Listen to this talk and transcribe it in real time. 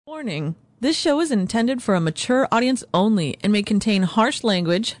Warning. This show is intended for a mature audience only and may contain harsh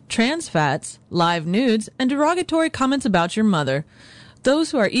language, trans fats, live nudes, and derogatory comments about your mother.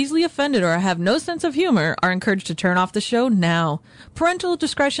 Those who are easily offended or have no sense of humor are encouraged to turn off the show now. Parental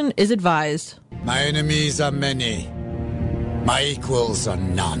discretion is advised. My enemies are many. My equals are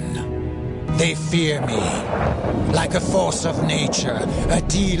none. They fear me, like a force of nature, a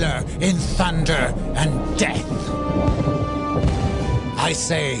dealer in thunder and death. I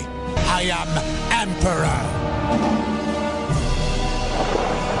say, I am Emperor.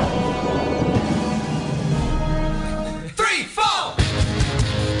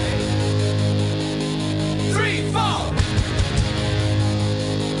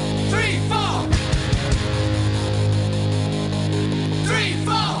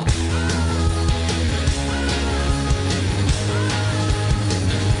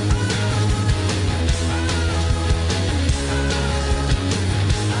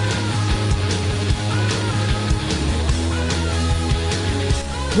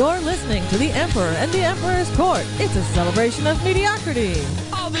 You're listening to The Emperor and the Emperor's Court. It's a celebration of mediocrity.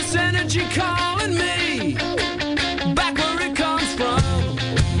 All this energy calling me back where it comes from.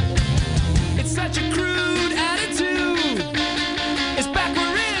 It's such a crude attitude. It's back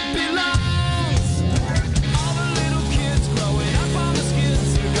where it belongs. All the little kids growing up on the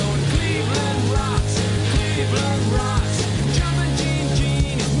skids are going Cleveland rocks, Cleveland rocks. Jumping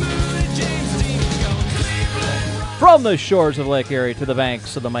Gene is moving James Dean going Cleveland rocks. From the shores of Lake Erie to the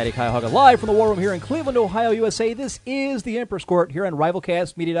banks of the mighty Cuyahoga, live from the War Room here in Cleveland, Ohio, USA, this is the Emperor's Court here on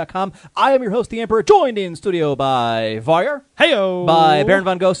RivalCastMedia.com. I am your host, the Emperor, joined in studio by Varya. Heyo! By Baron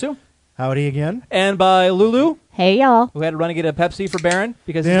Von Gosu. Howdy again. And by Lulu, Hey, y'all. who had to run and get a Pepsi for Baron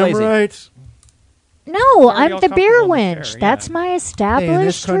because Damn he's lazy. right. No, I'm all the beer comfortable in the wench. chair, That's yeah. my Hey, established in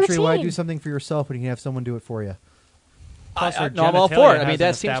this country, routine. why do something for yourself when you can have someone do it for you? Plus, her No, I'm all genitalia for it. I has mean, an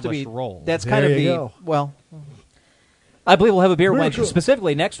that seems to be, established role. that's There kind of you the, go. well, I believe we'll have a beer wench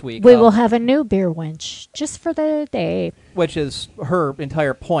specifically next week. We will have a new beer wench just for the day. Which is her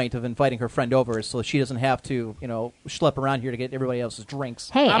entire point of inviting her friend over, is so she doesn't have to, schlep around here to get everybody else's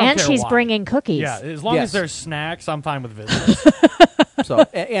drinks. Hey, I don't and care she's why. bringing cookies. Yeah, as long Yes. as there's snacks, I'm fine with visitors. So,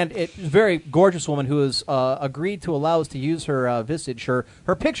 and it's a very gorgeous woman who has agreed to allow us to use her visage, her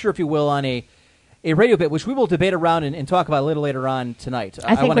picture, if you will, on a radio bit, which we will debate around and talk about a little later on tonight.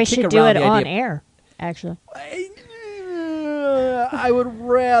 I think wanna we kick should do around it the on idea- air, actually. I would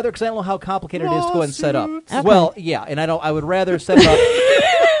rather, because I don't know how complicated it is to go and set up. Okay. Well, yeah, and I would rather set it up.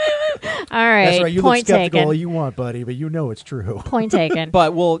 All right, That's right. You look point skeptical all taken. you want, buddy, but you know it's true. Point taken. But I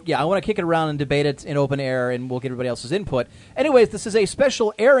want to kick it around and debate it in open air, and we'll get everybody else's input. Anyways, this is a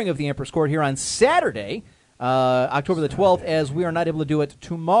special airing of the Emperor's Court here on Saturday, October the 12th, as we are not able to do it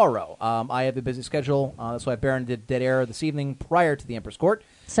tomorrow. I have a busy schedule. That's why Baron did dead air this evening prior to the Emperor's Court.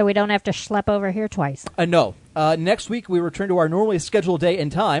 So we don't have to schlep over here twice. No. Next week, we return to our normally scheduled day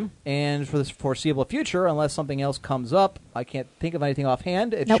and time, and for the foreseeable future, unless something else comes up, I can't think of anything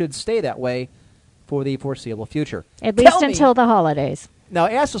offhand, it Nope. should stay that way for the foreseeable future. At least Tell me- until the holidays. Now,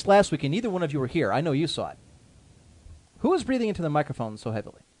 I asked this last week, and neither one of you were here. I know you saw it. Who is breathing into the microphone so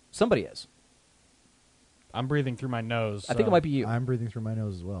heavily? Somebody is. I'm breathing through my nose. I think it might be you. I'm breathing through my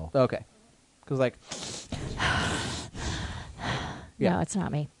nose as well. Okay. Because, Yeah. No, it's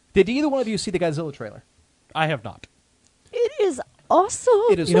not me. did either one of you see the Godzilla trailer? I have not. It is awesome.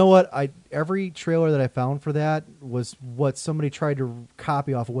 It is. You know what? Every trailer that I found for that was what somebody tried to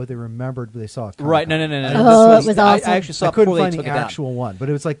copy off of what they remembered when they saw it. Right. No. Oh, This it was awesome. I actually saw I it couldn't before they find took the it down. actual one, but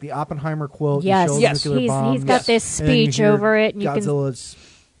it was like the Oppenheimer quote. Yes. He shows Yes. the nuclear bombs, He's got Yes. this and then you speech hear over it, and you can. Godzilla's,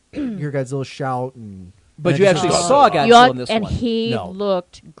 hear Godzilla shout, and But and you it just actually goes- saw Godzilla in this and one. he No.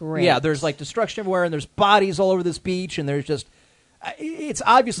 looked great. Yeah, there's destruction everywhere, and there's bodies all over this beach, and there's just it's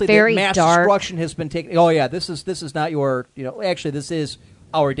obviously Very that mass dark. destruction has been taken. Oh yeah, this is not your actually this is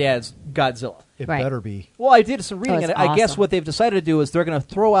our dad's Godzilla. It Right. better be. Well, I did some reading, it's and I guess awesome. what they've decided to do is they're going to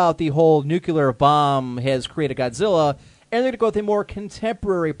throw out the whole nuclear bomb has created Godzilla, and they're going to go with a more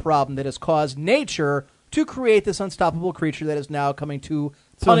contemporary problem that has caused nature to create this unstoppable creature that is now coming to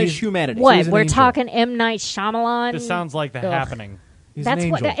punish he's- humanity. What? he's an We're angel. talking M. Night Shyamalan? This sounds like The Ugh. Happening. He's That's an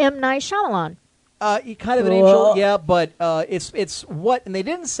what angel. M. Night Shyamalan. Kind of an angel, yeah, but it's what, and they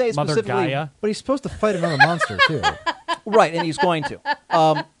didn't say Mother specifically. Gaia. But he's supposed to fight another monster too. Right, and he's going to.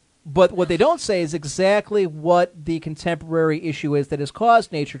 But what they don't say is exactly what the contemporary issue is that has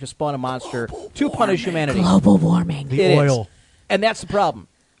caused nature to spawn a monster to punish humanity. Global warming. The It is. oil. And that's the problem.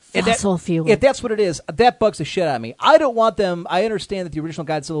 And Fossil fuel. If that's what it is, that bugs the shit out of me. I don't want them. I understand that the original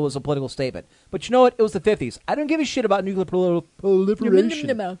Godzilla was a political statement. But you know what? It was the 50s. I don't give a shit about nuclear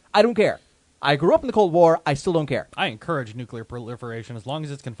proliferation. I don't care. I grew up in the Cold War. I still don't care. I encourage nuclear proliferation as long as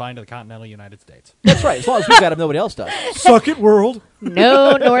it's confined to the continental United States. That's right. As long as we've got it, nobody else does. Suck it, world.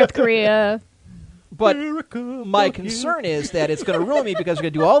 No North Korea. But my concern is that it's going to ruin me because we're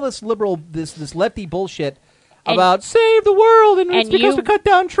going to do all this liberal, this lefty bullshit And- about save the world, and it's and because you- we cut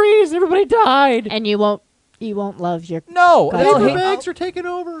down trees and everybody died. And you won't love your No, and I'll Paper hate- Bags are taking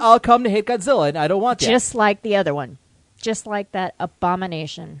over. I'll come to hate Godzilla, and I don't want that. just like the other one. Just like that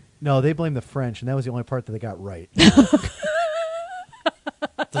abomination. No, they blame the French, and that was the only part that they got right.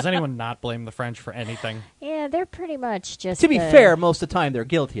 Does anyone not blame the French for anything? Yeah, they're pretty much just To be fair, most of the time they're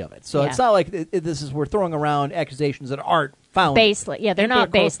guilty of it. So Yeah. it's not like we're throwing around accusations that aren't founded. baseless. Yeah, they're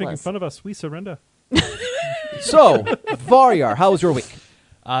not Making baseless. fun of us. We surrender. So, Varyar, how was your week?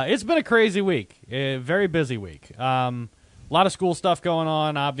 It's been a crazy week, a very busy week. A lot of school stuff going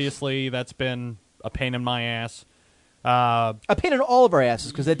on. Obviously, that's been a pain in my ass. A pain in all of our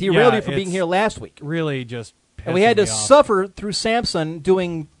asses because that derailed Yeah, you from being it's- here last week. Really, just And we had to pissing me off. suffer through Samson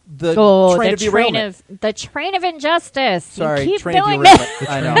doing the Oh, train the of derailment. train of injustice. Sorry, you keep train of doing derailment. that.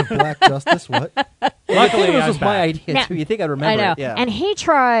 I know. Black Justice, what? Luckily, this I'm was my back. idea Now- too. You think I'd I remember know. it? Yeah. And he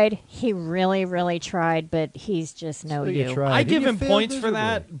tried. He really, really tried, but he's just no So you you. tried. I And give you him failed points for miserably.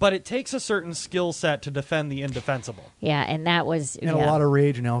 that, but it takes a certain skill set to defend the indefensible. Yeah, and that was And a lot of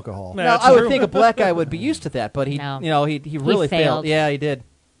rage and alcohol. No. now, That's I would true. think a black guy would be used to that, but he, No. he really failed. Yeah, he did.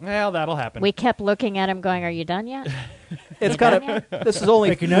 Well, that'll happen. We kept looking at him, going, "Are you done yet?" It's kind of. This is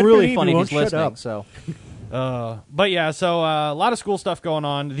only I cannot really believe funny you if he's won't shut listening. up. So But yeah, so a lot of school stuff going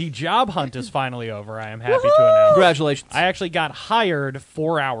on. The job hunt is finally over. I am happy to announce. congratulations. I actually got hired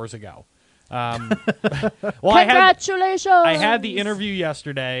 4 hours ago. Well, Congratulations! I had the interview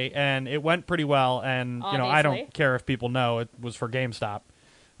yesterday, and it went pretty well. And I Obviously. don't care if people know it was for GameStop.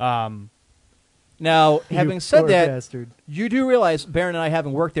 Now, having You said poor that, bastard. you do realize, Baron and I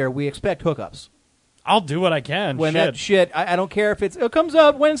having worked there, we expect hookups. I'll do what I can. When Shit. that shit, I don't care if it comes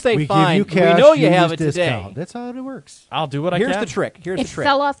out Wednesday, We fine. give you cash. we know you have use it today. discount. That's how it works. I'll do what I Here's can. the trick. Here's It the trick.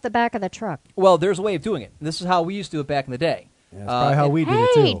 fell off the back of the truck. Well, there's a way of doing it. This is how we used to do it back in the day. Yeah, that's probably how we did it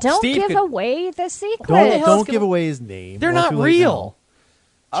Hey, too. don't Steve give could- away the secret. Don't give away his name. They're Well, not too late real.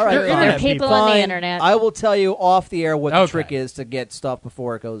 All right, They're fine. internet people people. on the Fine. internet. I will tell you off the air what the Okay. trick is to get stuff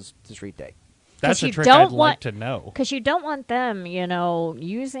before it goes to street day. That's 'Cause a you trick don't I'd like want- to know. Because you don't want them,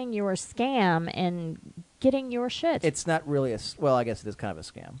 using your scam and getting your shit. It's not really well, I guess it is kind of a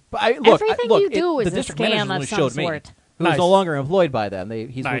scam. But look, Everything look, you do the is a district manager scam only of some showed me, sort. who's Nice. no longer employed by them.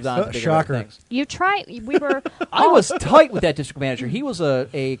 He's Nice. moved on to bigger Shocker. things. You try. We were. I was tight with that district manager. He was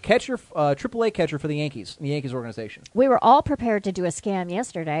a catcher, AAA catcher for the Yankees, in the Yankees organization. We were all prepared to do a scam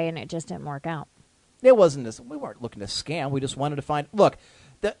yesterday, and it just didn't work out. It wasn't this. We weren't looking to scam. We just wanted to find. Look,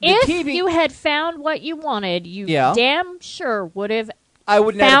 the If TV. you had found what you wanted, you Yeah. damn sure would have. I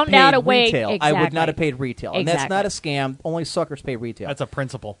would not found have paid out a way- retail. I would exactly. not have paid retail, and that's Exactly. not a scam. Only suckers pay retail. That's a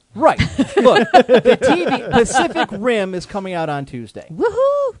principle. Right. Look, the TV Pacific Rim is coming out on Tuesday.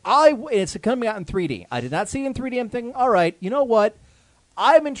 Woohoo! It's coming out in 3D. I did not see it in 3D. I'm thinking, all right, you know what?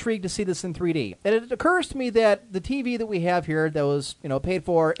 I'm intrigued to see this in 3D. And it occurs to me that the TV that we have here that was, paid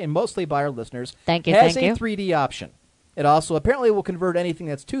for and mostly by our listeners Thank you, has thank a you. 3D option. It also apparently will convert anything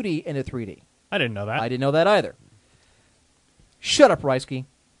that's 2D into 3D. I didn't know that. I didn't know that either. Shut up, Reisky.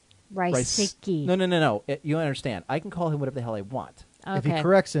 Raisiki. No. You understand. I can call him whatever the hell I want. If he Okay.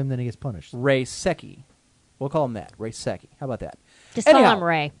 corrects him, then he gets punished. Reiseki. We'll call him that. Reiseki. How about that? Just call Anyhow. him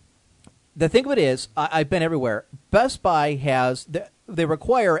Ray. The thing of it is, I've been everywhere. Best Buy has, they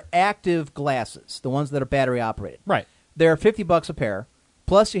require active glasses, the ones that are battery operated. Right. They're $50 a pair.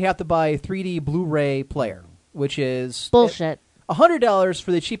 Plus, you have to buy a 3D Blu-ray player, which is Bullshit. $100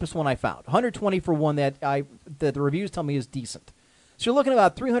 for the cheapest one I found. $120 for one that the reviews tell me is decent. So you're looking at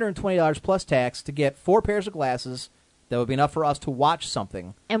about $320 plus tax to get 4 pairs of glasses. That would be enough for us to watch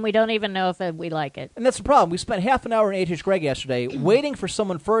something. And we don't even know if we like it. And that's the problem. We spent half an hour in HH Greg yesterday waiting for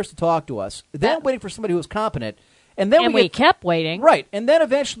someone first to talk to us, then waiting for somebody who was competent, and then And we kept waiting. right. And then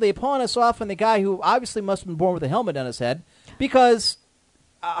eventually they pawn us off on the guy who obviously must have been born with a helmet on his head because,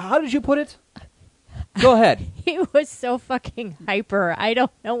 how did you put it? Go ahead. He was so fucking hyper. I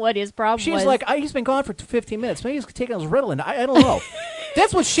don't know what his problem She's was. like, he's been gone for 15 minutes. Maybe he's taking his Ritalin. I don't know.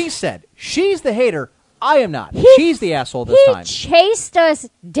 That's what she said. She's the hater. I am not. She's the asshole this he time. chased us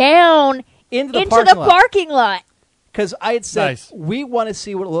down Into the into parking the lot. parking lot. Because I had said, Nice. we want to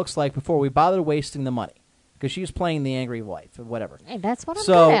see what it looks like before we bother wasting the money. Because she's playing the angry wife or whatever. Hey, that's what I'm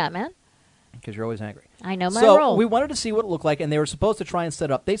So- good at, man. Because you're always angry. I know my So role. we wanted to see what it looked like, and they were supposed to try and set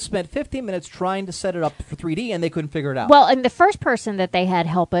it up. They spent 15 minutes trying to set it up for 3D, and they couldn't figure it out. Well, and the first person that they had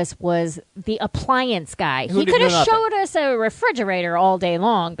help us was the appliance guy. Who He didn't could have know nothing. showed us a refrigerator all day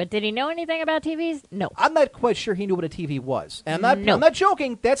long, but did he know anything about TVs? No. I'm not quite sure he knew what a TV was. And I'm No. not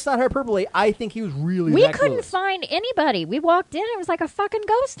joking. That's not hyperbole. I think he was really We that couldn't clueless. find anybody. We walked in, it was like a fucking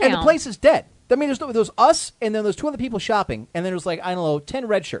ghost town. And the place is dead. I mean, there was us, and then there's 2 other people shopping, and then there was like, I don't know, 10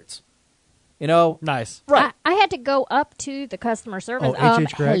 red shirts. You know? Nice. Right. I had to go up to the customer service. Oh,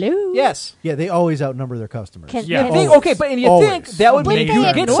 H.H. Gregg? Hello? Yes. Yeah, they always outnumber their customers. Can- Yeah. can- Think- Always. okay, but and you Always. think that would But be they you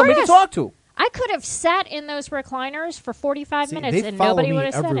get ignore somebody to us. talk to. I could have sat in those recliners for 45 See, minutes they and follow nobody me would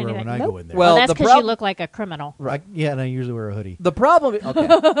have said everywhere anything. when I Nope. go in there. Well, that's the because you prob- look like a criminal. Yeah, and I usually wear a hoodie. The problem,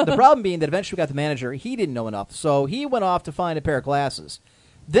 the problem being that eventually we got the manager. He didn't know enough, so he went off to find a pair of glasses.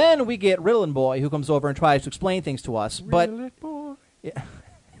 Then we get Ritalin Boy, who comes over and tries to explain things to us. But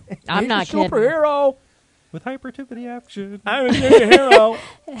I'm he's not a kidding. superhero. With hyperactivity action. I'm a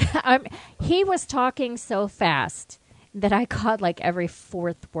superhero. He was talking so fast that I caught like every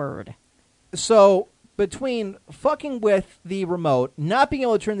fourth word. So between fucking with the remote, not being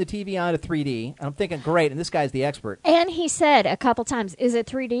able to turn the TV on to 3D, and I'm thinking, great, and this guy's the expert. And he said a couple times, "Is it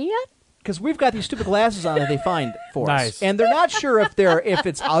 3D yet?" Because we've got these stupid glasses on that they find for us, Nice. and they're not sure if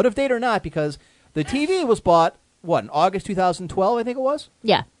it's out of date or not because the TV was bought in August 2012, I think it was.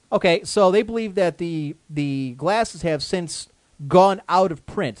 Yeah. Okay, so they believe that the glasses have since gone out of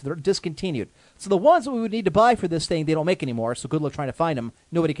print; they're discontinued. So the ones that we would need to buy for this thing, they don't make anymore. So good luck trying to find them.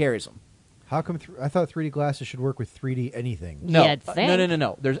 Nobody carries them. How come? I thought 3D glasses should work with 3D anything. No, You'd think.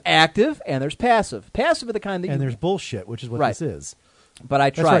 no. There's active and there's passive. Passive are the kind that And you, there's bullshit, which is what Right. this is. But I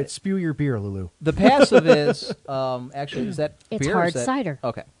That's tried. right. Spew your beer, Lulu. The passive is actually is that It's beer or hard is that- cider.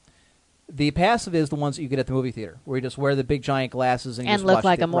 Okay. The passive is the ones that you get at the movie theater, where you just wear the big giant glasses and you And just look watch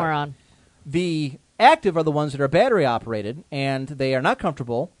like the- a moron. Right. The active are the ones that are battery operated, and they are not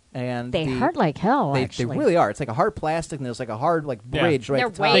comfortable. And They hurt like hell, they actually. really are. It's like a hard plastic, and there's like a hard Yeah. bridge right They're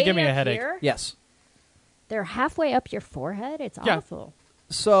at the top. way They give me a up headache. here. Yes. They're halfway up your forehead. It's Yeah. awful.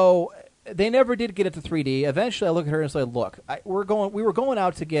 So they never did get it to 3D. Eventually, I look at her and say, "Look, we were going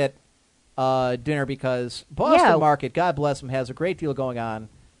out to get dinner because Boston Yeah. Market, God bless him, has a great deal going on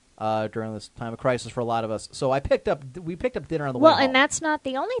during this time of crisis for a lot of us. So we picked up dinner on the way Well, home. and that's not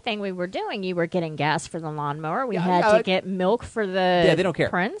the only thing we were doing. You were getting gas for the lawnmower. We Yeah, had yeah, to get milk for the yeah, they don't care.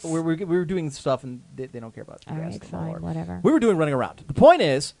 Prince. We were doing stuff, and they don't care about All gas right, and fine, lawnmower. whatever. We were doing running around. The point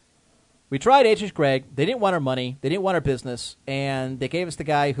is, we tried H.H. Gregg. They didn't want our money. They didn't want our business, and they gave us the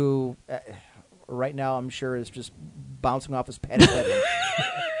guy who, right now, I'm sure is just bouncing off his padded head.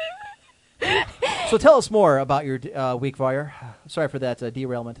 So tell us more about your week, Voyer. Sorry for that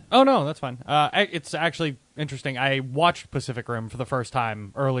derailment. Oh, no, that's fine. It's actually interesting. I watched Pacific Rim for the first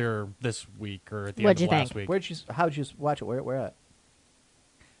time earlier this week or at the What'd end of you last think? week. How'd you watch it? Where at?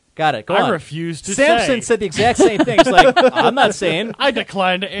 Got it. Go I on. refuse to Samson say. said the exact same thing. He's like, I'm not saying. I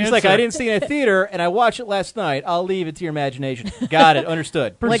declined to answer. He's like, I didn't see it in a theater, and I watched it last night. I'll leave it to your imagination. Got it.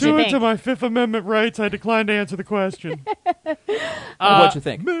 Understood. What'd you Pursuant think? to my Fifth Amendment rights, I declined to answer the question. What'd you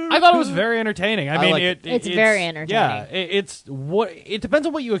think? I thought it was very entertaining. I mean, like it. It's very entertaining. Yeah, it depends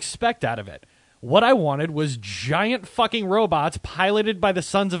on what you expect out of it. What I wanted was giant fucking robots piloted by the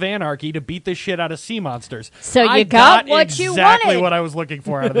Sons of Anarchy to beat the shit out of sea monsters. So you I got what you exactly wanted. what I was looking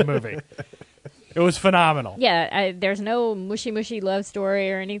for out of the movie. It was phenomenal. Yeah, there's no mushy love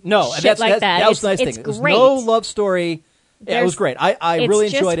story or anything. No, shit that's like that. That was the nice It's thing. It was great. no love story. Yeah, it was great. I It's really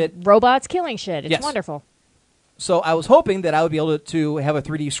just enjoyed it. Robots killing shit. It's Yes. wonderful. So I was hoping that I would be able to have a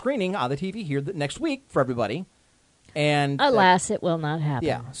 3D screening on the TV here next week for everybody. And Alas, it will not happen.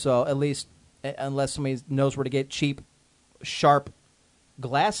 yeah. So at least, unless somebody knows where to get cheap, sharp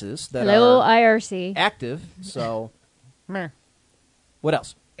glasses that Hello, are IRC. active. So what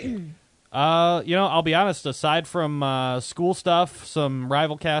else? I'll be honest. Aside from school stuff, some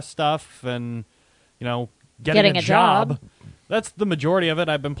Rivalcast stuff, and getting a job. That's the majority of it.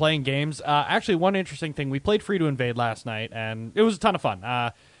 I've been playing games. Actually, one interesting thing, we played Free to Invade last night, and it was a ton of fun.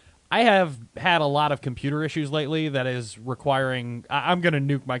 I have had a lot of computer issues lately that is requiring... I'm going to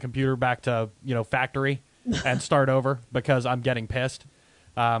nuke my computer back to factory and start over because I'm getting pissed.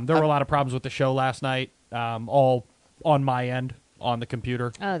 There were a lot of problems with the show last night, all on my end on the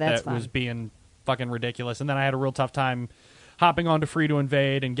computer. Oh, that's that fun. was being fucking ridiculous. And then I had a real tough time hopping onto Free to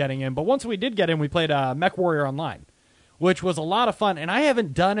Invade and getting in. But once we did get in, we played Mech Warrior Online, which was a lot of fun. And I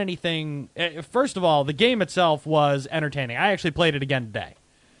haven't done anything... First of all, the game itself was entertaining. I actually played it again today.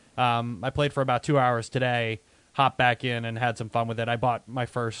 I played for about 2 hours today, hopped back in and had some fun with it. I bought my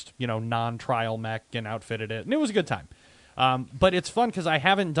first, non-trial mech and outfitted it, and it was a good time. But it's fun because I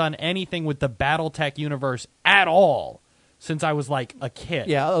haven't done anything with the BattleTech universe at all since I was like a kid.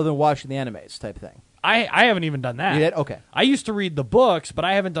 Yeah, other than watching the animes type thing. I haven't even done that. You did? Okay. I used to read the books, but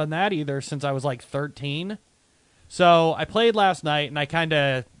I haven't done that either since I was like 13. So I played last night, and I kind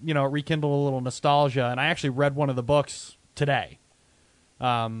of, rekindled a little nostalgia, and I actually read one of the books today.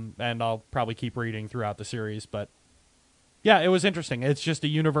 And I'll probably keep reading throughout the series, but yeah, it was interesting. It's just a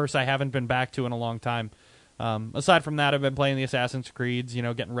universe I haven't been back to in a long time. Aside from that, I've been playing the Assassin's Creeds,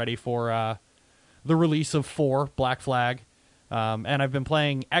 getting ready for the release of 4, Black Flag. And I've been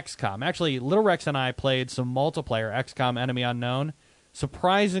playing XCOM. Actually, Little Rex and I played some multiplayer XCOM Enemy Unknown.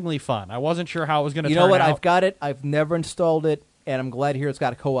 Surprisingly fun. I wasn't sure how it was going to turn out. You know what? I've got it. I've never installed it, and I'm glad to hear it's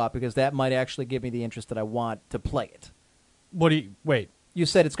got a co-op because that might actually give me the interest that I want to play it. Wait. You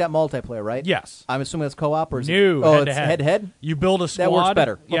said it's got multiplayer, right? Yes. I'm assuming it's co-op, or is No, it? Oh, head-to-head. it's head-to-head? You build a squad. That works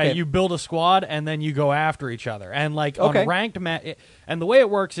better. Yeah, Okay. you build a squad, and then you go after each other. And on Okay. ranked and the way it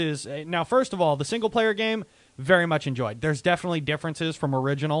works is, now, first of all, the single-player game, very much enjoyed. There's definitely differences from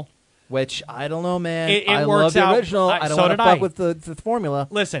original. Which, I don't know, man. It I works love the out. original. I don't so want to did fuck I. with the formula.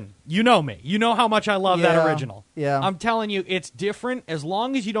 Listen, you know me. You know how much I love that Yeah, original. yeah. I'm telling you, it's different. As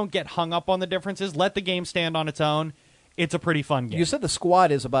long as you don't get hung up on the differences, let the game stand on its own. It's a pretty fun game. You said the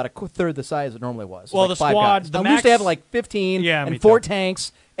squad is about a third the size it normally was. It's Well, like the 5 squad, guys. the We max- used to have like 15 Yeah, me and 4 too.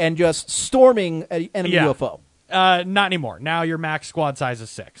 tanks and just storming an enemy Yeah. UFO. Not anymore. Now your max squad size is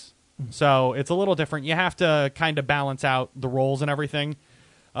 6. So it's a little different. You have to kind of balance out the roles and everything.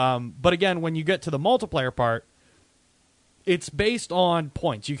 But again, when you get to the multiplayer part, it's based on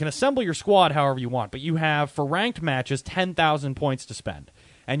points. You can assemble your squad however you want, but you have, for ranked matches, 10,000 points to spend.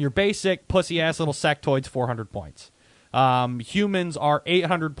 And your basic pussy-ass little sectoid's 400 points. Humans are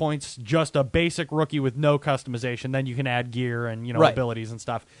 800 points, just a basic rookie with no customization. Then you can add gear and Right. abilities and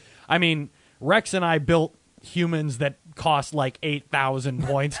stuff. I mean, Rex and I built humans that cost like 8,000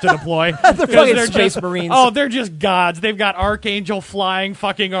 points to deploy. They're fucking Space just, Marines. Oh, they're just gods. They've got Archangel flying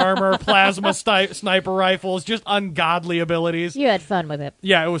fucking armor, plasma sniper rifles, just ungodly abilities. You had fun with it.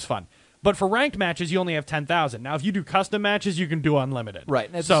 Yeah, it was fun. But for ranked matches, you only have 10,000. Now, if you do custom matches, you can do unlimited. Right,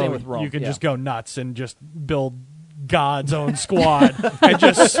 and it's so the same with Rome, you can yeah. just go nuts and just build God's own squad and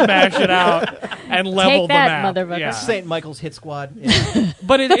just smash it out and level Take that, the map. motherfucker. Yeah. St. Michael's hit squad. Yeah.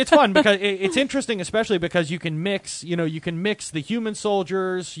 But it's fun because it's interesting, especially because you can mix. You can mix the human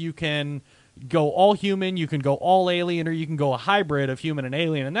soldiers. You can go all human. You can go all alien, or you can go a hybrid of human and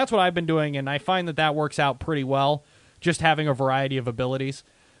alien. And that's what I've been doing, and I find that works out pretty well. Just having a variety of abilities.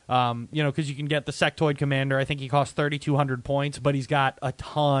 Because you can get the sectoid commander. I think he costs 3,200 points, but he's got a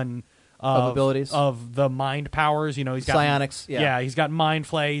ton Of abilities? of the mind powers. He's got Psionics, yeah. He's got mind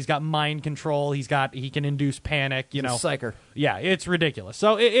flay. He's got mind control. He can induce panic. He's a psyker. Yeah, it's ridiculous.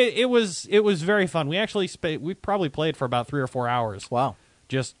 So it was very fun. We actually we probably played for about 3 or 4 hours. Wow.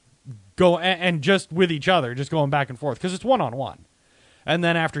 Just go and just with each other, just going back and forth because it's 1-on-1. And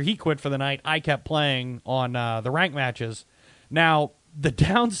then after he quit for the night, I kept playing on the rank matches. Now the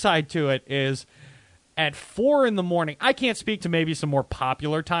downside to it is, at 4 a.m, I can't speak to maybe some more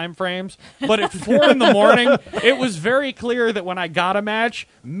popular time frames, but at 4 a.m, it was very clear that when I got a match,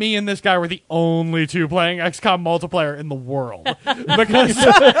 me and this guy were the only two playing XCOM multiplayer in the world. because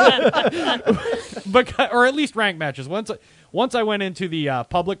or at least ranked matches. Once I went into the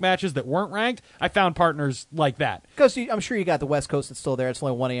public matches that weren't ranked, I found partners like that. Because I'm sure you got the West Coast that's still there. It's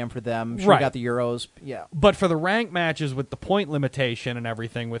only 1 a.m. for them. I'm sure Right. you got the Euros. Yeah. But for the ranked matches with the point limitation and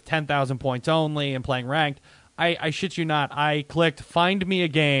everything, with 10,000 points only and playing ranked, I shit you not, I clicked find me a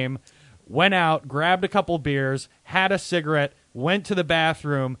game, went out, grabbed a couple beers, had a cigarette, went to the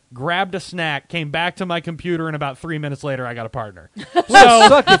bathroom, grabbed a snack, came back to my computer, and about 3 minutes later, I got a partner. It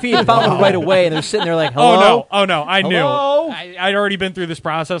sucked if he had found one right away and they're sitting there like, hello? Oh no, I Hello? knew. I'd already been through this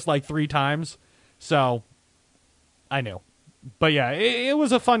process like 3 times, so I knew. But yeah, it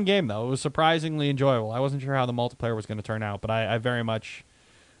was a fun game, though. It was surprisingly enjoyable. I wasn't sure how the multiplayer was going to turn out, but I very much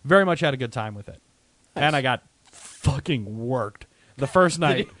had a good time with it. Nice. And I got fucking worked the first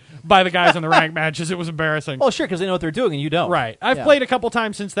night by the guys in the ranked matches. It was embarrassing. Oh, sure, because they know what they're doing and you don't. Right. I've Yeah. played a couple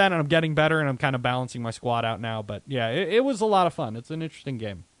times since then, and I'm getting better, and I'm kind of balancing my squad out now. But yeah, it was a lot of fun. It's an interesting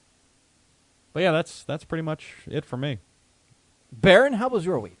game. But yeah, that's pretty much it for me. Baron, how was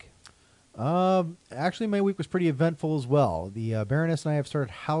your week? Actually, my week was pretty eventful as well. The Baroness and I have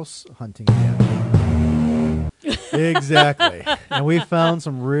started house hunting again. Exactly. And we found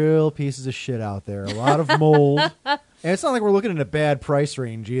some real pieces of shit out there. A lot of mold. And it's not like we're looking at a bad price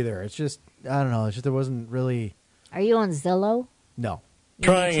range either. It's just, I don't know. It's just there wasn't really... Are you on Zillow? No. You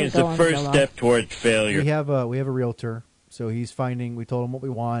Trying need is to go the on first Zillow. step towards failure. We have a realtor. So he's finding. We told him what we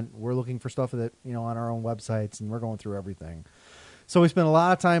want. We're looking for stuff that on our own websites, and we're going through everything. So we spent a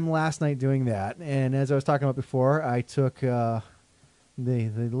lot of time last night doing that. And as I was talking about before, I took the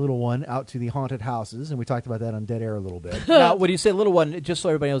little one out to the haunted houses, and we talked about that on Dead Air a little bit. Now, when you say little one, just so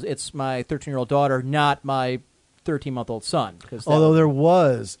everybody knows, it's my 13-year-old daughter, not my 13-month-old son. Although there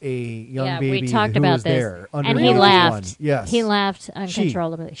was a young baby we talked who about was this, there. and he laughed. Yes, he laughed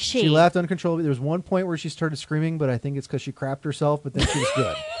uncontrollably. She laughed uncontrollably. There was one point where she started screaming, but I think it's because she crapped herself. But then she was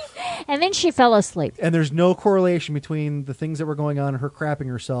good. And then she fell asleep. And there's no correlation between the things that were going on and her crapping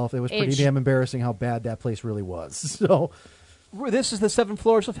herself. It was pretty damn embarrassing how bad that place really was. So this is the 7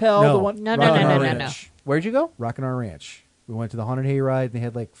 Floors of Hell. No. The one. No. Where'd you go? Rockin' R Ranch. We went to the haunted hayride, and they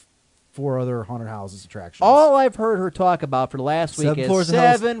had like 4 other haunted houses attractions. All I've heard her talk about for the last week 7 floors is of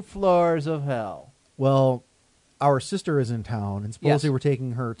hell. 7 Floors of Hell. Well, our sister is in town, and supposedly we're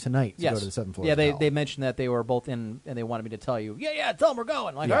taking her tonight to go to the 7 floors. Yeah, of hell. they mentioned that they were both in, and they wanted me to tell you. Yeah, tell them we're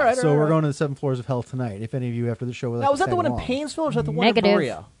going. Like, Yeah, all right. so all we're right. going to the 7 floors of hell tonight. If any of you after the show would like Now, to was that the tag one in along. Painesville, or was that the one Negative. in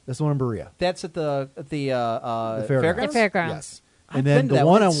Berea? That's the one in Berea. That's at the fairgrounds. fairgrounds. The fairgrounds. Yes. I've And then been to the that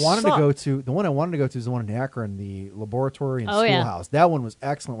one one. I It wanted to sucked. go to, the one I wanted to go to is the one in Akron, the laboratory and Oh, yeah. schoolhouse. That one was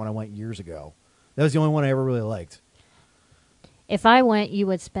excellent when I went years ago. That was the only one I ever really liked. If I went, you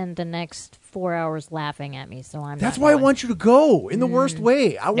would spend the next 4 hours laughing at me. So I'm. That's not why I going. want you to go in the worst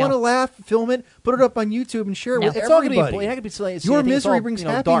way. I want to laugh, film it, put it up on YouTube, and share it No. with It's all going to everybody. be. It's not going to be silly. Your I think it's misery all, brings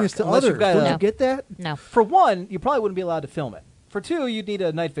dark, happiness to unless you've others. got Don't a- you get that? No. For one, you probably wouldn't be allowed to film it. For two, you'd need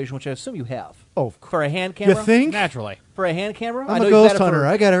a night vision, which I assume you have. Oh, of course. For a hand You camera? think? Naturally. For a hand camera? I I'm know a you've ghost had it hunter. for-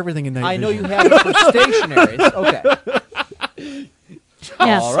 I got everything in night I know vision. you have it for stationaries. Okay.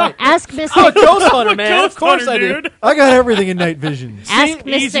 Yeah. All right. Ask I'm a Mystic. ghost hunter, man. Of course I do. I got everything in night vision. Ask Easy,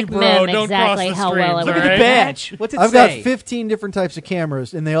 Mystic bro. Mim Don't exactly cross the how well it streams, Look works. at the Right. badge. What's it I've say? got 15 different types of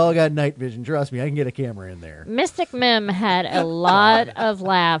cameras, and they all got night vision. Trust me, I can get a camera in there. Mystic Mim had a lot of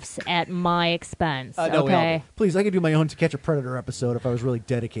laughs at my expense. No, we all Okay. Please, I could do my own To Catch a Predator episode if I was really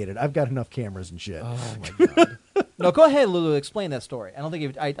dedicated. I've got enough cameras and shit. Oh, my God. No, go ahead, Lulu. Explain that story. I don't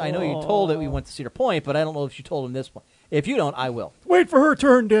think I know you told it. We went to Cedar Point, but I don't know if you told him this one. If you don't, I will. Wait for her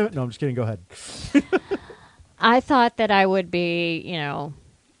turn, damn it. No, I'm just kidding. Go ahead. I thought that I would be,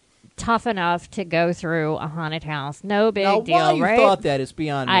 tough enough to go through a haunted house. No big Now, deal, why you right? thought that is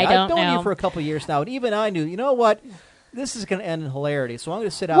beyond me. I don't I've known know. you for a couple of years now, and even I knew, you know what? This is going to end in hilarity, so I'm going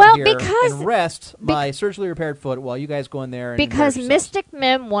to sit out Well, here because- and rest my surgically repaired foot while you guys go in there and Because embarrass yourselves. Mystic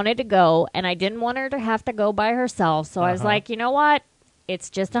Mim wanted to go, and I didn't want her to have to go by herself. So I was like, you know what? It's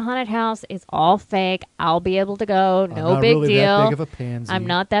just a haunted house. It's all fake. I'll be able to go. I'm No not big really deal. that big of a pansy. I'm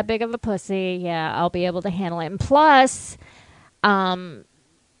not that big of a pussy. Yeah, I'll be able to handle it. And plus,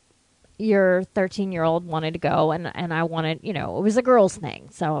 your 13-year-old wanted to go, and I wanted, it was a girls' thing.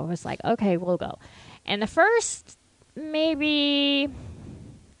 So I was like, okay, we'll go. And the first maybe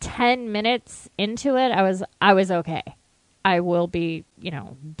 10 minutes into it, I was okay. I will be,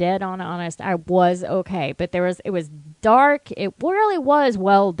 dead on honest. I was okay, but it was dark. It really was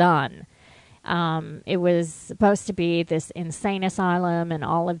well done. It was supposed to be this insane asylum, and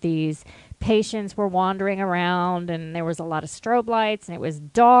all of these patients were wandering around, and there was a lot of strobe lights, and it was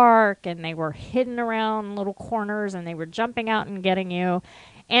dark, and they were hidden around little corners, and they were jumping out and getting you.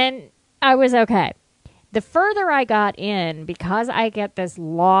 And I was okay. The further I got in, because I get this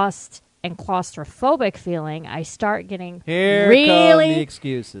lost and claustrophobic feeling, I start getting Here really come the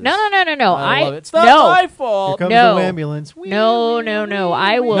excuses. No. I love it. It's not no. my Here fault. comes No. the ambulance. No.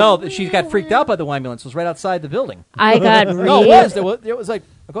 I will. No, she got freaked out by the ambulance. It was right outside the building. I got No, really. it was like,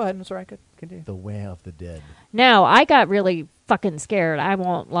 go ahead. I'm sorry. I could continue. The way of the dead. No, I got really fucking scared. I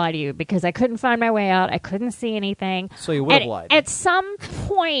won't lie to you, because I couldn't find my way out. I couldn't see anything. So you would have At- lied. At some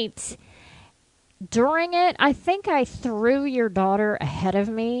point during it, I think I threw your daughter ahead of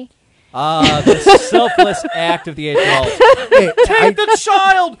me. The selfless act of the adult. Hey, Take the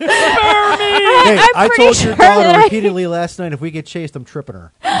child! Spare me! I pretty told sure your daughter that I- repeatedly last night, if we get chased, I'm tripping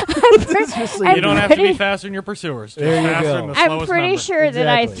her. Just so I'm You don't have to be pretty- faster than your pursuers. Just There you faster go. than the I'm slowest pretty member. sure that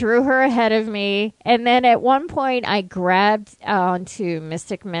I Exactly. threw her ahead of me, and then at one point I grabbed onto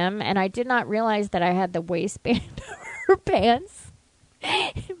Mystic Mim, and I did not realize that I had the waistband over her pants.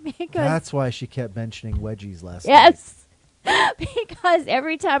 Because That's why she kept mentioning wedgies last night. yes, because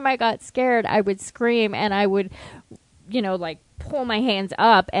every time I got scared, I would scream, and I would, like pull my hands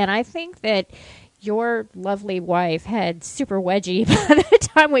up, and I think that your lovely wife had super wedgie by the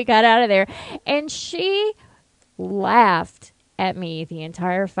time we got out of there, and she laughed at me the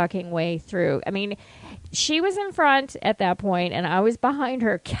entire fucking way through. I mean, she was in front at that point, and I was behind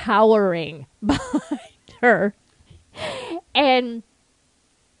her, cowering behind her. And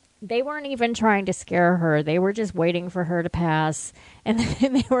they weren't even trying to scare her. They were just waiting for her to pass, and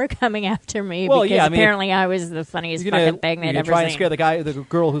then they were coming after me because apparently I was the funniest fucking thing they'd ever trying seen. to scare the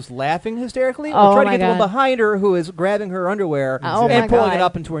girl who's laughing hysterically, Oh, or try to my get the one God. behind her who is grabbing her underwear Oh, and my pulling God. it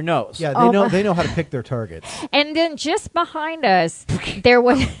up into her nose. Yeah, Oh, they know how to pick their targets. And then just behind us, there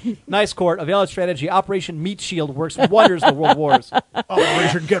was Nice court. A valid strategy. Operation Meat Shield works wonders in the world wars.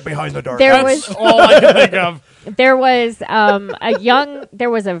 Operation Get Behind the Dark. there was All I can think of. there was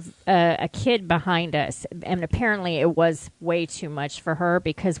a kid behind us, and apparently it was way too much for her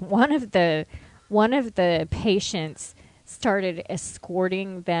because one of the patients started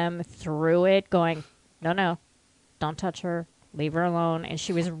escorting them through it, going, no, don't touch her, leave her alone, and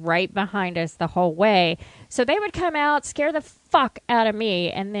she was right behind us the whole way. So they would come out, scare the fuck out of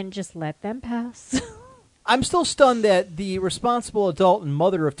me, and then just let them pass. I'm still stunned that the responsible adult and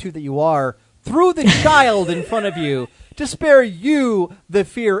mother of two that you are threw the child in front of you to spare you the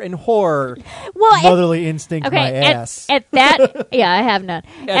fear and horror. Well, Motherly instinct, okay, my ass. at that, yeah, I have none.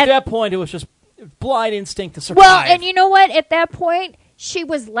 At that point, it was just blind instinct to survive. Well, and you know what? At that point, she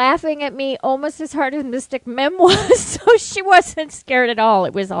was laughing at me almost as hard as Mystic Mim was, so she wasn't scared at all.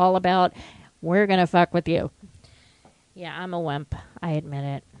 It was all about, we're going to fuck with you. Yeah, I'm a wimp. I admit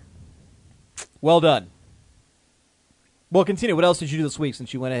it. Well done. Well, continue. What else did you do this week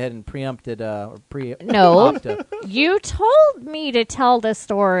since you went ahead and preempted? No. You told me to tell the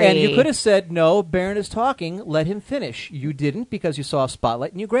story. And you could have said, no, Baron is talking, let him finish. You didn't because you saw a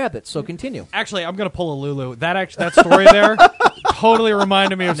spotlight and you grabbed it, so continue. Actually, I'm going to pull a Lulu. That story there totally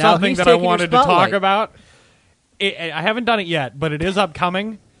reminded me of Now something he's that I taking your wanted to talk spotlight. about. I haven't done it yet, but it is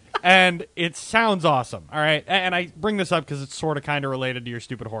upcoming, and it sounds awesome. All right, and I bring this up because it's sort of kind of related to your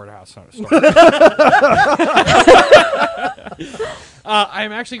stupid hoard house story.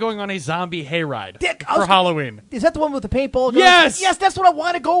 I'm actually going on a zombie hayride Dick, for Halloween. Is that the one with the paintball guns? Yes! Yes, that's what I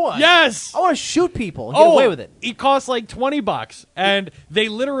want to go on. Yes! I want to shoot people and get away with it. It costs like $20, and they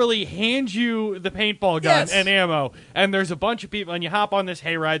literally hand you the paintball gun Yes. and ammo, and there's a bunch of people, and you hop on this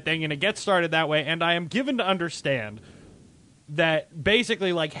hayride thing, and it gets started that way, and I am given to understand that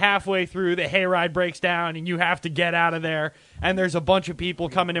basically like halfway through the hayride breaks down, and you have to get out of there, and there's a bunch of people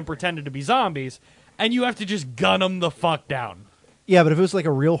coming in pretending to be zombies, and you have to just gun them the fuck down. Yeah, but if it was like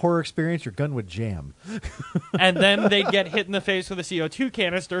a real horror experience, your gun would jam. And then they'd get hit in the face with a CO2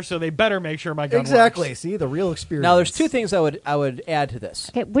 canister, so they better make sure my gun Exactly. works. See, the real experience. Now, there's two things I would add to this.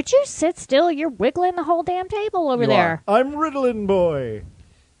 Okay, would you sit still? You're wiggling the whole damn table over You there. I'm Ritalin boy.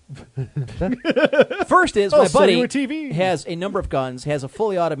 First is Oh, my so buddy you a TV. has a number of guns, has a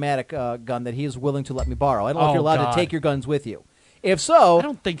fully automatic gun that he is willing to let me borrow. I don't know if Oh, you're allowed God. to take your guns with you. If so, I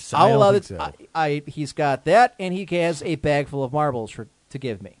don't think so. I'll I don't allow think it. so. He's got that, and he has a bag full of marbles to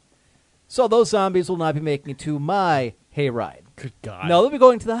give me. So those zombies will not be making it to my hayride. Good God. No, they'll be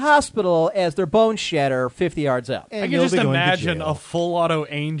going to the hospital as their bones shatter 50 yards out. And I can you'll just be going to imagine jail. a full auto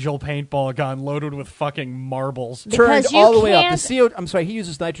Angel paintball gun loaded with fucking marbles. Turned Because you all the way up. can't- The CO. I'm sorry, he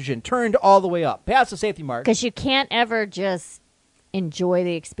uses nitrogen. Turned all the way up, past the safety mark. Because you can't ever just enjoy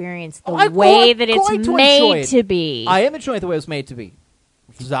the experience the I'm way going that it's to enjoy made it. to be. I am enjoying it the way it was made to be.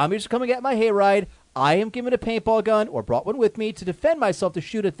 If zombies are coming at my hayride, I am given a paintball gun or brought one with me to defend myself to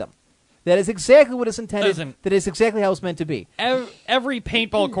shoot at them. That is exactly what is intended. Listen. That is exactly how it's meant to be. Every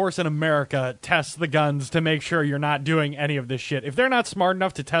paintball course in America tests the guns to make sure you're not doing any of this shit. If they're not smart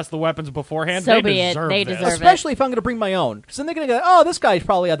enough to test the weapons beforehand, So they be it. deserve They this. deserve it. Especially if I'm going to bring my own. Because then they're going to go, oh, this guy's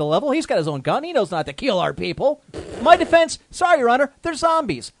probably at the level. He's got his own gun. He knows not to kill our people. My defense, sorry, Your Honor, they're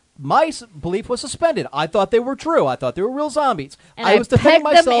zombies. My belief was suspended. I thought they were true. I thought they were real zombies. And I was defending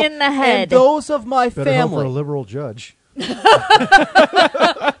pegged them myself in the head. and those of my Better hope for a family. liberal judge.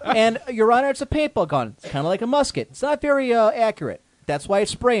 And, Your Honor, it's a paintball gun. It's kind of like a musket. It's not very accurate. That's why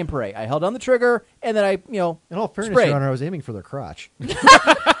it's spray and pray. I held on the trigger, and then I, In all fairness, sprayed. Your Honor, I was aiming for their crotch.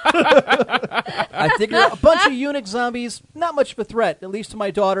 I figured a bunch of eunuch zombies, not much of a threat, at least to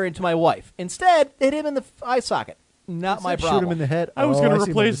my daughter and to my wife. Instead, they hit him in the eye socket. Not my problem. Shoot him in the head. I was Oh, going to see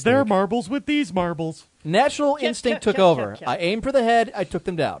my replace their mistake. marbles with these marbles. Natural instinct took over. I aimed for the head. I took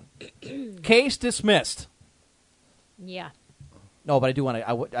them down. Case dismissed. yeah. No, but I do want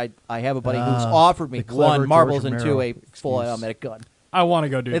to. I have a buddy who's Ah, offered me the clever one marbles George into Romero a full excuse. automatic gun. I want to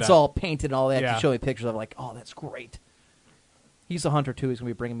go do It's that. all painted and all that. Yeah. To show me pictures. I'm like, oh, that's great. He's a hunter too. He's gonna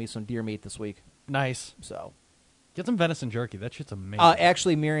be bringing me some deer meat this week. Nice. So, Get some venison jerky. That shit's amazing.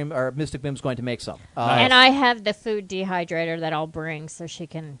 actually, Miriam or Mystic Mim's going to make some. Nice. And I have the food dehydrator that I'll bring, so she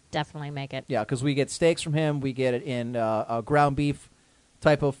can definitely make it. Yeah, because we get steaks from him. We get it in a ground beef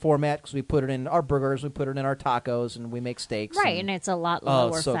type of format because we put it in our burgers, we put it in our tacos, and we make steaks. Right, and it's a lot lower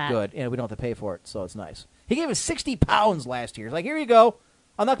it's so fat. good, and we don't have to pay for it, so it's nice. He gave us 60 pounds last year. He's like, here you go.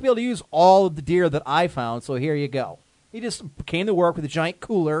 I'm not going to be able to use all of the deer that I found, so here you go. He just came to work with a giant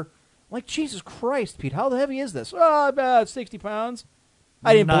cooler. I'm like, Jesus Christ, Pete, how heavy is this? Oh, about 60 pounds.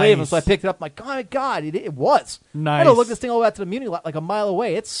 I didn't believe him, so I picked it up. I'm like, oh, my God, it was. Nice. I had to look this thing all the way out to the Muni lot like a mile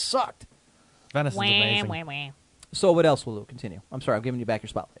away. It sucked. Venison's amazing. Wah. So what else will Lou continue? I'm sorry, I'm giving you back your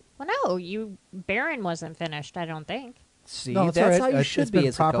spotlight. Well, no, Baron wasn't finished, I don't think. See, No, it's that's all right. how you should it's be been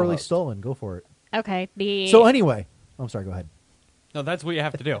as a properly co-host. stolen. Go for it. Okay. So anyway, I'm sorry. Go ahead. No, that's what you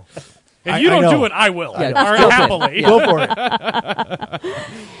have to do. If I you don't know. do it, I will. Yeah, All right, jump in. happily. Yeah. Go for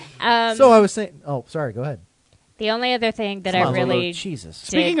it. So I was saying. Oh, sorry. Go ahead. The only other thing that Come I on, really Lulu, Jesus.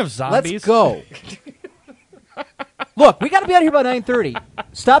 Speaking of zombies, Let's go. Look, we got to be out of here by 9:30.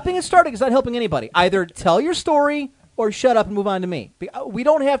 Stopping and starting is not helping anybody. Either tell your story or shut up and move on to me. We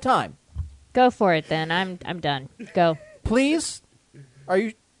don't have time. go for it, then I'm done. Go. Please? Are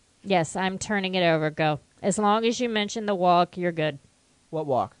you... Yes, I'm turning it over. Go. As long as you mention the walk, you're good. What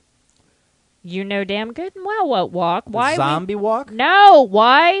walk? You know damn good and well what walk. The Why? zombie walk? No.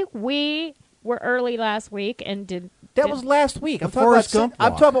 Why we were early last week and did. That was last week. I'm Forrest talking about, Gump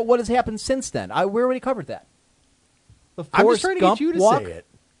I'm walk. talking about what has happened since then. We already covered that. The I'm Forrest just trying to Gump get you to walk? say it.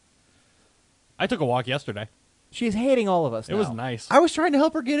 I took a walk yesterday. She's hating all of us It now. was nice. I was trying to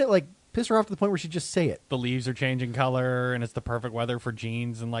help her get it, like piss her off to the point where she'd just say it. The leaves are changing color, and it's the perfect weather for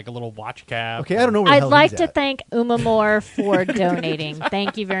jeans and like a little watch cap. Okay, I don't know where the I'd hell like he's to at. thank Uma Moore for donating.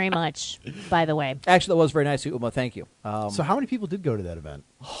 Thank you very much, by the way. Actually, that was very nice of you, Uma. Thank you. So how many people did go to that event?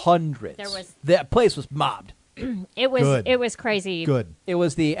 Hundreds. There was- That place was mobbed. Good. It was crazy. Good. It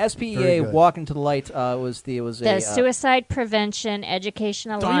was the Very SPEA good. Walk into the Light. It was The a Suicide Prevention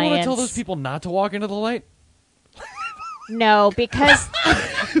Education Don't you want Alliance. to tell those people not to walk into the light? No, because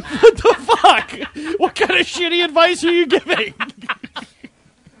Fuck! What kind of shitty advice are you giving?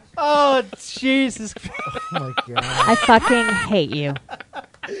 Oh Jesus! Oh my god. I fucking hate you.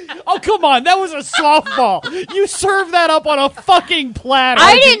 Oh, come on. That was a softball. You served that up on a fucking platter.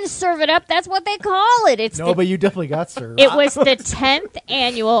 I didn't serve it up. That's what they call it. It's No, the, but you definitely got served. it was the 10th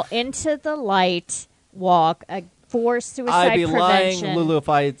annual Into the Light walk for suicide I'd be prevention. lying, Lulu, if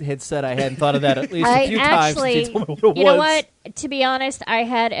I had said I hadn't thought of that at least a I few actually, times since you told me what it you was. know what? To be honest, I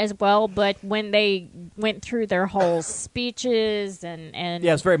had as well. But when they went through their whole speeches and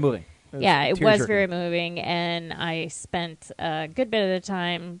Yeah, it's very moving. it was tear-jerking. very moving, and I spent a good bit of the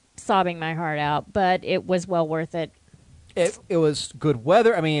time sobbing my heart out. But it was well worth it. It was good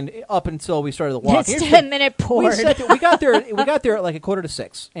weather. I mean, up until we started the walk. It's Here's the 10-minute We, poured. we got there. We got there at like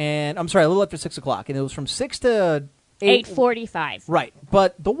 5:45, and I'm sorry, a little after 6 o'clock, and it was from 6 to 8:45. Right,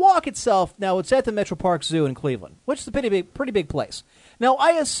 but the walk itself, now it's at the Metro Park Zoo in Cleveland, which is a pretty big place. Now,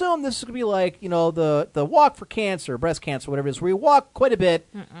 I assume this is going to be like, the walk for cancer, breast cancer, whatever it is, where you walk quite a bit,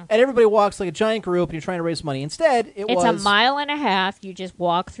 and everybody walks like a giant group, and you're trying to raise money. Instead, It's a mile and a half. You just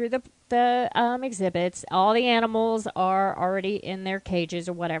walk through the exhibits. All the animals are already in their cages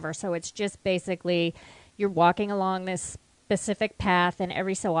or whatever. So it's just basically you're walking along this specific path, and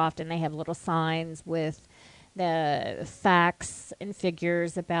every so often they have little signs with the facts and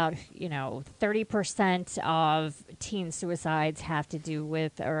figures about 30% of teen suicides have to do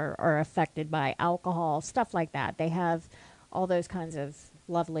with or are affected by alcohol, stuff like that. They have all those kinds of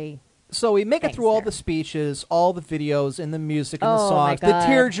lovely. So we make it Thanks, through all there. the speeches, all the videos, and the music, and the Oh, my songs, the God.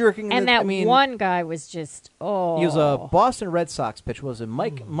 tear-jerking. And one guy was just He was Oh. a Boston Red Sox pitcher. Was it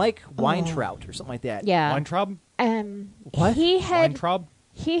Mike Weintraub or something like that? Yeah. Weintraub? What? He had Weintraub?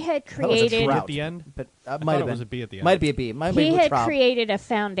 created That was a Trout. At the end? But I might thought have it been was a B at the end. Might be a B. Might be he with had Trout. created a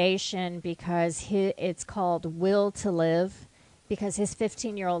foundation because it's called Will to Live, because his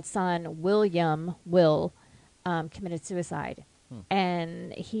 15-year-old son Will committed suicide,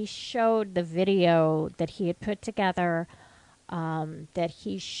 and he showed the video that he had put together that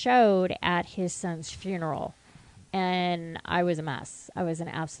he showed at his son's funeral. And I was a mess. I was an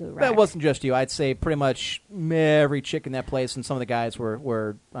absolute wreck. That wasn't just you. I'd say pretty much every chick in that place, and some of the guys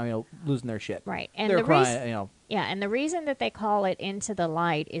were losing their shit. Right. And They're the crying. Yeah, and the reason that they call it Into the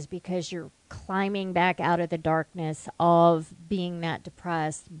Light is because you're climbing back out of the darkness of being that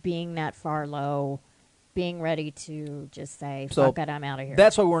depressed, being that far low, being ready to just say, So fuck it, I'm out of here.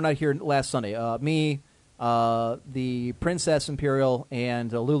 That's why we were not here last Sunday. Me, the Princess Imperial,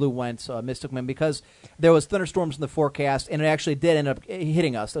 and Lulu went. Mystic Men, because there was thunderstorms in the forecast, and it actually did end up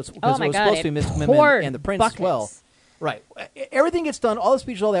hitting us. That's because my it was God, supposed to be it Mystic Men poured and the Prince as well. buckets. Right. Everything gets done, all the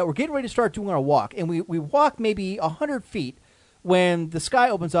speeches, all that. We're getting ready to start doing our walk, and we walk maybe 100 feet when the sky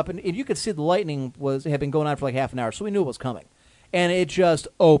opens up, and you could see the lightning had been going on for like half an hour, so we knew it was coming. And it just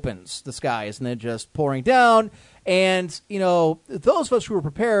opens the skies, and then just pouring down. And, those of us who were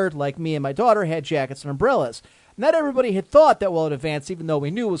prepared, like me and my daughter, had jackets and umbrellas. not everybody had thought that well in advance, even though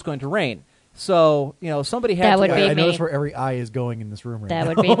we knew it was going to rain. So, somebody had That to would wear- be I me. notice where every eye is going in this room right That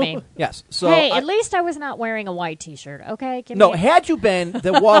now. would be me. Yes. So hey, I- at least I was not wearing a white T-shirt. Okay. Give No, me- had you been,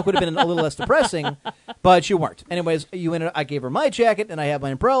 the walk would have been a little less depressing, but you weren't. Anyways, I gave her my jacket, and I have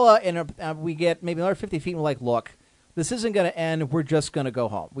my umbrella, and we get maybe another 50 feet, and we're like, look, this isn't going to end. We're just going to go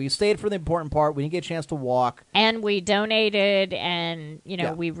home. We stayed for the important part. We didn't get a chance to walk. And we donated, and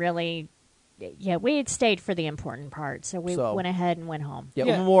Yeah. we really, we had stayed for the important part, so we So- went ahead and went home. Yeah,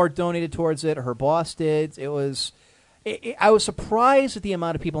 Yeah. Uma Moore donated towards it. Her boss did. It was. I was surprised at the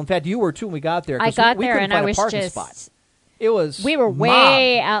amount of people. In fact, you were too when we got there. 'cause I got we there, couldn't and find I a was parking just. spot. It was. We were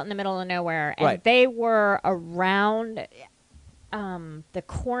way mobbed. out in the middle of nowhere, and Right. they were around the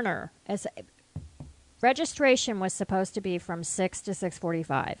corner. As registration was supposed to be from 6 to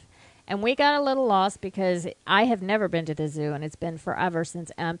 6:45, and we got a little lost because I have never been to the zoo, and it's been forever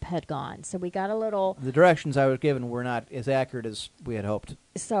since Emp had gone. So we got a little. The directions I was given were not as accurate as we had hoped.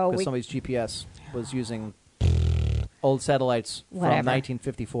 So Because we somebody's GPS was using old satellites from Whatever.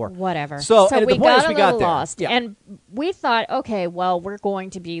 1954. whatever. So, and we the point is got we a got little there. lost, Yeah. and we thought, okay, well, we're going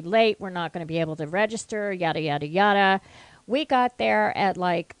to be late. We're not going to be able to register. Yada yada yada. We got there at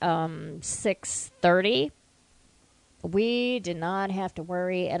like 6:30. We did not have to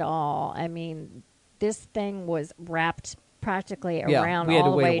worry at all. I mean, this thing was wrapped practically Yeah, around we had to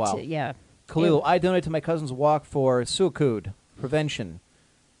all the wait a way while. to Khalil, I donated to my cousin's walk for suicide prevention.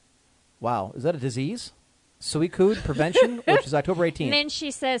 Wow, is that a disease? Suicide prevention, which is October 18th. And then she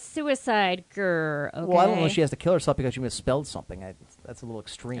says suicide, grr. Okay. Well, I don't know if she has to kill herself because she misspelled something. That's a little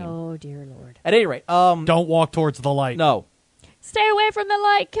extreme. Oh dear Lord! At any rate, Don't walk towards the light. no. Stay away from the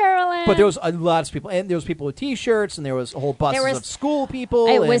light, Carolyn. But there was a lot of people, and there was people with T-shirts, and there was a whole buses was- of school people.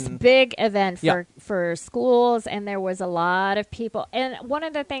 It was and- big event Yeah. for schools, and there was a lot of people. And one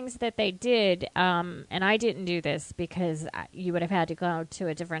of the things that they did, and I didn't do this because you would have had to go to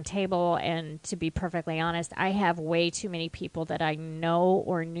a different table. And to be perfectly honest, I have way too many people that I know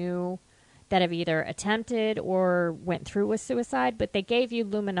or knew that have either attempted or went through with suicide. But they gave you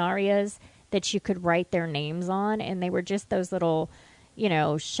luminarias that you could write their names on, and they were just those little,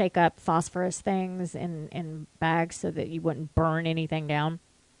 shake up phosphorus things in bags so that you wouldn't burn anything down.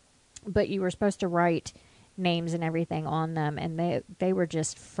 But you were supposed to write names and everything on them, and they were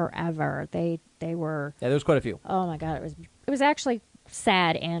just forever. They were, Yeah, there was quite a few. oh my God, it was actually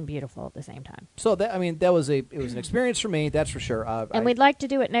sad and beautiful at the same time. So that was it was an experience for me. That's for sure. And we'd like to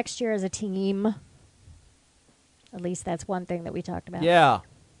do it next year as a team. At least that's one thing that we talked about. Yeah.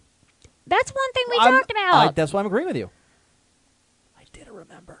 That's one thing we I'm- talked about. that's why I'm agreeing with you. I didn't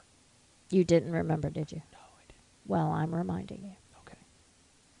remember. You didn't remember, did you? No, I didn't. Well, I'm reminding you. Okay.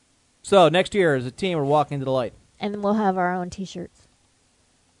 So next year, as a team, we're walking into the light. And then we'll have our own T-shirts.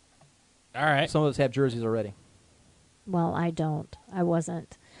 All right. Some of us have jerseys already. Well, I don't. I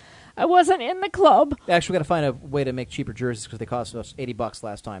wasn't in the club. Actually, we got to find a way to make cheaper jerseys because they cost us $80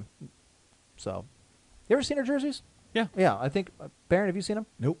 last time. So, you ever seen our jerseys? Yeah. Yeah, I think Baron, have you seen them?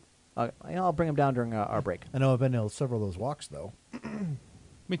 Nope. I'll bring them down during our break. I know I've been to several of those walks, though.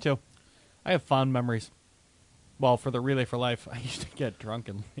 Me too. I have fond memories. Well, for the Relay for Life, I used to get drunk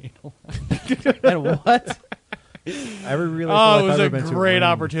and late a lot. And what? Every relay Oh, for it life was I've a ever been to great rained.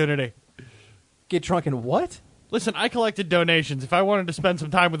 opportunity. Get drunk and what? Listen, I collected donations. If I wanted to spend some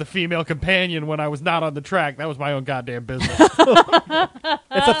time with a female companion when I was not on the track, that was my own goddamn business.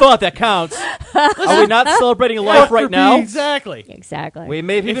 It's a thought that counts. Are we not celebrating life right now? Exactly. Exactly. We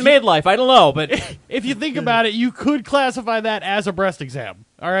may have even made life. I don't know, but If you think about it, you could classify that as a breast exam.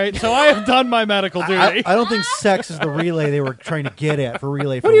 All right? So I have done my medical duty. I don't think sex is the relay they were trying to get at for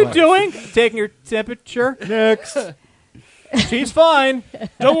relay for what are you life. doing? Taking your temperature? Next. She's fine.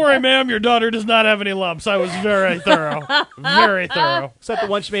 Don't worry, ma'am. Your daughter does not have any lumps. I was very thorough. Very thorough. Except the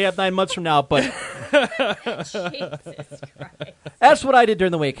one she may have 9 months from now, but Jesus Christ. that's what I did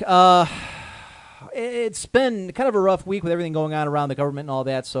during the week. It's been kind of a rough week with everything going on around the government and all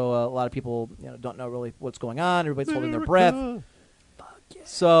that, so a lot of people don't know really what's going on. Everybody's holding their breath.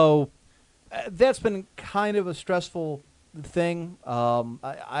 So that's been kind of a stressful thing.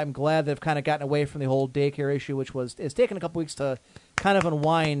 I'm glad that I've kind of gotten away from the whole daycare issue, which it's taken a couple weeks to kind of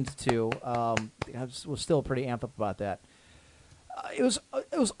unwind to. I was still pretty amped up about that. It was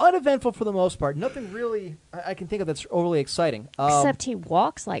uneventful for the most part. Nothing really I can think of that's overly exciting. Except he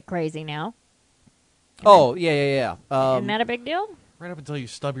walks like crazy now. Yeah. Isn't that a big deal? Right up until you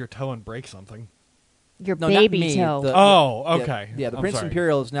stub your toe and break something. Your No, baby not me. toe. Oh, okay. Yeah, the I'm Prince sorry.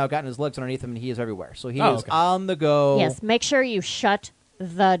 Imperial has now gotten his legs underneath him, and he is everywhere. So he Oh, is okay. on the go. Yes, make sure you shut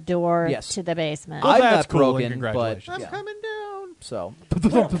the door Yes. to the basement. Well, I'm that's not cool, and broken, but congratulations. yeah. coming down. So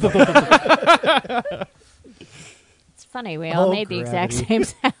funny. We all made the exact gravity. same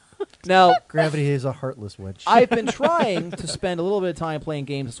sound. Now, Gravity is a heartless witch. I've been trying to spend a little bit of time playing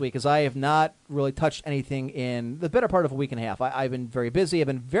games this week because I have not really touched anything in the better part of a week and a half. I've been very busy. I've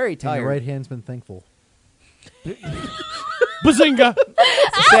been very And tired. your right hand's been thankful. Bazinga!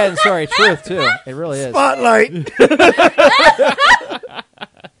 It's a sad and sorry truth, too. It really is. Spotlight!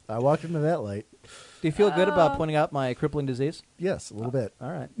 I walked into that light. Do you feel good about pointing out my crippling disease? Yes, a little bit.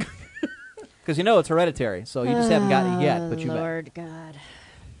 All right. Because you know it's hereditary, so you just haven't gotten it yet. But you may. Lord God.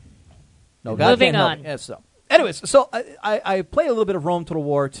 No, God Moving can't help on. it. Yes, so. Anyways, so I played a little bit of Rome Total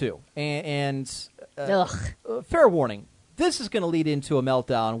War 2. And Ugh. fair warning, this is going to lead into a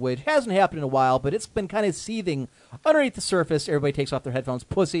meltdown, which hasn't happened in a while, but it's been kind of seething underneath the surface. Everybody takes off their headphones.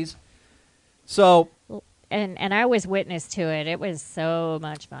 Pussies. So, And I was witness to it. It was so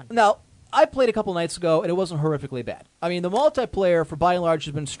much fun. now, I played a couple nights ago, and it wasn't horrifically bad. I mean, the multiplayer, for by and large,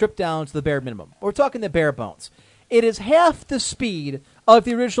 has been stripped down to the bare minimum. We're talking the bare bones. It is half the speed of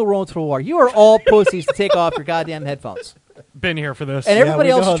the original Rome Total War. You are all pussies to take off your goddamn headphones. Been here for this. And everybody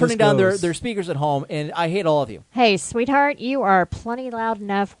we know else how is turning this down goes. their speakers at home, and I hate all of you. Hey, sweetheart, you are plenty loud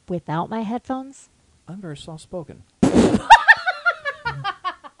enough without my headphones. I'm very soft-spoken.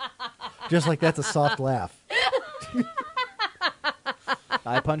 Just like that's a soft laugh.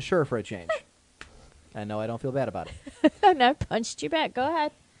 I punch her for a change. And no, I don't feel bad about it. And I punched you back. Go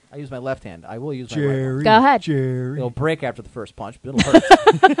ahead. I use my left hand. I will use my right one. Jerry. Go ahead. Jerry. It'll break after the first punch, but it'll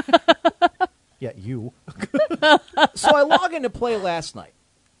hurt. Yeah, you. So I log in to play last night,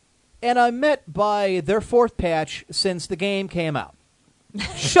 and I'm met by their fourth patch since the game came out.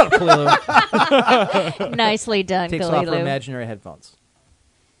 Shut up, Kalilu. Nicely done, Takes off her Kalilu. imaginary headphones.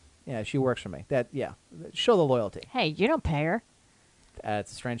 Yeah, she works for me. Show the loyalty. Hey, you don't pay her.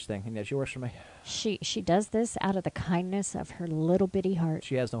 It's a strange thing. And yeah, she works for me. She does this out of the kindness of her little bitty heart.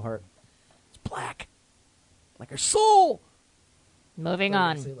 She has no heart. It's black. Like her soul. Moving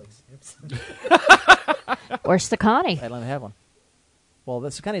on. Where's Sakani? I don't have one. Well, the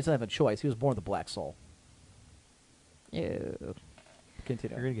Sakani doesn't have a choice. He was born with a black soul. Ew.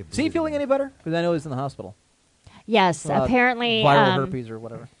 Continue. You're gonna get Is he booted feeling again. any better? Because I know he's in the hospital. Yes, apparently Viral herpes or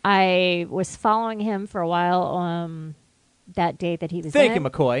whatever. I was following him for a while that day that he was Thank in, you,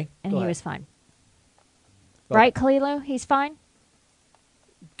 McCoy. and Go he ahead. was fine. Go Right, Kalilu? He's fine?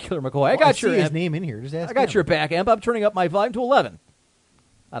 Killer McCoy. I Well, got see your his name in here. Just ask I got him. your back amp. I'm turning up my volume to 11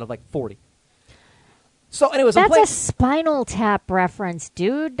 out of like 40. So, anyways, I'm That's playing. a Spinal Tap reference,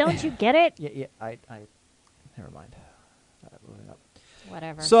 dude. Don't you get it? Yeah, I never mind. Moving up.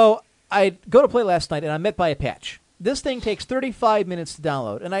 Whatever. So I go to play last night, and I'm met by a patch. This thing takes 35 minutes to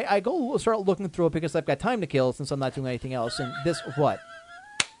download, and I go start looking through it because I've got time to kill since I'm not doing anything else. And this what?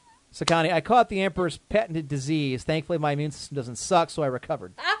 Sakani, I caught the Emperor's patented disease. Thankfully, my immune system doesn't suck, so I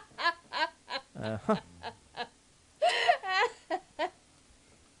recovered.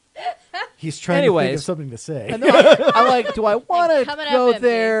 He's trying to think Anyways. of something to say. And then I'm like, do I want to Coming up go empty.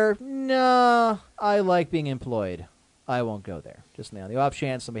 there? No, I like being employed. I won't go there. Just now, the off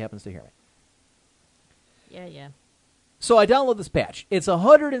chance somebody happens to hear me. Yeah. So I download this patch. It's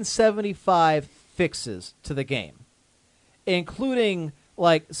 175 fixes to the game, including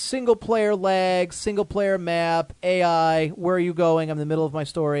like single player lag, single player map, AI. Where are you going? I'm in the middle of my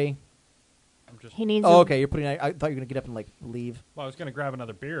story. I'm just. He needs Oh, a- okay. You're putting. I thought you were gonna get up and like leave. Well, I was going to grab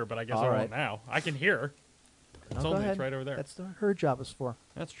another beer, but I guess All I right. won't now. I can hear. It's No, go only ahead. it's right over there. That's what her job is for.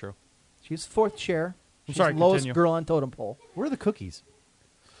 That's true. She's fourth chair. She's sorry, the lowest continue. girl on totem pole. Where are the cookies?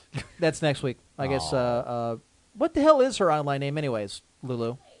 That's next week, I guess. What the hell is her online name, anyways,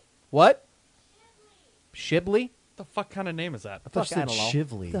 Lulu? What? Shibley? What the fuck kind of name is that? I thought Fuck, you I said don't know.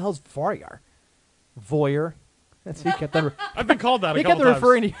 Shively. What the hell's Varyar? Voyeur. That's he kept on. I've been called that a He kept couple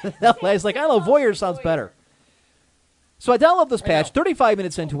referring times. to you that way. It's like, I don't know, Voyeur sounds better. So I download this patch, 35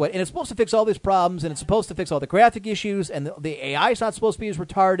 minutes into it, and it's supposed to fix all these problems, and it's supposed to fix all the graphic issues, and the AI is not supposed to be as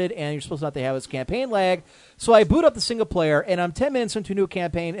retarded, and you're supposed not to have this campaign lag. So I boot up the single player, and I'm 10 minutes into a new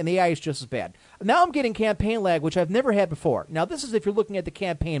campaign, and the AI is just as bad. Now I'm getting campaign lag, which I've never had before. Now this is if you're looking at the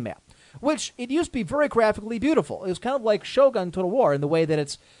campaign map, which it used to be very graphically beautiful. It was kind of like Shogun Total War in the way that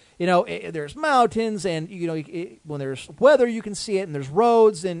it's, there's mountains, and when there's weather you can see it, and there's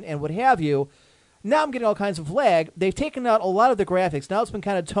roads and what have you. Now I'm getting all kinds of lag. They've taken out a lot of the graphics. Now it's been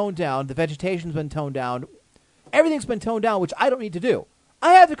kind of toned down. The vegetation's been toned down. Everything's been toned down, which I don't need to do.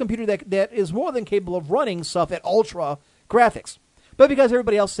 I have a computer that is more than capable of running stuff at ultra graphics. But because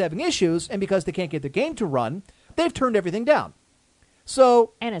everybody else is having issues, and because they can't get the game to run, they've turned everything down.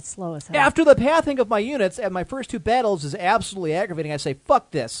 So And it's slow as hell. after the pathing of my units at my first two battles is absolutely aggravating, I say, fuck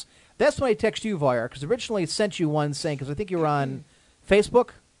this. That's when I text you, Varyar, because originally I sent you one saying, because I think you were on Facebook.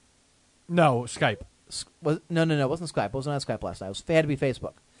 No, Skype. No, it wasn't Skype. It wasn't on Skype last night. It had to be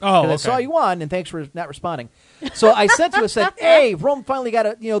Facebook. Oh, okay. I saw you on, and thanks for not responding. So I sent you. I said, "Hey, Rome finally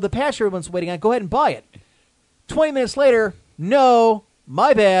got the patch everyone's waiting on. Go ahead and buy it." 20 minutes later, no,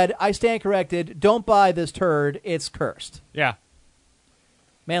 my bad. I stand corrected. Don't buy this turd. It's cursed. Yeah.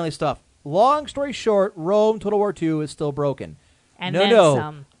 Manly stuff. Long story short, Rome Total War II is still broken. And no, then no,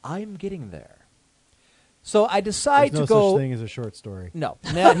 some. I'm getting there. So I decide There's to no go. such thing as a short story. No,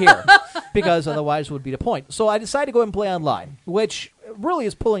 not here, because otherwise it would be the point. So I decided to go ahead and play online, which really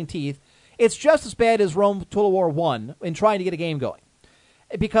is pulling teeth. It's just as bad as Rome Total War 1 in trying to get a game going.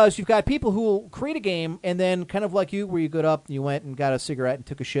 Because you've got people who will create a game and then, kind of like you, where you got up and you went and got a cigarette and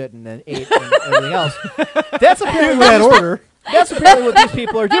took a shit and then ate and everything else. That's apparently that order. That's apparently what these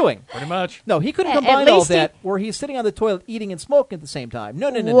people are doing. Pretty much. No, he couldn't At combine all of least that where he's sitting on the toilet eating and smoking at the same time. No.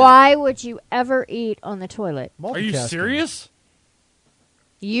 Why would you ever eat on the toilet? Are you Multitasking. serious?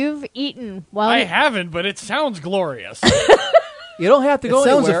 You've eaten while I haven't, but it sounds glorious. You don't have to go It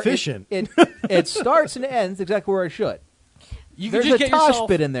sounds anywhere. efficient. It starts and ends exactly where it should. You There's could just a get Tosh yourself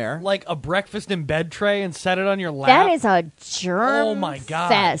bit in there. like a breakfast in bed tray and set it on your lap. That is a germ Oh my God.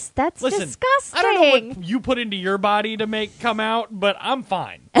 fest. That's Listen, disgusting. I don't know what you put into your body to make come out, but I'm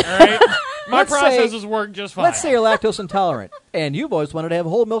fine. All right, my Let's say- processes work just fine. Let's say you're lactose intolerant, and you've always wanted to have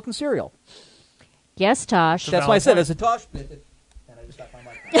whole milk and cereal. Yes, Tosh. That's why I said point. it's a Tosh bit. And I just got my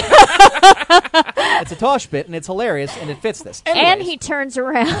mic. It's a Tosh bit, and it's hilarious, and it fits this. And Anyways, he turns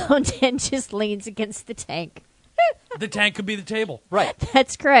around and just leans against the tank. the tank could be the table. right.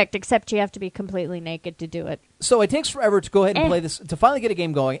 That's correct, except you have to be completely naked to do it. So it takes forever to go ahead and play this to finally get a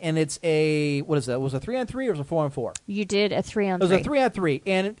game going, and it's what is that? Was it a 3-on-3 or was it a 4-on-4? You did a 3-on-3. It was a 3-on-3,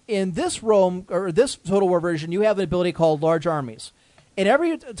 and in this Rome or this Total War version, you have an ability called Large Armies. In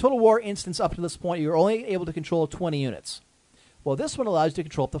every Total War instance up to this point, you're only able to control 20 units. Well, this one allows you to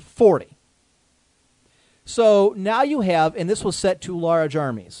control up to 40. So now you have, and this was set to large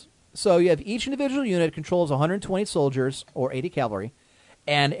armies. So you have each individual unit controls 120 soldiers or 80 cavalry,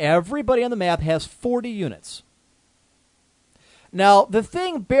 and everybody on the map has 40 units. Now, the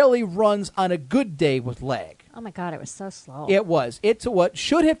thing barely runs on a good day with lag. Oh my God, it was so slow. It was. It what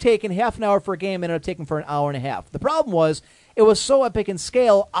should have taken half an hour for a game ended up taking for an hour and a half. The problem was it was so epic in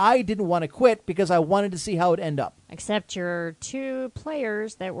scale, I didn't want to quit because I wanted to see how it ended up. Except your two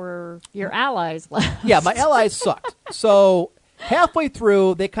players that were your allies left. Yeah, my allies sucked. So halfway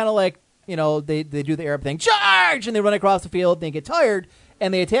through, they kind of like, they do the Arab thing, charge, and they run across the field, they get tired,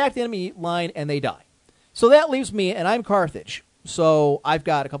 and they attack the enemy line, and they die. So that leaves me, and I'm Carthage. So I've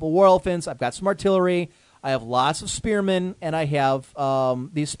got a couple of war elephants, I've got some artillery, I have lots of spearmen, and I have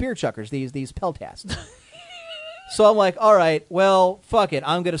these spear chuckers, these peltasts. So I'm like, all right, well, fuck it.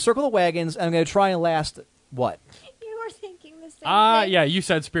 I'm going to circle the wagons, and I'm going to try and last, what? You were thinking the same thing. Yeah, you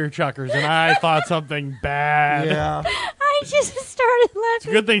said spear chuckers, and I thought something bad. Yeah. I just started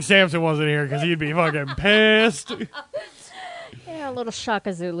laughing. Good thing Samson wasn't here, because he'd be fucking pissed. Yeah, a little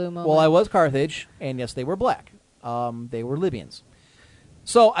Shaka Zulu moment. Well, I was Carthage, and yes, they were black. They were Libyans.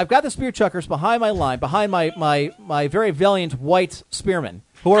 So I've got the spear chuckers behind my line, behind my very valiant white spearmen,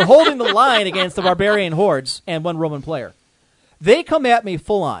 who are holding the line against the barbarian hordes and one Roman player. They come at me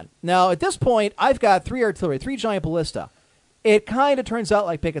full on. Now, at this point, I've got 3 artillery, 3 giant ballista. It kind of turns out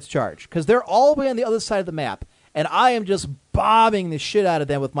like Pickett's Charge, because they're all the way on the other side of the map, and I am just bombing the shit out of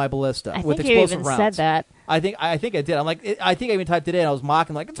them with my ballista, I with think you explosive even rounds. said that. I think I did. I'm like, I think I even typed it in. I was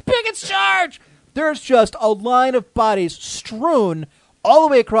mocking, like, it's Pickett's Charge! There's just a line of bodies strewn all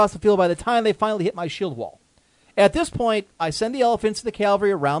the way across the field by the time they finally hit my shield wall. At this point, I send the elephants to the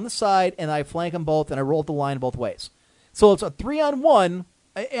cavalry around the side, and I flank them both, and I roll the line both ways. So it's a 3-on-1,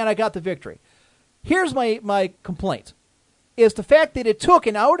 and I got the victory. Here's my complaint, is the fact that it took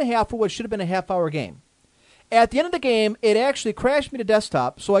an hour and a half for what should have been a half-hour game. At the end of the game, it actually crashed me to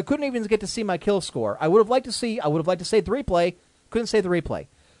desktop, so I couldn't even get to see my kill score. I would have liked to save the replay, couldn't save the replay.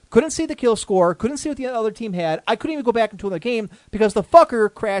 Couldn't see the kill score, couldn't see what the other team had. I couldn't even go back into the game because the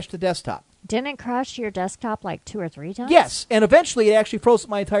fucker crashed the desktop. Didn't it crash your desktop like 2 or 3 times? Yes, and eventually it actually froze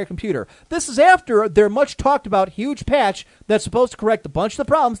my entire computer. This is after their much talked about huge patch that's supposed to correct a bunch of the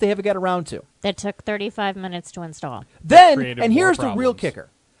problems they haven't got around to. That took 35 minutes to install. Then, Created and more here's the real problems. kicker.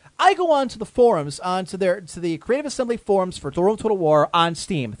 I go on to the forums, to the Creative Assembly forums for Rome Total War on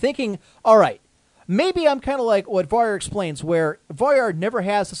Steam, thinking, all right, maybe I'm kind of like what Voyar explains, where Voyar never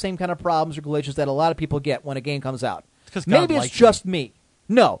has the same kind of problems or glitches that a lot of people get when a game comes out. 'cause God Maybe it's likes just me.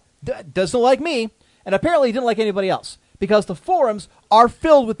 No, doesn't like me, and apparently he didn't like anybody else, because the forums are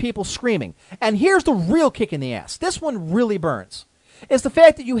filled with people screaming. And here's the real kick in the ass. This one really burns. Is the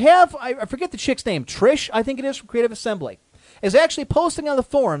fact that you have, I forget the chick's name, Trish, I think it is, from Creative Assembly. is actually posting on the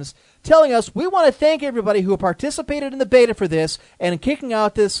forums telling us, we want to thank everybody who participated in the beta for this and kicking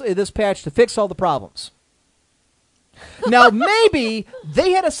out this patch to fix all the problems. Now, maybe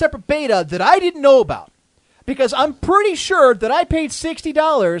they had a separate beta that I didn't know about, because I'm pretty sure that I paid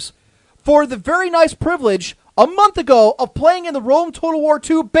 $60 for the very nice privilege a month ago of playing in the Rome Total War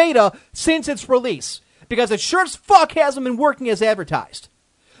 2 beta since its release, because it sure as fuck hasn't been working as advertised.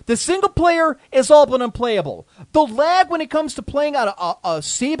 The single player is all but unplayable. The lag when it comes to playing on a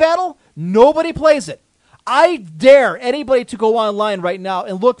sea battle, nobody plays it. I dare anybody to go online right now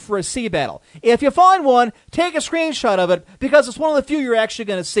and look for a sea battle. If you find one, take a screenshot of it, because it's one of the few you're actually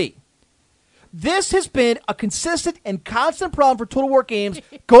going to see. This has been a consistent and constant problem for Total War games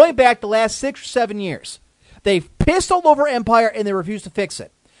going back the last 6 or 7 years. They've pissed all over Empire and they refuse to fix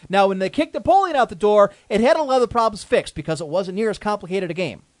it. Now, when they kicked Napoleon out the door, it had a lot of the problems fixed because it wasn't near as complicated a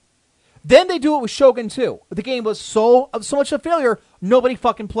game. Then they do it with Shogun 2. The game was so much a failure, nobody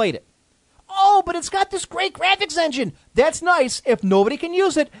fucking played it. Oh, but it's got this great graphics engine. That's nice if nobody can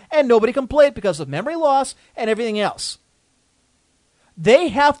use it and nobody can play it because of memory loss and everything else. They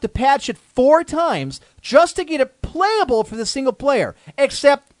have to patch it 4 times just to get it playable for the single player,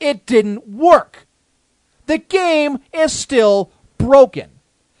 except it didn't work. The game is still broken.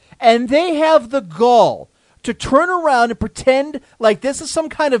 And they have the gall to turn around and pretend like this is some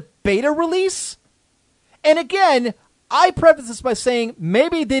kind of beta release. And again, I preface this by saying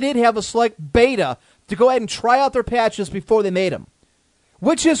maybe they did have a select beta to go ahead and try out their patches before they made them,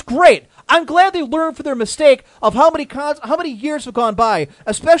 which is great. I'm glad they learned from their mistake of how many years have gone by,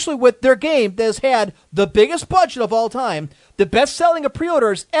 especially with their game that has had the biggest budget of all time, the best-selling of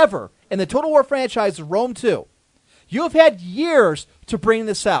pre-orders ever in the Total War franchise, Rome 2. You have had years to bring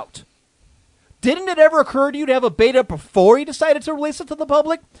this out. Didn't it ever occur to you to have a beta before you decided to release it to the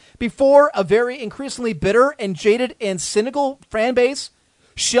public? Before a very increasingly bitter and jaded and cynical fan base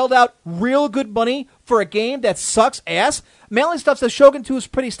shelled out real good money for a game that sucks ass? Manly Stuff says Shogun 2 is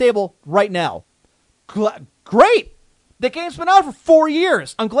pretty stable right now. Great! The game's been out for 4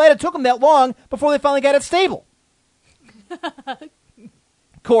 years. I'm glad it took them that long before they finally got it stable.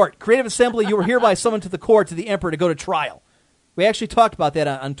 Court, Creative Assembly, you were hereby summoned to the court to the Emperor to go to trial. We actually talked about that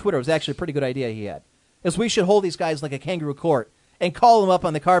on Twitter. It was actually a pretty good idea he had. Is we should hold these guys like a kangaroo court and call them up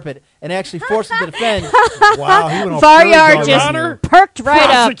on the carpet and actually force them to defend. Wow, he went all Varyar Fury Dog just perked right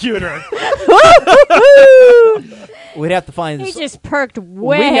Prosecutor. We'd have to find up. this. He just perked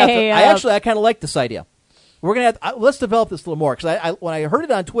way up. I kind of like this idea. We're gonna let's develop this a little more, because when I heard it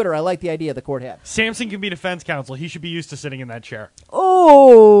on Twitter, I liked the idea the court had. Samson can be defense counsel. He should be used to sitting in that chair.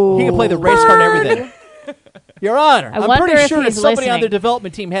 Oh, He can play the race card and everything. Your Honor, I'm wonder pretty if sure that he's somebody on listening. their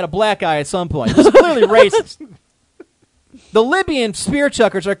development team had a black eye at some point. This is clearly racist. The Libyan spear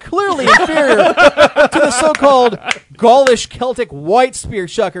chuckers are clearly inferior to the so-called Gaulish Celtic white spear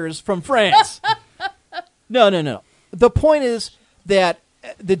chuckers from France. No. The point is that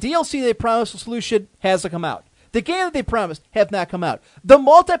the DLC they promised, the solution, hasn't come out. The game that they promised have not come out. The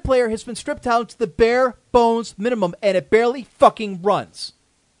multiplayer has been stripped down to the bare bones minimum, and it barely fucking runs.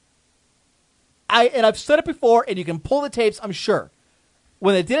 I've said it before, and you can pull the tapes, I'm sure.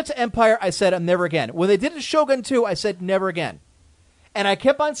 When they did it to Empire, I said, never again. When they did it to Shogun 2, I said, never again. And I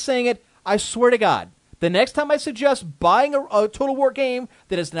kept on saying it, I swear to God. The next time I suggest buying a Total War game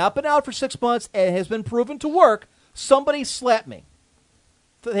that has not been out for 6 months and has been proven to work, somebody slap me.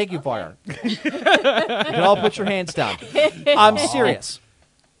 Thank you, Fire. You can all put your hands down. I'm serious.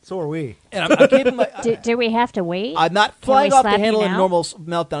 So are we. And I'm keeping my... Do we have to wait? I'm not Can flying we off the slap you handle in now? normal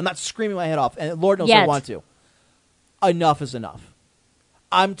meltdown. I'm not screaming my head off, and Lord knows Yet. I want to. Enough is enough.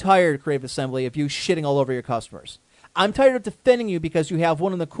 I'm tired, Creative Assembly, of you shitting all over your customers. I'm tired of defending you because you have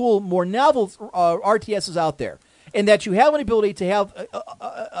one of the cool, more novel RTSs out there, and that you have an ability to have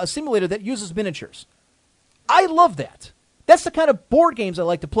a simulator that uses miniatures. I love that. That's the kind of board games I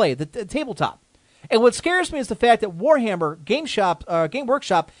like to play, the tabletop. And what scares me is the fact that Warhammer Game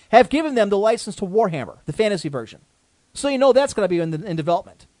Workshop have given them the license to Warhammer, the fantasy version. So you know that's going to be in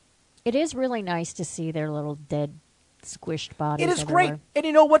development. It is really nice to see their little dead, squished bodies. It is everywhere. great. And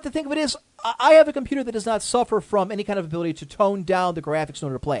you know what the thing of it is? I have a computer that does not suffer from any kind of ability to tone down the graphics in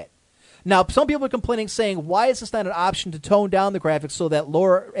order to play it. Now, some people are complaining, saying, why is this not an option to tone down the graphics so that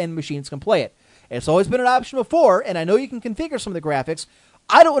lower-end machines can play it? It's always been an option before, and I know you can configure some of the graphics.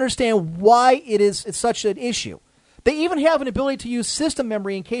 I don't understand why it's such an issue. They even have an ability to use system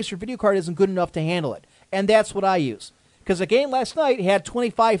memory in case your video card isn't good enough to handle it. And that's what I use. Because the game last night had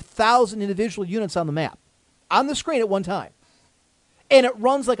 25,000 individual units on the map. On the screen at one time. And it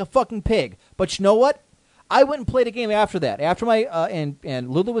runs like a fucking pig. But you know what? I went and played a game after that. After my and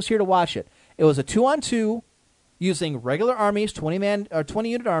Lulu was here to watch it. It was a 2-on-2 using regular armies,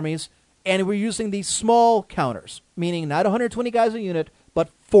 20-unit armies, and we're using these small counters, meaning not 120 guys a unit, but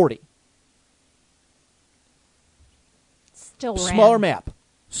 40. Still ran. Smaller map,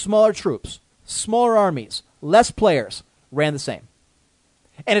 smaller troops, smaller armies, less players, ran the same.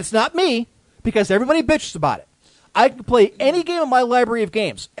 And it's not me, because everybody bitches about it. I can play any game in my library of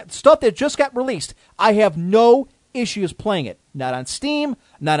games, stuff that just got released. I have no issues playing it. Not on Steam,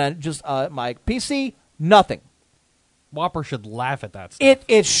 not on just my PC, nothing. Whopper should laugh at that stuff.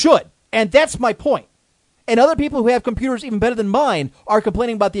 It should, and that's my point. And other people who have computers even better than mine are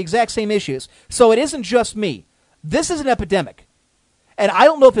complaining about the exact same issues. So it isn't just me. This is an epidemic. And I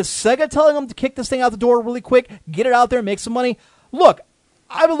don't know if it's Sega telling them to kick this thing out the door really quick, get it out there, make some money. Look,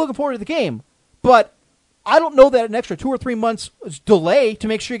 I've been looking forward to the game, but I don't know that an extra 2 or 3 months delay to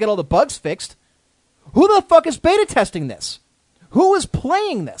make sure you get all the bugs fixed. Who the fuck is beta testing this? Who is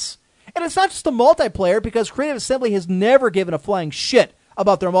playing this? And it's not just the multiplayer, because Creative Assembly has never given a flying shit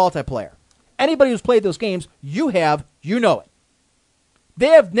about their multiplayer. Anybody who's played those games, you know it. They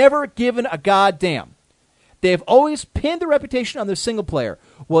have never given a goddamn. They have always pinned their reputation on their single player.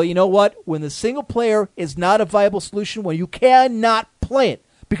 Well, you know what? When the single player is not a viable solution, when you cannot play it,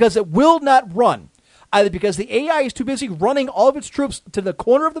 because it will not run, either because the AI is too busy running all of its troops to the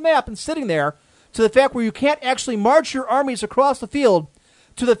corner of the map and sitting there, to the fact where you can't actually march your armies across the field,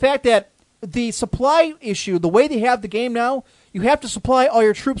 to the fact that the supply issue, the way they have the game now, you have to supply all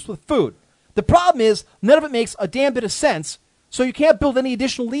your troops with food. The problem is, none of it makes a damn bit of sense, so you can't build any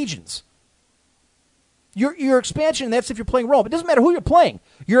additional legions. Your expansion, and that's if you're playing Rome. It doesn't matter who you're playing.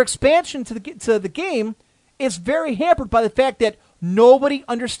 Your expansion to the game is very hampered by the fact that nobody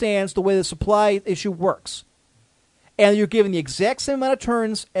understands the way the supply issue works. And you're given the exact same amount of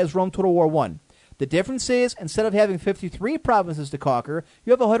turns as Rome Total War 1. The difference is, instead of having 53 provinces to conquer,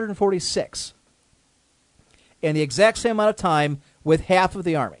 you have 146. And the exact same amount of time with half of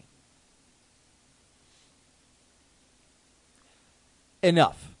the army.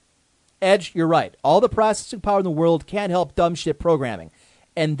 Enough. Edge, you're right. All the processing power in the world can't help dumb shit programming.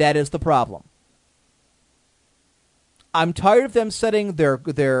 And that is the problem. I'm tired of them setting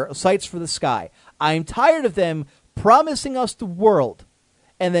their sights for the sky. I'm tired of them promising us the world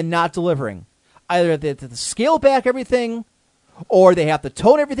and then not delivering. Either they have to scale back everything, or they have to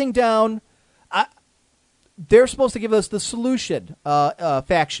tone everything down. They're supposed to give us the Solution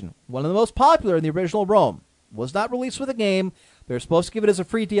faction, one of the most popular in the original Rome. Was not released with a game. They're supposed to give it as a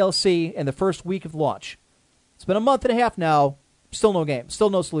free DLC in the first week of launch. It's been a month and a half now. Still no game. Still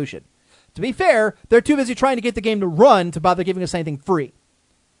no Solution. To be fair, they're too busy trying to get the game to run to bother giving us anything free.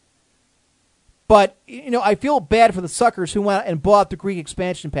 But, I feel bad for the suckers who went and bought the Greek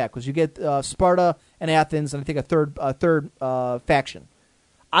expansion pack, because you get Sparta and Athens and I think a third faction.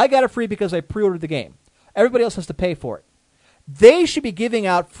 I got it free because I pre-ordered the game. Everybody else has to pay for it. They should be giving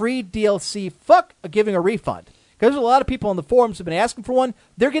out free DLC. Fuck giving a refund. Because there's a lot of people on the forums who have been asking for one.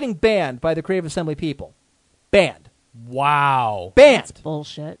 They're getting banned by the Creative Assembly people. Banned. Wow. Banned. That's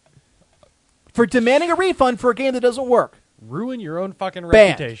bullshit. For demanding a refund for a game that doesn't work. Ruin your own fucking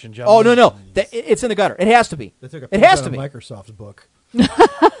Banned. reputation, gentlemen. Oh, no. It's in the gutter. It has to be. They took a It page has out to of be. Microsoft's book.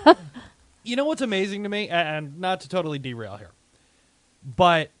 You know what's amazing to me, and not to totally derail here,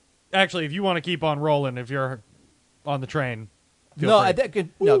 but actually, if you want to keep on rolling, if you're on the train, feel free.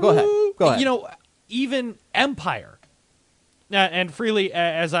 No, go ahead. Go ahead. Even Empire, and freely,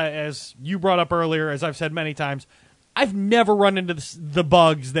 as you brought up earlier, as I've said many times, I've never run into the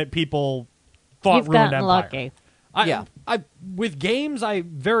bugs that people thought You've ruined gotten Empire. lucky. With games, I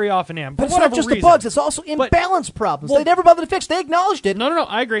very often am. But For it's not whatever just reason. the bugs. It's also imbalance problems. well- they never bothered to fix. They acknowledged it. No,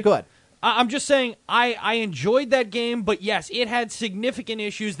 I agree. Go ahead. I'm just saying I enjoyed that game, but yes, it had significant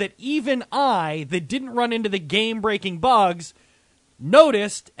issues that even I, that didn't run into the game-breaking bugs,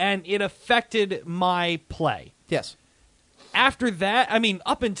 noticed, and it affected my play. Yes. After that,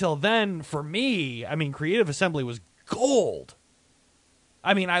 up until then, for me, Creative Assembly was gold.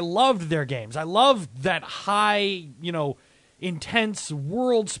 I loved their games. I loved that high, intense,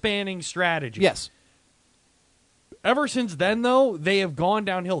 world-spanning strategy. Yes. Ever since then, though, they have gone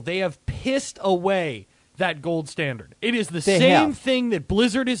downhill. They have pissed away that gold standard. It is the same thing that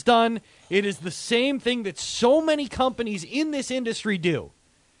Blizzard has done. It is the same thing that so many companies in this industry do.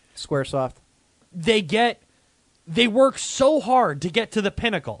 Squaresoft. They work so hard to get to the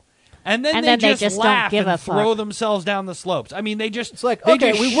pinnacle. And then they just don't laugh give and a throw fuck. themselves down the slopes. It's like, they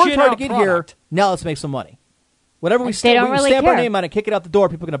okay, just we worked shit hard to out get product. here. Now let's make some money. Whatever we They don't really stamp our care. name on and kick it out the door,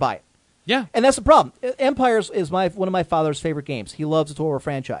 people are going to buy it. Yeah. And that's the problem. Empires is one of my father's favorite games. He loves the Total War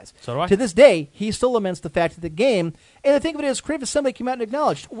franchise. So do I. To this day, he still laments the fact that the game, and the thing of it is, Creative Assembly came out and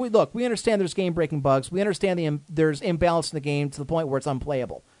acknowledged, we understand there's game-breaking bugs. We understand there's imbalance in the game to the point where it's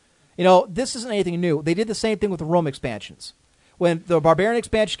unplayable. This isn't anything new. They did the same thing with the Rome expansions. When the Barbarian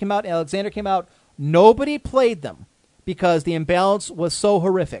expansion came out and Alexander came out, nobody played them because the imbalance was so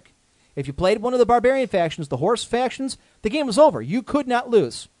horrific. If you played one of the Barbarian factions, the Horse factions, the game was over. You could not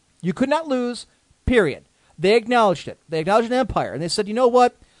lose. You could not lose, period. They acknowledged it. They acknowledged an empire, and they said, you know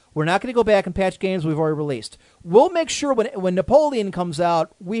what? We're not going to go back and patch games we've already released. We'll make sure when Napoleon comes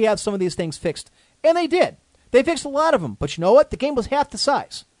out, we have some of these things fixed. And they did. They fixed a lot of them. But you know what? The game was half the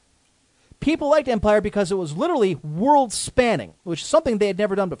size. People liked Empire because it was literally world-spanning, which is something they had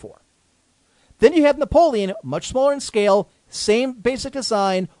never done before. Then you have Napoleon, much smaller in scale, same basic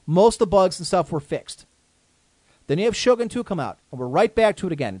design, most of the bugs and stuff were fixed. Then you have Shogun 2 come out, and we're right back to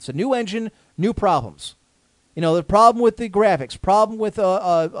it again. It's a new engine, new problems. The problem with the graphics, problem with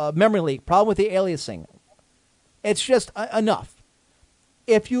memory leak, problem with the aliasing. It's just enough.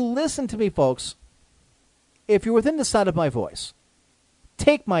 If you listen to me, folks, if you're within the sound of my voice,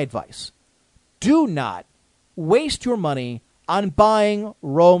 take my advice. Do not waste your money on buying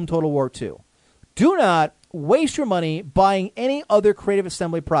Rome Total War 2. Do not waste your money buying any other Creative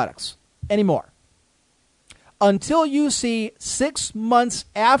Assembly products anymore. Until you see 6 months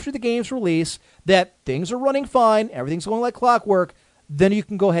after the game's release that things are running fine, everything's going like clockwork, then you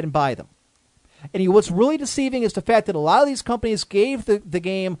can go ahead and buy them. And what's really deceiving is the fact that a lot of these companies gave the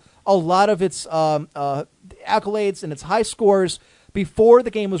game a lot of its accolades and its high scores before the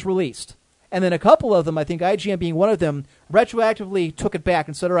game was released. And then a couple of them, I think IGN being one of them, retroactively took it back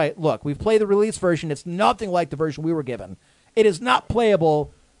and said, all right, look, we've played the release version. It's nothing like the version we were given. It is not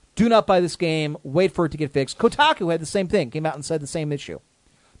playable. Do not buy this game. Wait for it to get fixed. Kotaku had the same thing, came out and said the same issue.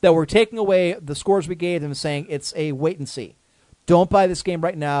 That we're taking away the scores we gave them, saying it's a wait and see. Don't buy this game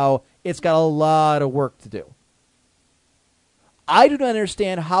right now. It's got a lot of work to do. I do not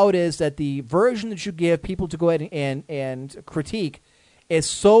understand how it is that the version that you give people to go ahead and critique is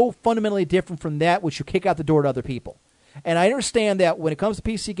so fundamentally different from that which you kick out the door to other people. And I understand that when it comes to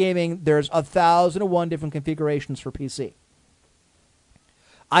PC gaming, there's 1,001 different configurations for PC.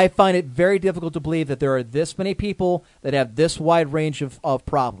 I find it very difficult to believe that there are this many people that have this wide range of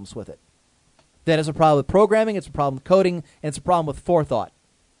problems with it. That is a problem with programming, it's a problem with coding, and it's a problem with forethought.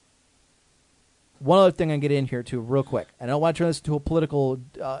 One other thing I'm going to get in here, too, real quick. I don't want to turn this into a political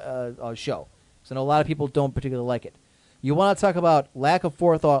show, because I know a lot of people don't particularly like it. You want to talk about lack of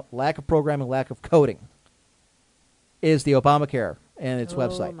forethought, lack of programming, lack of coding, is the Obamacare and its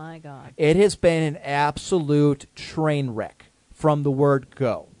website. Oh, my God. It has been an absolute train wreck from the word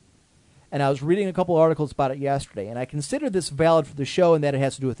go. And I was reading a couple articles about it yesterday, and I consider this valid for the show in that it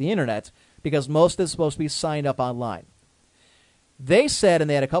has to do with the Internet, because most of this is supposed to be signed up online. They said, and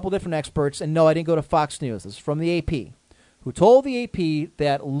they had a couple different experts, and no, I didn't go to Fox News. This is from the AP, who told the AP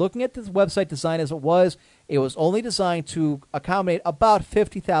that looking at this website design as it was only designed to accommodate about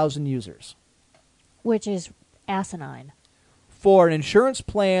 50,000 users. Which is asinine. For an insurance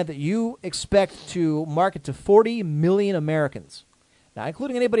plan that you expect to market to 40 million Americans, not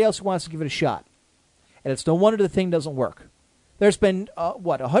including anybody else who wants to give it a shot. And it's no wonder the thing doesn't work. There's been,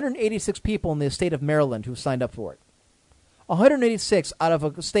 186 people in the state of Maryland who signed up for it. 186 out of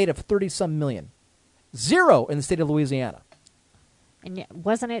a state of 30-some million. 0 in the state of Louisiana. And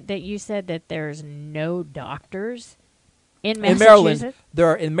wasn't it that you said that there's no doctors in Massachusetts?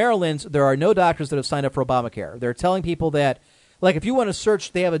 In Maryland, there are no doctors that have signed up for Obamacare. They're telling people that, like, if you want to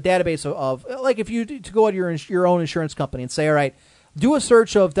search, they have a database of like, if you to go to your own insurance company and say, all right, do a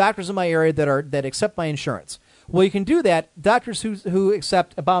search of doctors in my area that accept my insurance. Well, you can do that. Doctors who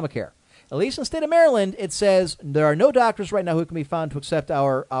accept Obamacare. At least in the state of Maryland, it says there are no doctors right now who can be found to accept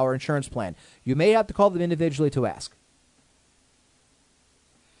our insurance plan. You may have to call them individually to ask.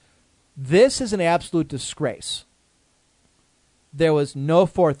 This is an absolute disgrace. There was no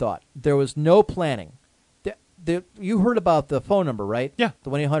forethought. There was no planning. You heard about the phone number, right? Yeah.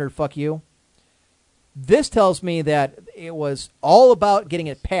 The 1-800-FUCK-YOU. This tells me that it was all about getting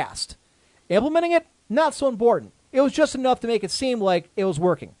it passed. Implementing it, not so important. It was just enough to make it seem like it was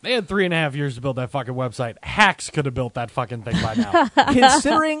working. They had 3.5 years to build that fucking website. Hacks could have built that fucking thing by now.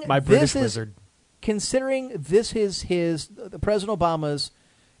 Considering My British wizard. Considering this is the President Obama's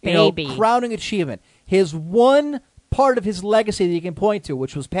baby crowning achievement, his one part of his legacy that he can point to,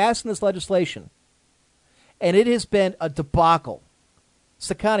 which was passing this legislation, and it has been a debacle.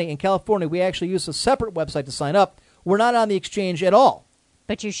 Sakani, in California, we actually use a separate website to sign up. We're not on the exchange at all.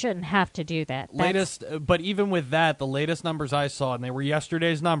 But you shouldn't have to do that. But even with that, the latest numbers I saw, and they were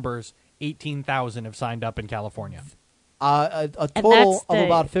yesterday's numbers, 18,000 have signed up in California. A total that's of the-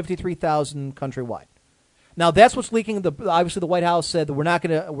 about 53,000 countrywide. Now that's what's leaking. Obviously, the White House said that we're not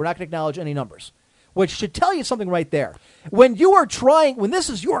going to acknowledge any numbers, which should tell you something right there. When this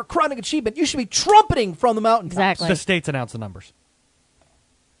is your chronic achievement, you should be trumpeting from the mountaintops. Exactly. The states announced the numbers.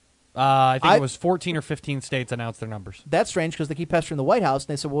 I think it was 14 or 15 states announced their numbers. That's strange because they keep pestering the White House, and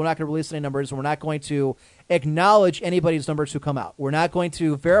they said, well, we're not going to release any numbers, and we're not going to acknowledge anybody's numbers who come out. We're not going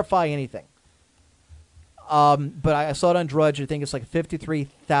to verify anything. But I saw it on Drudge. I think it's like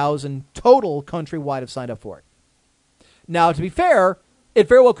 53,000 total countrywide have signed up for it. Now, to be fair, it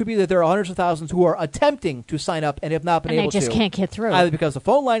very well could be that there are hundreds of thousands who are attempting to sign up and have not been And they able to. just can't get through. Either because the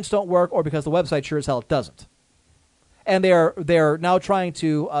phone lines don't work or because the website sure as hell doesn't. And they're now trying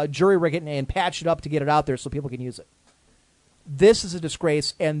to jury rig it and patch it up to get it out there so people can use it. This is a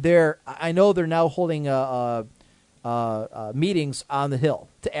disgrace, and I know they're now holding meetings on the Hill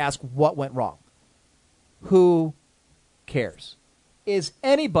to ask what went wrong. Who cares? Is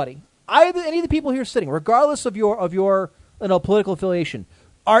anybody, any of the people here sitting, regardless of your political affiliation,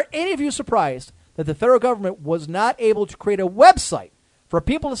 are any of you surprised that the federal government was not able to create a website for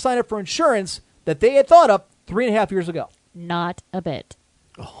people to sign up for insurance that they had thought of 3.5 years ago? Not a bit.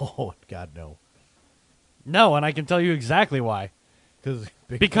 Oh, God, no. No, and I can tell you exactly why.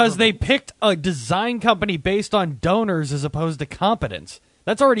 Because they picked a design company based on donors as opposed to competence.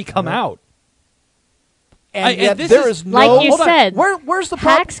 That's already come out. And yet this there is- is no. Like you hold on. said, Where's the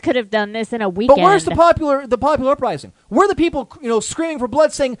Hacks could have done this in a weekend. But where's the popular uprising? Where are the people screaming for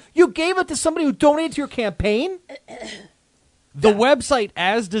blood, saying you gave it to somebody who donated to your campaign? The website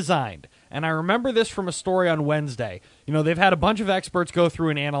as designed, and I remember this from a story on Wednesday. They've had a bunch of experts go through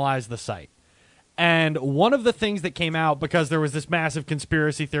and analyze the site. And one of the things that came out, because there was this massive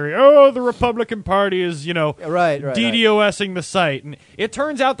conspiracy theory, the Republican Party is, Right. DDoSing the site. And it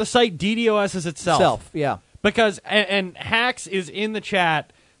turns out the site DDoSes itself. Yeah. Because, and Hacks is in the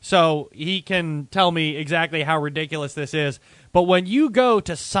chat, so he can tell me exactly how ridiculous this is. But when you go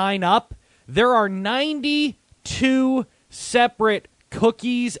to sign up, there are 92 separate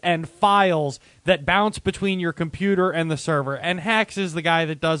cookies and files that bounce between your computer and the server. And Hacks is the guy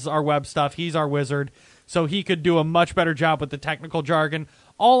that does our web stuff. He's our wizard, so he could do a much better job with the technical jargon.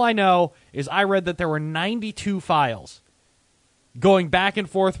 All I know is I read that there were 92 files going back and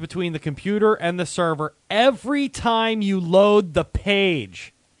forth between the computer and the server every time you load the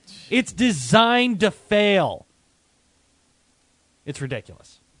page. It's designed to fail. It's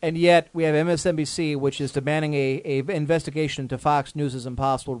ridiculous. And yet we have MSNBC, which is demanding a investigation into Fox News'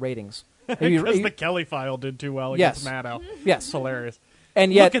 impossible ratings. Because the Kelly file did too well against Maddow. Yes. It's hilarious.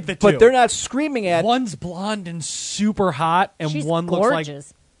 And yet, Look at the but two. they're not screaming at. One's blonde and super hot, and She's one gorgeous.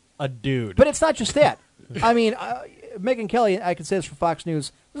 looks like a dude. But it's not just that. I mean, Megyn Kelly, I can say this for Fox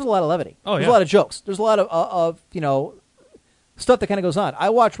News, there's a lot of levity. Oh, There's yeah. a lot of jokes. There's a lot of stuff that kind of goes on. I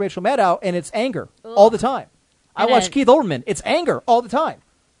watch Rachel Maddow, and it's anger all the time. I And watch then- Keith Olbermann. It's anger all the time.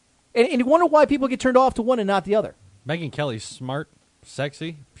 And you wonder why people get turned off to one and not the other. Megyn Kelly's smart,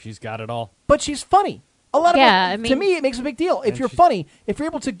 sexy. She's got it all. But she's funny. A lot Yeah, of I to mean- me, it makes a big deal. If And you're she's- funny, if you're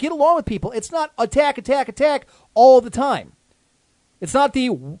able to get along with people, it's not attack all the time. It's not the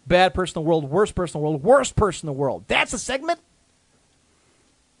bad person in the world, worst person in the world, worst person in the world. That's a segment.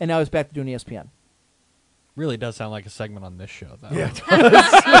 And now he's back to doing ESPN. Really does sound like a segment on this show, though. Yeah.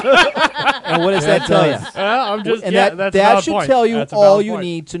 And what does that tell you? I'm just, And that's that a should valid tell point. you That's a all valid you point.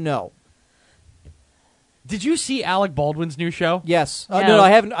 need to know. Did you see Alec Baldwin's new show? Yes. No. No,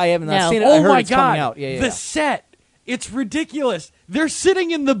 I haven't. I haven't No. seen it. Oh I heard my it's god! coming out. Yeah. The set. It's ridiculous. They're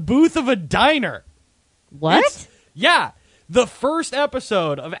sitting in the booth of a diner. What? It's- yeah. The first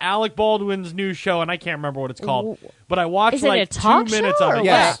episode of Alec Baldwin's new show, and I can't remember what it's called, but I watched Is it like a talk 2 minutes show of or it. what?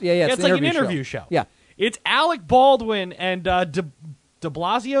 Yes. Yeah. It's an like an interview show. Yeah. It's Alec Baldwin and de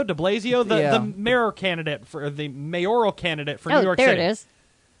Blasio, Yeah. the mayoral candidate for New Oh, York there City. it is.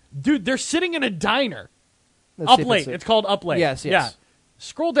 Dude, they're sitting in a diner. Let's Up see if late. It's called Up Late. Yes, yes. Yeah.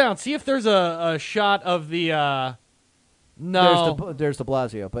 Scroll down. See if there's a shot of the. No. There's the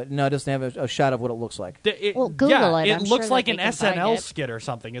Blasio, but no, it doesn't have a shot of what it looks like. Well, Google it. It I'm looks sure like that an they can find SNL it. skit or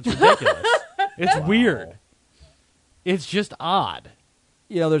something. It's ridiculous. It's weird. It's just odd.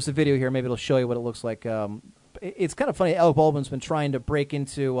 There's a video here. Maybe it'll show you what it looks like. It's kind of funny. Alec Baldwin's been trying to break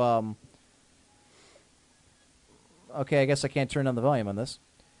into. Okay, I guess I can't turn down the volume on this.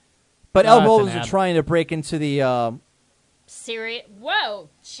 But No, Alec it's Baldwin's an been ad. trying to break into the. Serious? Whoa,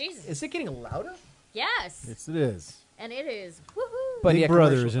 Jesus! Is it getting louder? Yes, Yes, it is. and it is. Woohoo! But Big yeah,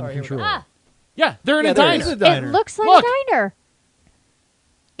 Brother commercial- is in all right, here we go. control. Ah, Yeah, they're in Yeah, a there diner. is a diner. it looks like Look. a diner.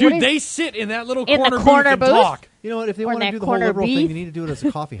 Dude, What is- they sit in that little In the corner, corner booth and booth? talk. You know what? If they Or want to that do the whole corner liberal beef? thing, they need to do it as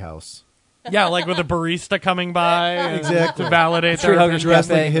a coffee house. Yeah, like with a barista coming by Exactly. to validate Street their Huggers opinion. Dressed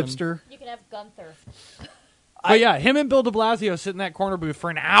like a Cafe. hipster. You can have Gunther. But yeah, him and Bill de Blasio sit in that corner booth for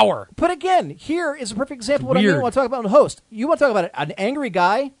an hour. But again, here is a perfect example of what I Weird. mean. I want to talk about the host. You want to talk about an angry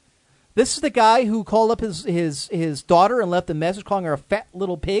guy? This is the guy who called up his daughter and left a message calling her a fat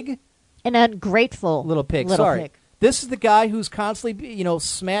little pig. An ungrateful Little pig. little Sorry. pig. This is the guy who's constantly,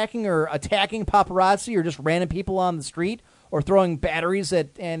 smacking or attacking paparazzi or just random people on the street or throwing batteries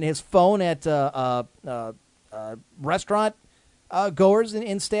and his phone at restaurant goers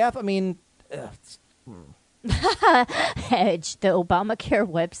and staff. I mean, Edge, the Obamacare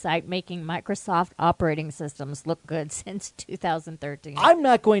website making Microsoft operating systems look good since 2013. I'm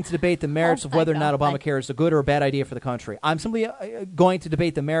not going to debate the merits Oh of my whether or not God. Obamacare is a good or a bad idea for the country. I'm simply going to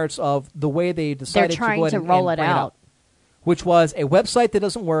debate the merits of the way they decided They're trying to go to ahead roll and it bring out. which was a website that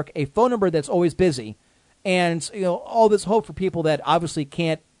doesn't work, a phone number that's always busy, and all this hope for people that obviously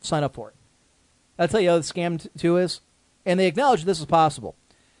can't sign up for it. I'll tell you how the scam too is, and they acknowledge this is possible.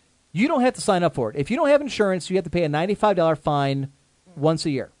 You don't have to sign up for it. If you don't have insurance, you have to pay a $95 fine once a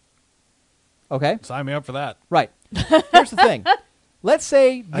year. Okay? Sign me up for that. Right. Here's the thing. Let's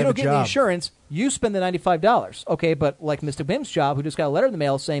say you I have don't a get the job. insurance, you spend the $95. Okay, but like Mr. Bim's job, who just got a letter in the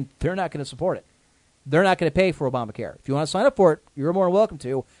mail saying they're not going to support it. They're not going to pay for Obamacare. If you want to sign up for it, you're more than welcome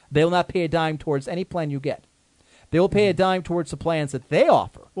to. They will not pay a dime towards any plan you get. They will pay a dime towards the plans that they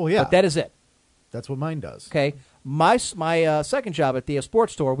offer. Well, yeah. But that is it. That's what mine does. Okay. My second job at the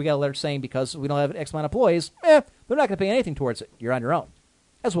sports store, we got a letter saying because we don't have X amount of employees, they're not going to pay anything towards it. You're on your own.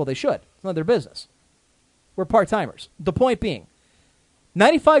 As well they should. It's not their business. We're part-timers. The point being,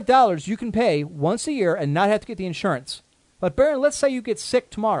 $95 you can pay once a year and not have to get the insurance. But Baron, let's say you get sick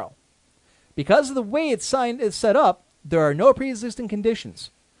tomorrow. Because of the way it's set up, there are no pre-existing conditions.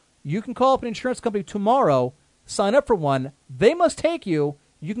 You can call up an insurance company tomorrow, sign up for one. They must take you.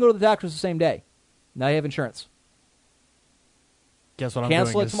 You can go to the doctor's the same day. Now you have insurance. Guess what I'm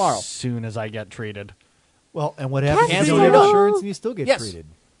Cancel doing it tomorrow. as soon as I get treated. Well, and what happens if you Cancel don't it have out. insurance and you still get Yes. treated?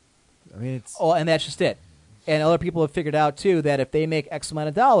 I mean, it's Oh, and that's just it. And other people have figured out too that if they make X amount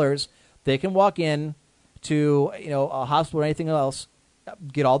of dollars, they can walk in to a hospital or anything else,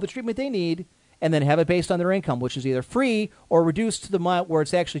 get all the treatment they need, and then have it based on their income, which is either free or reduced to the amount where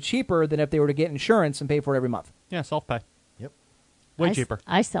it's actually cheaper than if they were to get insurance and pay for it every month. Yeah, self-pay. Yep. Way cheaper.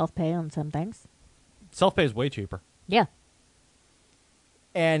 I self-pay on some things. Self-pay is way cheaper. Yeah.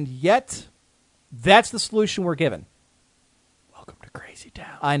 And yet, that's the solution we're given. Welcome to Crazy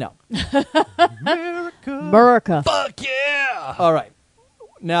Town. I know. America. Fuck yeah! All right.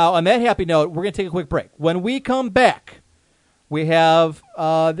 Now, on that happy note, we're going to take a quick break. When we come back, we have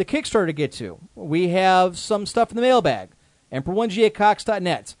the Kickstarter to get to. We have some stuff in the mailbag. Emperor1G at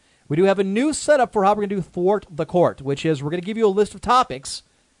Cox.net. We do have a new setup for how we're going to do Thwart the Court, which is we're going to give you a list of topics.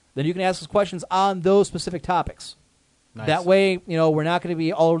 Then you can ask us questions on those specific topics. Nice. That way, we're not going to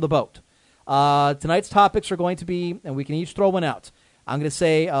be all over the boat. Tonight's topics are going to be, and we can each throw one out. I'm going to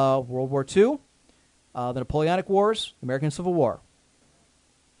say World War II, the Napoleonic Wars, American Civil War.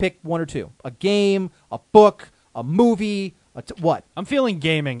 Pick one or two. A game, a book, a movie, what? I'm feeling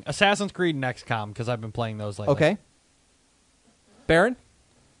gaming. Assassin's Creed and XCOM because I've been playing those lately. Okay. Baron?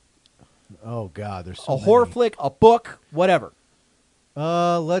 oh god, there's so A horror many. flick, a book, whatever.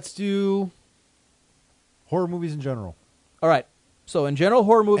 Let's do horror movies in general All right. So in general,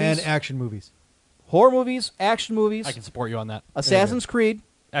 horror movies, and action movies. horror movies, action movies, I can support you on that. Assassin's Creed,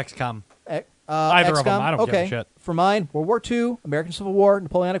 XCOM. Either of them. I don't give a shit. For mine, World War II, American Civil War,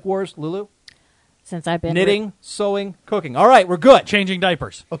 Napoleonic Wars, Lulu, Since I've been knitting, sewing, cooking. All right, we're good. Changing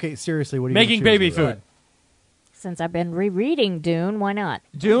diapers. Okay, seriously, what do you Making gonna choose baby with food. that? since I've been rereading Dune, why not?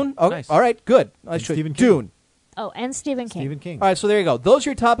 Dune. Okay. Nice. All right, good. I And should Stephen King. Dune. Oh, and Stephen King. Stephen King. All right, so there you go. Those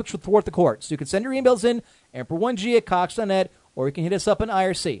are your topics for Thwart the Court. So you can send your emails in, Emperor1G at Cox.net, or you can hit us up on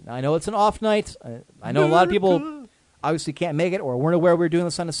IRC. Now, I know it's an off night. I know a lot of people obviously can't make it or weren't aware we were doing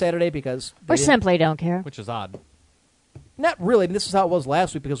this on a Saturday because they Or didn't- simply don't care. Which is odd. Not really. I mean, this is how it was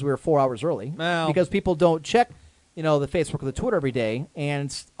last week because we were 4 hours early. Well. Because people don't check, the Facebook or the Twitter every day,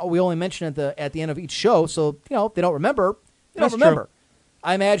 and we only mention it at the end of each show. So if they don't remember, they That's don't true. remember.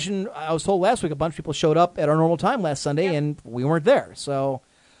 I imagine I was told last week a bunch of people showed up at our normal time last Sunday, and we weren't there. So,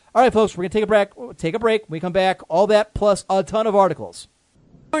 all right, folks, we're gonna take a break. When we come back, all that plus a ton of articles.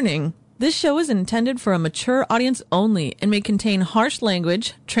 Warning. This show is intended for a mature audience only and may contain harsh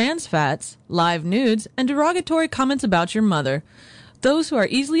language, trans fats, live nudes, and derogatory comments about your mother. Those who are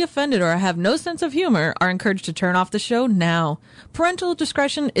easily offended or have no sense of humor are encouraged to turn off the show now. Parental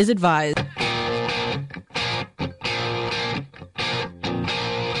discretion is advised.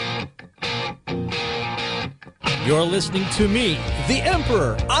 You're listening to me, the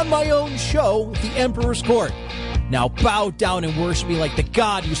Emperor, on my own show, The Emperor's Court. Now bow down and worship me like the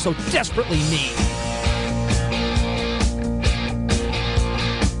god you so desperately need.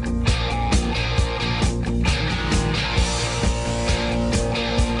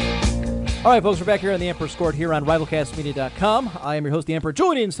 All right, folks, we're back here on the Emperor's Court here on RivalCastMedia.com. I am your host, the Emperor,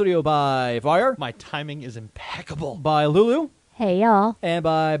 joined in studio by Fire, My timing is impeccable. by Lulu, Hey, y'all. and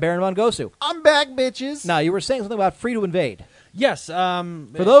by Baron Von Gosu. I'm back, bitches. Now, you were saying something about Free to Invade. Yes. For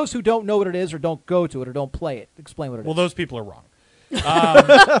those who don't know what it is or don't go to it or don't play it, explain what it is. Well, those people are wrong. Go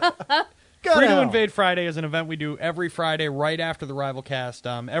Free to to hell. Invade Friday is an event we do every Friday right after the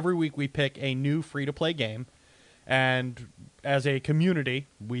Rivalcast. Every week we pick a new free-to-play game, and as a community,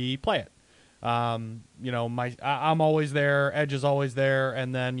 we play it. I'm always there, Edge is always there,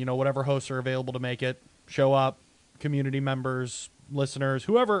 and then, whatever hosts are available to make it, show up, community members, listeners,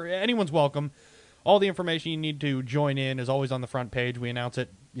 whoever, anyone's welcome. All the information you need to join in is always on the front page. We announce it,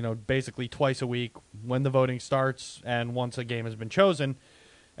 basically twice a week when the voting starts and once a game has been chosen.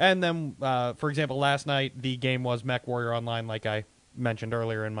 And then, for example, last night the game was Mech Warrior Online, like I mentioned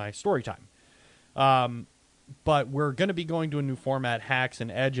earlier in my story time. But we're going to be going to a new format Hacks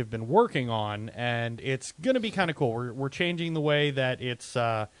and Edge have been working on, and it's going to be kind of cool. We're changing the way that it's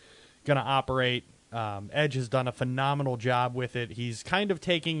going to operate. Edge has done a phenomenal job with it. He's kind of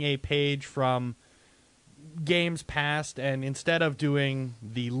taking a page from games past, and instead of doing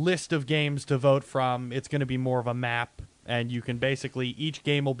the list of games to vote from, it's going to be more of a map, and you can basically, each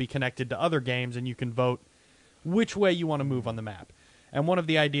game will be connected to other games, and you can vote which way you want to move on the map. And one of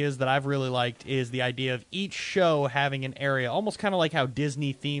the ideas that I've really liked is the idea of each show having an area, almost kind of like how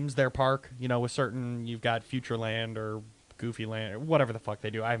Disney themes their park, with certain, you've got Futureland or Goofyland or whatever the fuck they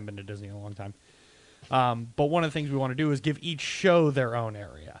do. I haven't been to Disney in a long time. But one of the things we want to do is give each show their own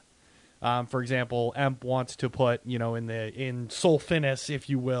area. For example, Emp wants to put, in Solfinis, if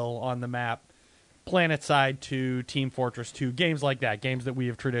you will, on the map, PlanetSide 2, Team Fortress 2, games like that, games that we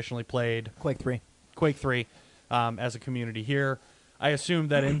have traditionally played. Quake 3. As a community here. I assume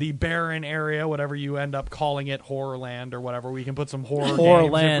that in the barren area, whatever you end up calling it, Horrorland or whatever, we can put some horror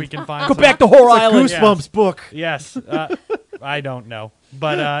games if we can find Go some. back to Horror Island. Goosebumps book. Yes. I don't know.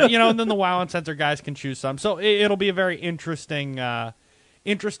 But, and then the WoW Uncensored guys can choose some. So it'll be a very interesting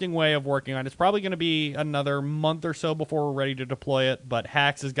way of working on it. It's probably going to be another month or so before we're ready to deploy it, but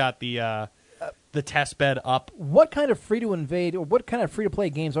Hacks has got the test bed up. What kind of Free to Invade or what kind of free to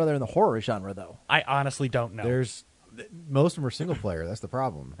play games are there in the horror genre, though? I honestly don't know. Most of them are single player. That's the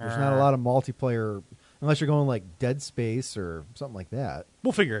problem. There's not a lot of multiplayer unless you're going like Dead Space or something like that.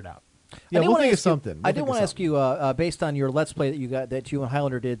 We'll figure it out. Yeah, we'll think of something. I did want to ask you, based on your Let's Play that you and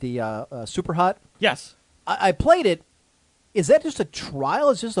Highlander did, the Super Hot. Yes. I played it. Is that just a trial?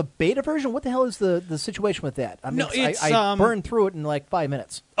 Is it just a beta version? What the hell is the situation with that? I mean, I burned through it in like 5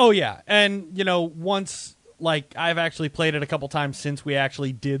 minutes. Oh, yeah. And, once, I've actually played it a couple times since we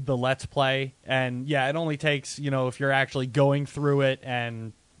actually did the Let's Play. And, yeah, it only takes, if you're actually going through it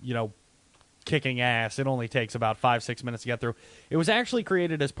and, kicking ass, it only takes about 5-6 minutes to get through. It was actually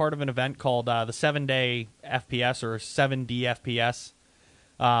created as part of an event called the 7-Day FPS or 7D FPS.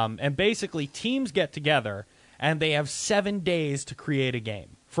 And basically, teams get together, and they have 7 days to create a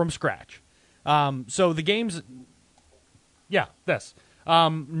game from scratch. So the games... Yeah, this.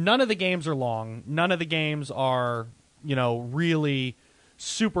 None of the games are long. None of the games are, really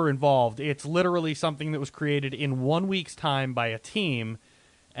super involved. It's literally something that was created in 1 week's time by a team.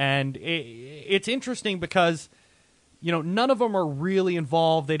 And it's interesting because, none of them are really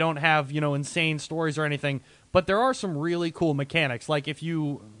involved. They don't have, insane stories or anything. But there are some really cool mechanics. Like if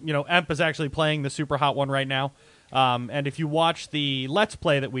you, Emp is actually playing the Super Hot one right now. And if you watch the Let's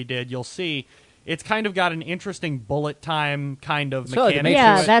Play that we did, you'll see it's kind of got an interesting bullet time kind of mechanic.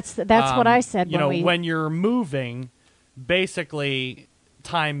 Yeah, that's what I said. When you're moving, basically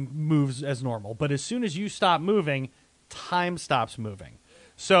time moves as normal. But as soon as you stop moving, time stops moving.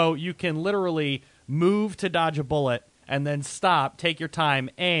 So you can literally move to dodge a bullet and then stop, take your time,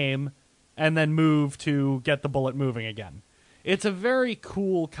 aim, and then move to get the bullet moving again. It's a very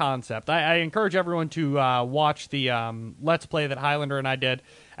cool concept. I encourage everyone to watch the Let's Play that Highlander and I did.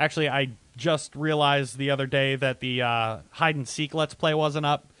 Actually, I just realized the other day that the hide-and-seek Let's Play wasn't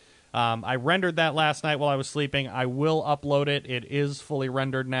up. I rendered that last night while I was sleeping. I will upload it. It is fully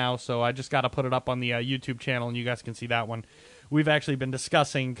rendered now, so I just got to put it up on the YouTube channel, and you guys can see that one. We've actually been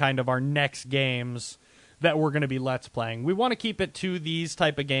discussing kind of our next games that we're going to be Let's Playing. We want to keep it to these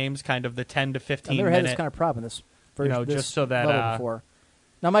type of games, kind of the 10 to 15 minute. I've never had this kind of problem in this version, just so that before.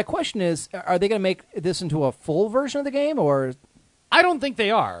 Now, my question is, are they going to make this into a full version of the game, or I don't think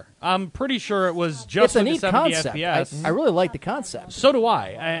they are. I'm pretty sure it was just It's a with the neat 70 concept. FPS. I really like the concept. So do I.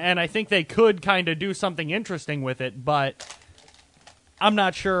 And I think they could kind of do something interesting with it, but I'm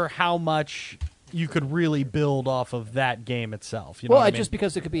not sure how much you could really build off of that game itself. You know Well, what I mean? just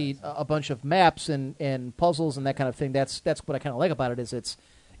because it could be a bunch of maps and puzzles and that kind of thing, that's what I kind of like about it is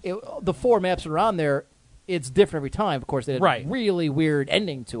the 4 maps that are on there, it's different every time. Of course, they had Right. a really weird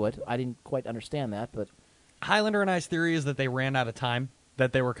ending to it. I didn't quite understand that, but... Highlander and I's theory is that they ran out of time,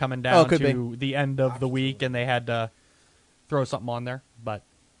 that they were coming down could to the end of the week and they had to throw something on there. But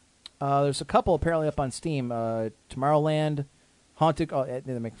there's a couple apparently up on Steam. Tomorrowland, Haunted... Oh,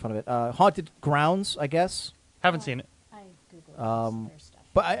 they're making fun of it. Haunted Grounds, I guess. haven't seen it. I Googled their stuff.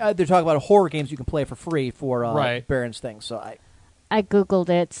 But they're talking about horror games you can play for free for Right. Baron's thing. So I Googled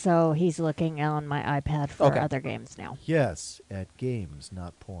it, so he's looking on my iPad for Okay. other games now. Yes, at games,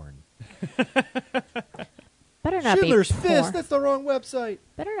 not porn. Better not Schindler's be porn. Fist. That's the wrong website.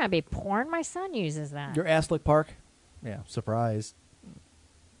 Better not be porn. My son uses that. your Aslick Park. Yeah. Surprise.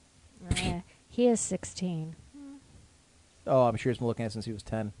 He is 16. Oh, I'm sure he's been looking at it since he was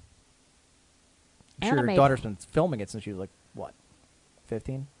 10. I'm sure Anime- your daughter's been filming it since she was like, what,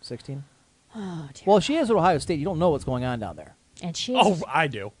 15, 16? Oh, dear. Well, she is at Ohio State. You don't know what's going on down there. And she's Oh, I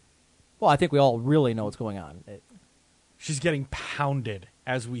do. Well, I think we all really know what's going on. She's getting pounded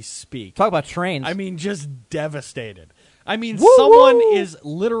as we speak. Talk about trains. I mean, just devastated. I mean, Woo, someone woo! is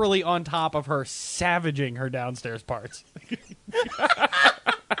literally on top of her, savaging her downstairs parts.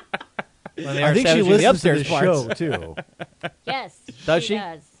 When they I are think she savaging the listens to upstairs the parts. show, too. yes. Does she?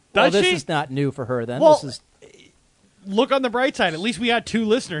 Does. Well, Does this she? is not new for her then. Well, This is Look on the bright side. At least we got 2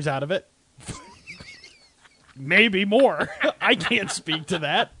 listeners out of it. Maybe more. I can't speak to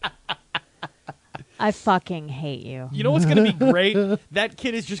that. I fucking hate you. You know what's going to be great? That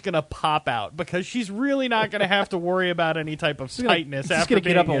kid is just going to pop out because she's really not going to have to worry about any type of tightness just after going to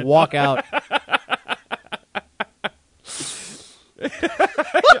get up being and in. walk out.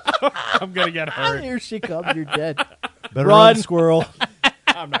 I'm going to get hurt. Here she comes. You're dead. Better Run. run, squirrel.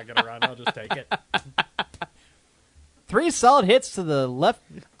 I'm not going to run. I'll just take it. 3 solid hits to the left.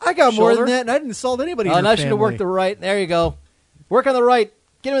 I got more Shoulder? than that, and I didn't insult anybody. Oh, in now her she family. can work the right. There you go. Work on the right.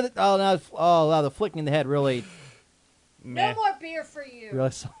 Get him with the... now the flicking in the head really... Meh. more beer for you. really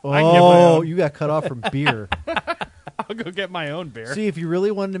I can get my Oh, own. you got cut off from beer. I'll go get my own beer. See, if you really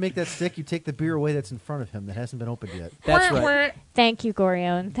wanted to make that stick, you take the beer away that's in front of him that hasn't been opened yet. That's right. Thank you,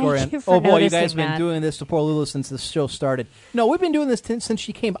 Gorion. Thank Gorian. you for Oh boy, you noticing guys have been that. doing this to poor Lulu since the show started. No, we've been doing this since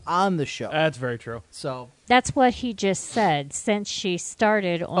she came on the show. That's very true. So, That's what he just said. Since she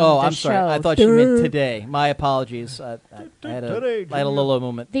started on oh, the I'm show. sorry. I thought she meant today. My apologies. I had a Lolo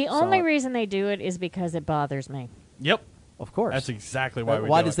moment. The So, only reason they do it is because it bothers me. Yep. of course, That's exactly why we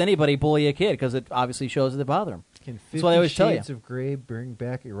why do does it. anybody bully a kid? Because it obviously shows that they bother him. Can That's what I always 50 tell you. Shades of Grey bring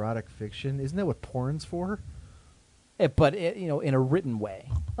back erotic fiction? Isn't that what porn's for? But in a written way.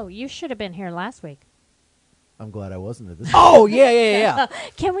 Oh, you should have been here last week. I'm glad I wasn't at this. Oh yeah.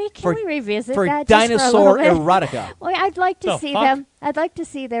 Can we For- we revisit For that just dinosaur for a little bit? erotica. Well, I'd like to The see fuck? them. I'd like to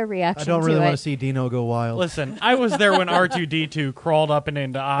see their reaction. I don't really to want it. to see Dino go wild. Listen, I was there when R2-D2 crawled up and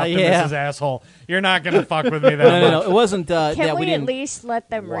into Optimus's yeah. asshole. You're not going to fuck with me that No. much. It wasn't. Can yeah, we, at didn't. least let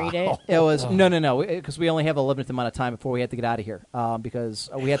them read it? It was no, because we only have a limited amount of time before we have to get out of here. Because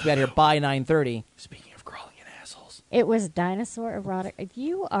we have to be out of here by 9:30. Speaking of crawling in assholes. It was dinosaur erotic.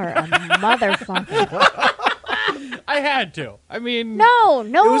 You are a motherfucker. I had to. I mean, No,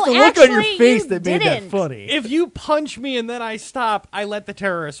 it was the look actually, on your face you that made that didn't. funny. if you punch me and then I stop, I let the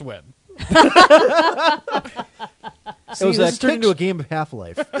terrorists win. See, It was this a turned kick- into a game of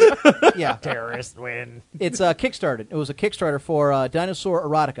Half-Life. Yeah, Terrorists win. it's kickstarted. It was a Kickstarter for Dinosaur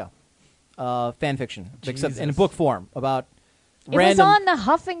Erotica fan fiction, except in book form about It random. was on the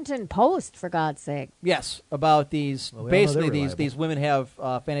Huffington Post, for God's sake. Yes, about these. Well, we all know basically, they're these reliable. women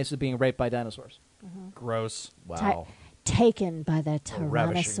have fantasies of being raped by dinosaurs. Gross. Wow. Taken by the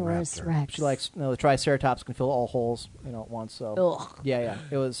ravishing Tyrannosaurus raptor. Rex. She likes the Triceratops can fill all holes at once. So Ugh, yeah,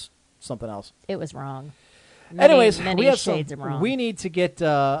 it was something else. it was wrong. Many, Anyways, many we have shades of wrong. We need to get some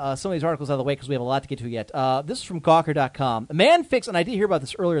of these articles out of the way because we have a lot to get to yet. This is from Gawker.com. A man fakes, and I did hear about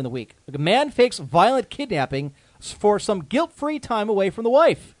this earlier in the week. A man fakes violent kidnapping for some guilt-free time away from the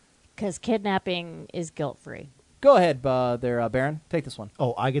wife. Because kidnapping is guilt-free. Go ahead, Baron. Take this one.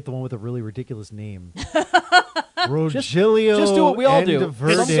 Oh, I get the one with a really ridiculous name. Rogelio just do what we all do.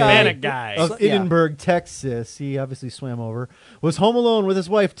 Endeverde Hispanic guy. of Yeah. Edinburgh, Texas. He obviously swam over. Was home alone with his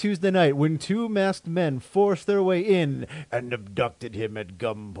wife Tuesday night when 2 masked men forced their way in and abducted him at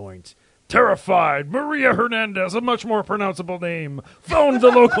gunpoint. Terrified, Maria Hernandez, a much more pronounceable name, phoned the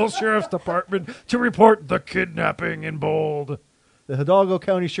local sheriff's department to report the kidnapping in bold. The Hidalgo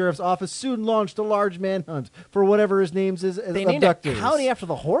County Sheriff's Office soon launched a large manhunt for whatever his name is as They named a abductors. county after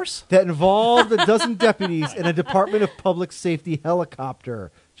the horse? That involved a dozen deputies and a Department of Public Safety helicopter.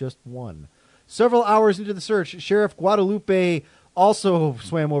 Just one. Several hours into the search, Sheriff Guadalupe also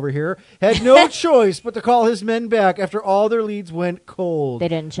swam over here, had no choice but to call his men back after all their leads went cold. They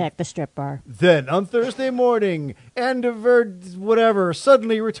didn't check the strip bar. Then, on Thursday morning, whatever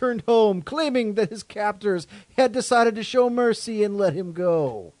suddenly returned home, claiming that his captors had decided to show mercy and let him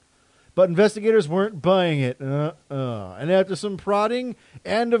go. But investigators weren't buying it. And after some prodding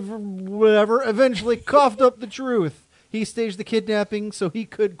eventually coughed up the truth. He staged the kidnapping so he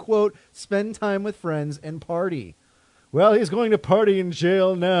could, quote, spend time with friends and party. Well, he's going to party in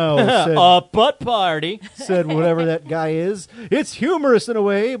jail now, A butt party. said whatever that guy is. It's humorous in a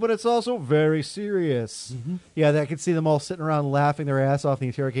way, but it's also very serious. Mm-hmm. Yeah, I could see them all sitting around laughing their ass off in the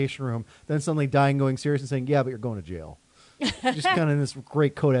interrogation room, then suddenly dying, going serious and saying, yeah, but you're going to jail. Just kind of in this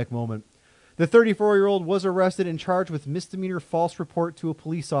great Kodak moment. The 34-year-old was arrested and charged with misdemeanor false report to a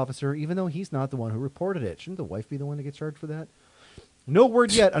police officer, even though he's not the one who reported it. Shouldn't the wife be the one to get charged for that? No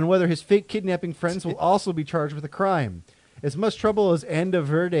word yet on whether his fake kidnapping friends will also be charged with a crime. As much trouble as Anda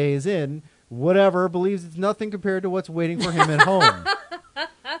Verde is in, believes it's nothing compared to what's waiting for him at home.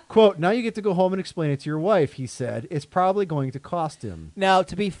 Quote, now you get to go home and explain it to your wife, he said. It's probably going to cost him. Now,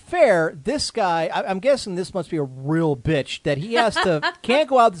 to be fair, this guy, I'm guessing this must be a real bitch, that he has to, can't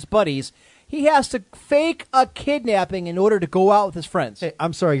go out with his buddies. He has to fake a kidnapping in order to go out with his friends. Hey,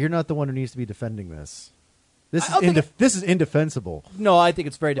 I'm sorry, you're not the one who needs to be defending this. This is indefensible. No, I think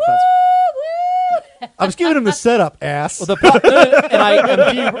it's very defensible. I was giving him the setup, ass. Well,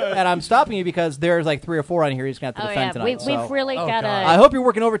 and I'm stopping you because there's like 3 or 4 on here he's going to have to defend tonight. We've really got to... I hope you're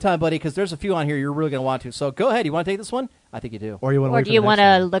working overtime, buddy, because there's a few on here you're really going to want to. So go ahead. You want to take this one? I think you do. Or you want to Or do you want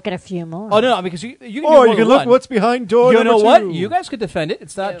to look at a few more? Oh, no, because you can do or more you can than look one. what's behind door You know number what? 2. You guys could defend it.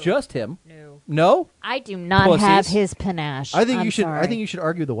 It's not just him. No. No? I do not Pussies. have his panache. I think I'm you should. sorry. I think you should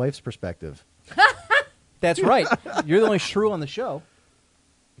argue the wife's perspective. That's right. You're the only shrew on the show.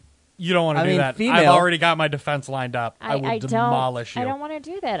 You don't want to do that. Female. I've already got my defense lined up. I will demolish you. I don't want to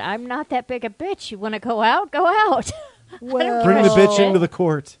do that. I'm not that big a bitch. You want to go out? Go out. Well, Bring the bitch into the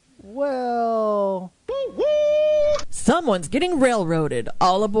court. Well, Someone's getting railroaded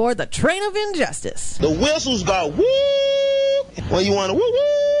all aboard the train of injustice. The whistles go woo. When you want to woo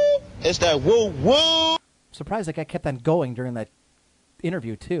woo, it's that woo woo. surprised that guy kept on going during that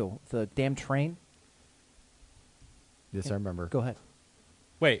interview too. The damn train. Yes, I remember. Go ahead.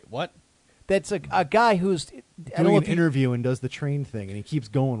 Wait, what? That's a guy who's doing an interview and does the train thing, and he keeps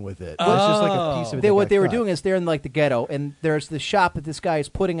going with it. It's just like a piece of it. What they were doing is they're in like the ghetto, and there's the shop that this guy is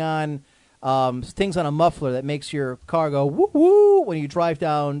putting on things on a muffler that makes your car go woo woo when you drive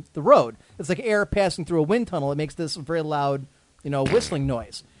down the road. It's like air passing through a wind tunnel. It makes this very loud, whistling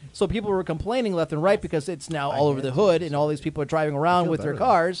noise. So people were complaining left and right because it's now all over the hood, and all these people are driving around with their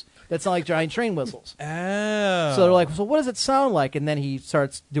cars that sound like giant train whistles. Oh. So they're like, so what does it sound like? And then he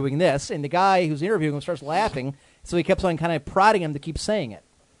starts doing this, and the guy who's interviewing him starts laughing, so he keeps on kind of prodding him to keep saying it.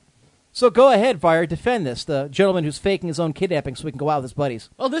 So go ahead, Fire, defend this, the gentleman who's faking his own kidnapping so he can go out with his buddies.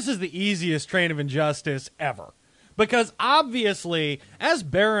 Well, this is the easiest train of injustice ever. Because obviously, as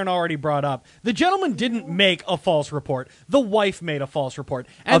Barron already brought up, the gentleman didn't make a false report. The wife made a false report.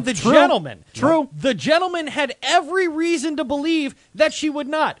 And the gentleman had every reason to believe that she would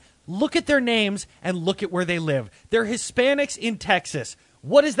not. Look at their names and look at where they live. They're Hispanics in Texas.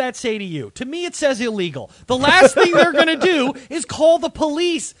 What does that say to you? To me, it says illegal. The last thing they're going to do is call the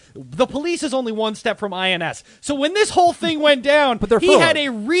police. The police is only one step from INS. So when this whole thing went down, he had a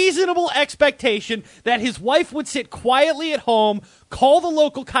reasonable expectation that his wife would sit quietly at home, call the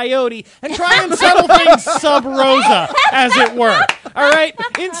local coyote, and try and settle things sub rosa, as it were. All right?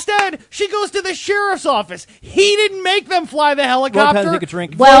 Instead, she goes to the sheriff's office. He didn't make them fly the helicopter. Take a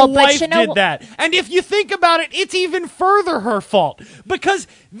drink. Well, the wife did that. And if you think about it, it's even further her fault. Because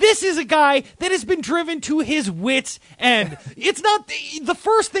this is a guy that has been driven to his wits' end. It's not the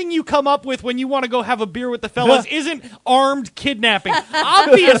first thing you come up with when you want to go have a beer with the fellas isn't armed kidnapping.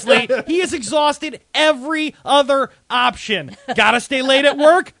 Obviously, he has exhausted every other option. Gotta stay late at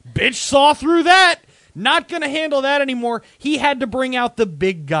work? Bitch saw through that. Not going to handle that anymore. He had to bring out the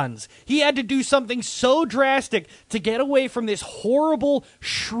big guns. He had to do something so drastic to get away from this horrible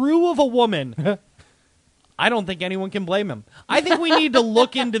shrew of a woman. I don't think anyone can blame him. I think we need to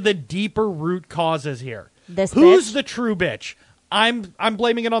look into the deeper root causes here. Who's the true bitch? I'm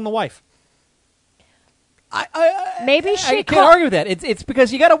blaming it on the wife. Maybe she I can't argue with that. It's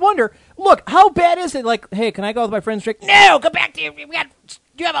because you got to wonder. Look, how bad is it? Like, hey, can I go with my friend's drink? No, go back to you.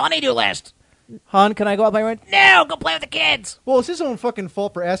 You have a honeydew list. Hon, can I go out my room? No, go play with the kids. Well, it's his own fucking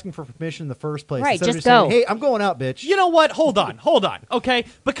fault for asking for permission in the first place. Right, Instead of just saying, go. hey, I'm going out, bitch. You know what? Hold on, okay?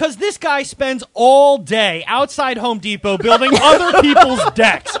 Because this guy spends all day outside Home Depot building other people's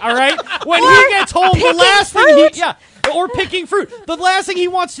decks, all right? When he gets home, the last thing or picking fruit. The last thing he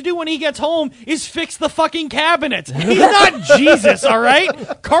wants to do when he gets home is fix the fucking cabinets. He's not Jesus, all right?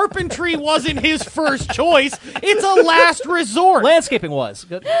 Carpentry wasn't his first choice. It's a last resort. Landscaping was.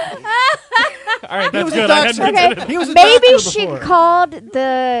 Good. All right, that's was a good. doctor. Okay, He was a maybe doctor she before. called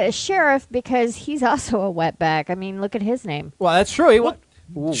the sheriff because he's also a wetback. I mean, look at his name. Well, that's true. He Ooh,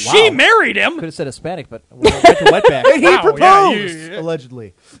 wow. She married him. Could have said Hispanic, but we went to wetback. He Wow, proposed, yeah.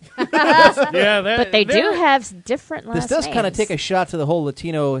 allegedly. But they do have different last This does kind of names. take a shot to the whole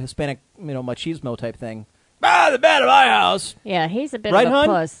Latino, Hispanic, machismo type thing. The bed of my house. Yeah, he's a bit Right, of a hon?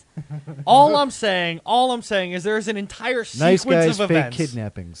 puss. All I'm saying is there's an entire Nice sequence guys, of fake events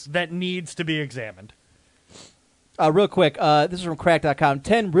kidnappings. that needs to be examined. Real quick, this is from Crack.com.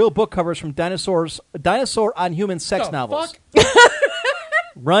 10 real book covers from Dinosaur on Human sex The novels. fuck?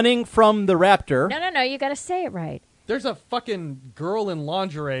 Running from the Raptor. No, you got to say it right. There's a fucking girl in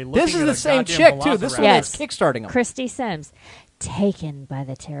lingerie looking This is at the a same goddamn chick, too. This velociraptor. one Yes. is kickstarting them. Christy Sims, taken by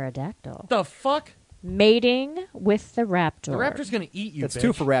the pterodactyl, The fuck? mating with the raptor. The raptor's gonna eat you. That's bitch.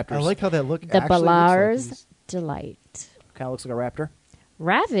 2 for Raptors. I like how that look the actually looks like Balar's he's- delight. Kind of looks like a raptor.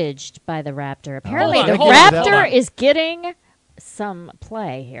 Ravaged by the raptor. Apparently, on, the hold on, hold raptor on. is getting some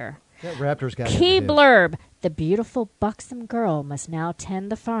play here. That raptor's got Key it. blurb: the beautiful, buxom girl must now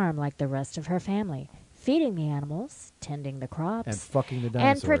tend the farm like the rest of her family, feeding the animals, tending the crops, And fucking the and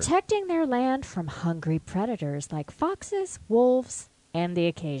dinosaur. protecting their land from hungry predators like foxes, wolves, and the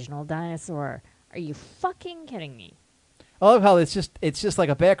occasional dinosaur. Are you fucking kidding me? I love how it's just like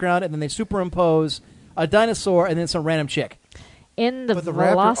a background, and then they superimpose a dinosaur and then some random chick. In the But the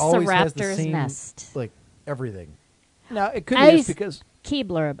raptor always has the velociraptor's same, nest. like, everything. Now, it could be As- just because... Key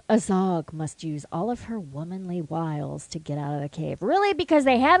blurb: Azog must use all of her womanly wiles to get out of the cave. Really? Because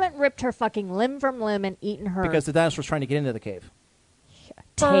they haven't ripped her fucking limb from limb and eaten her. Because the dinosaur's trying to get into the cave.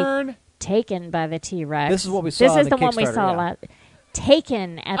 Burn. Taken by the T-Rex. This is what we saw This in is the the one we Kickstarter, saw yeah. last.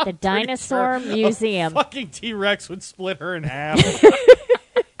 Taken at the I'm pretty Dinosaur sure Museum. A fucking T-Rex would split her in half.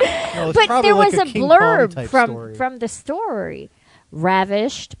 No, it's But probably there like was a King Kong blurb type from story. the story.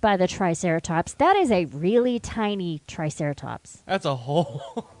 Ravished by the Triceratops. That is a really tiny Triceratops. That's a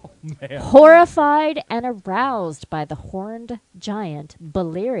whole man. Horrified and aroused by the horned giant,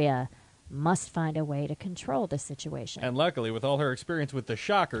 Baleria must find a way to control the situation. And luckily, with all her experience with the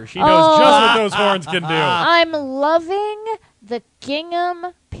shocker, she knows just what those horns can do. I'm loving the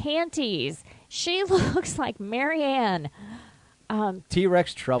gingham panties. She looks like Marianne.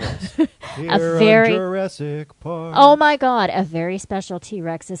 T-Rex troubles. Here a on very- Jurassic Park. Oh my god, a very special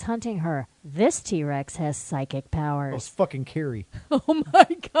T-Rex is hunting her. This T-Rex has psychic That was powers. fucking Carrie. Oh my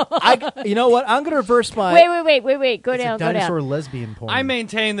god. You know what? I'm going to reverse my... Wait. Go It's down, a go dinosaur down. lesbian porn. I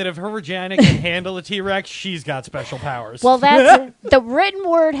maintain that if her vagina can handle a T-Rex, she's got special powers. Well, that's the written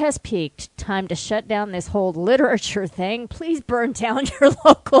word has peaked. Time to shut down this whole literature thing. Please burn down your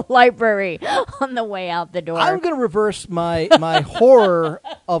local library on the way out the door. I'm going to reverse my horror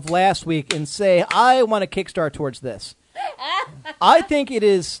of last week and say I want to kickstart towards this. I think it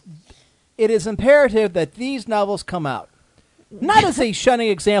is imperative that these novels come out. Not as a shining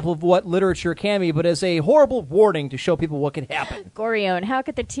example of what literature can be, but as a horrible warning to show people what can happen. Gorion, how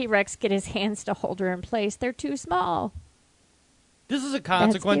could the T-Rex get his hands to hold her in place? They're too small. this is a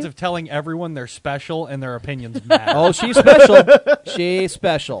consequence cute. of telling everyone they're special and their opinions matter. Oh, she's special. She's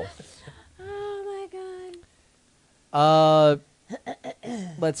special. Oh my god.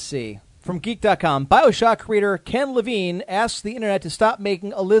 Let's see. From Geek.com, Bioshock creator Ken Levine asked the internet to stop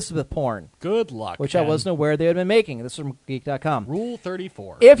making Elizabeth porn, Good luck, which Ken. I wasn't aware they had been making. This is from Geek.com. Rule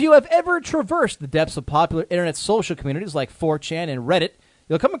 34. If you have ever traversed the depths of popular internet social communities like 4chan and Reddit,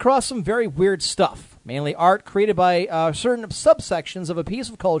 you'll come across some very weird stuff, mainly art created by certain subsections of a piece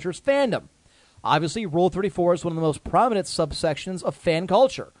of culture's fandom. Obviously, Rule 34 is one of the most prominent subsections of fan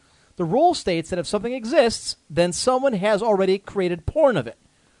culture. The rule states that if something exists, then someone has already created porn of it,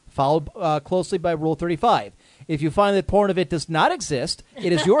 followed closely by Rule 35. If you find that porn of it does not exist,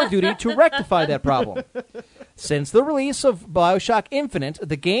 it is your duty to rectify that problem. Since the release of Bioshock Infinite,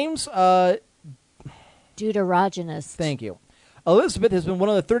 the game's... Deuterogenous. Thank you. Elizabeth has been one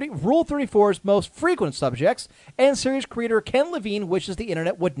of the Rule 34's most frequent subjects, and series creator Ken Levine wishes the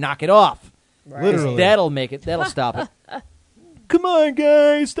internet would knock it off. Literally. That'll stop it. Come on,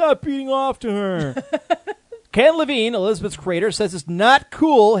 guys, stop beating off to her. Ken Levine, Elizabeth's creator, says it's not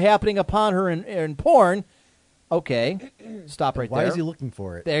cool happening upon her in porn. Okay, stop right Why there. is he looking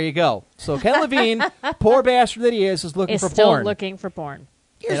for it? There you go. So Ken Levine, poor bastard that he is looking Is for still porn. looking for porn.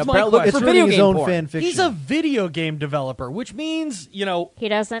 Here's And my apparently looking question. for video his game own porn. fan fiction. He's a video game developer, which means, He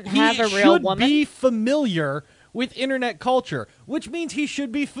doesn't have he a real should woman. be familiar with internet culture, which means he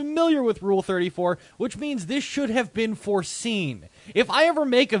should be familiar with Rule 34, which means this should have been foreseen. If I ever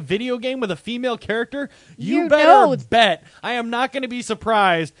make a video game with a female character, you better bet I am not going to be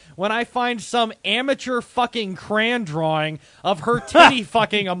surprised when I find some amateur fucking crayon drawing of her titty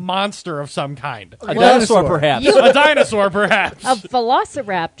fucking a monster of some kind. A dinosaur, perhaps. A dinosaur, perhaps. A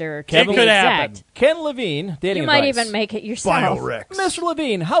velociraptor. To It be could exact. happen. Ken Levine, dating You might advice. even make it yourself. Mr.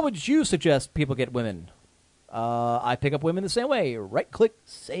 Levine, how would you suggest people get women? I pick up women the same way. Right-click,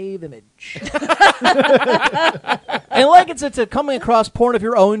 save image. And likens it to coming across porn of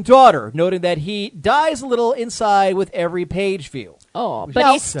your own daughter, noting that he dies a little inside with every page view. Oh, Which but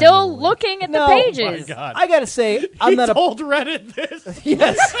is he's still annoying. looking at the No. pages. My God. I gotta say, I'm He not a... told Reddit this.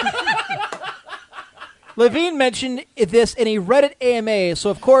 Yes. Levine mentioned this in a Reddit AMA, so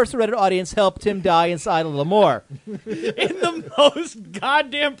of course the Reddit audience helped him die inside a little more. In the most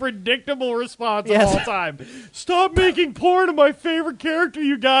goddamn predictable response Yes. of all time. Stop making porn of my favorite character,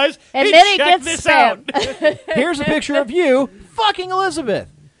 you guys. And Hey, then he check gets this spammed. out. Here's a picture of you fucking Elizabeth.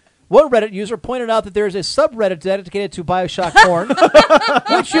 One Reddit user pointed out that there's a subreddit dedicated to Bioshock porn,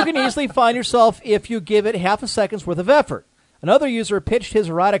 which you can easily find yourself if you give it half a second's worth of effort. Another user pitched his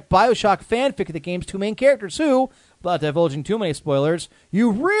erotic Bioshock fanfic of the game's two main characters who, without divulging too many spoilers, you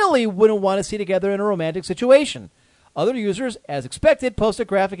really wouldn't want to see together in a romantic situation. Other users, as expected, posted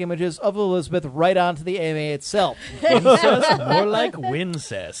graphic images of Elizabeth right onto the AMA itself. Incest, more like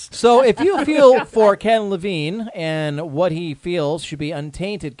wincest. So if you feel for Ken Levine and what he feels should be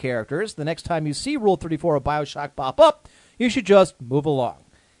untainted characters, the next time you see Rule 34 of Bioshock pop up, you should just move along.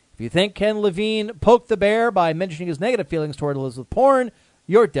 If you think Ken Levine poked the bear by mentioning his negative feelings toward Elizabeth porn,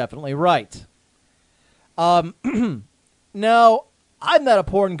 you're definitely right. Now, I'm not a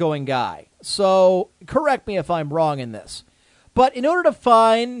porn-going guy, so correct me if I'm wrong in this. But in order to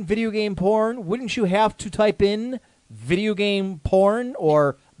find video game porn, wouldn't you have to type in video game porn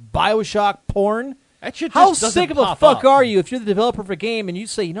or Bioshock porn? That shit How just doesn't sick of a pop fuck up. are you if you're the developer of a game and you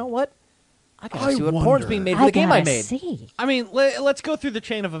say, you know what? I gotta see what porn's being made for the game I made. See. I mean, let's go through the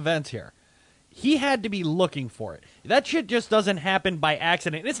chain of events here. He had to be looking for it. That shit just doesn't happen by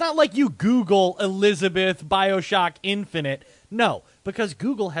accident. It's not like you Google Elizabeth Bioshock Infinite. No, because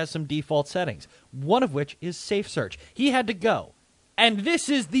Google has some default settings, one of which is safe search. He had to go. And this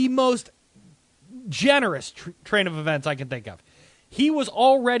is the most generous train of events I can think of. He was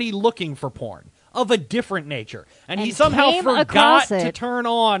already looking for porn of a different nature. And he And somehow came forgot across to it. turn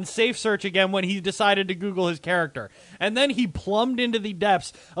on safe search again when he decided to Google his character. And then he plumbed into the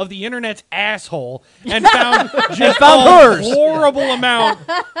depths of the internet's asshole and found just found a hers. horrible amount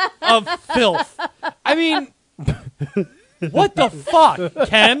of filth. I mean, what the fuck,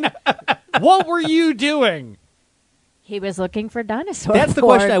 Ken? What were you doing? He was looking for dinosaur That's the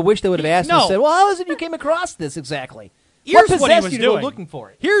porn. question I wish they would have asked No. and said, well, how is it you came across this exactly? Here's what what he possessed was you to go doing. looking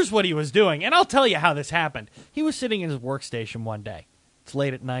for it? Here's what he was doing, and I'll tell you how this happened. He was sitting in his workstation one day. It's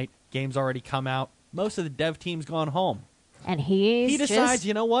late at night. Game's already come out. Most of the dev team's gone home. And he decides, just,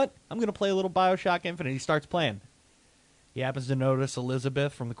 you know what? I'm going to play a little Bioshock Infinite. He starts playing. He happens to notice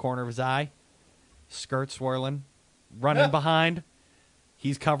Elizabeth from the corner of his eye. Skirt swirling. Running behind.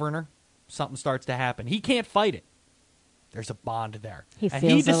 He's covering her. Something starts to happen. He can't fight it. There's a bond there. he And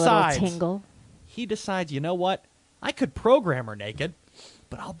feels a decides, little tingle. He decides, you know what? I could program her naked,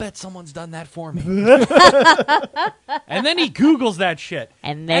 but I'll bet someone's done that for me. And then he Googles that shit.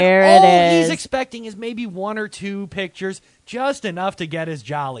 And there and it all is. he's expecting is maybe one or two pictures, just enough to get his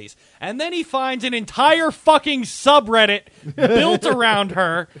jollies. And then he finds an entire fucking subreddit built around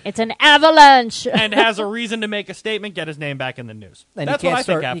her It's an avalanche. and has a reason to make a statement, get his name back in the news. And That's he can't what I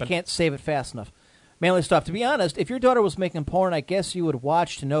think He happened. can't save it fast enough. Manly stuff. To be honest, if your daughter was making porn, I guess you would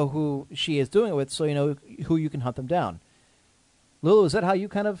watch to know who she is doing it with, so you know who you can hunt them down. Lulu, is that how you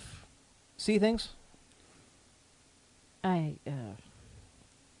kind of see things? I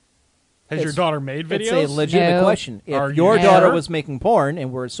Has your It's- daughter made videos? It's a legitimate No. question. Are If you your daughter sure? was making porn,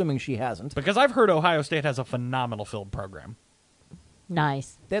 and we're assuming she hasn't, Because I've heard Ohio State has a phenomenal film program.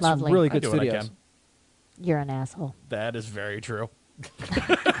 nice. that's Lovely. really I good do what I studios. can. You're an asshole. That is very true.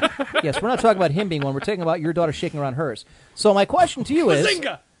 Yes, we're not talking about him being one. We're talking about your daughter shaking around hers. So my question to you is,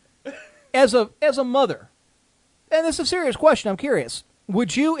 Bazinga! as a mother, and this is a serious question, I'm curious,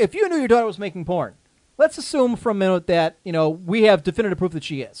 would you, if you knew your daughter was making porn, let's assume for a minute that, we have definitive proof that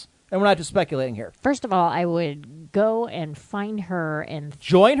she is, and we're not just speculating here. First of all, I would go and find her and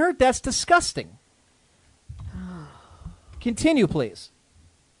Join her? That's disgusting. Continue, please.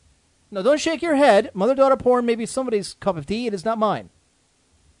 No, don't shake your head. Mother-daughter porn may be somebody's cup of tea. It is not mine.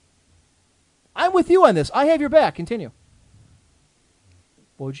 I'm with you on this. I have your back. Continue.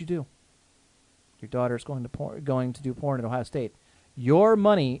 What would you do? Your daughter's going to do porn at Ohio State. Your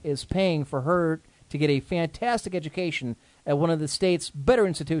money is paying for her to get a fantastic education at one of the state's better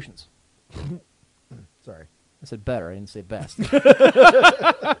institutions. Sorry. I said better. I didn't say best.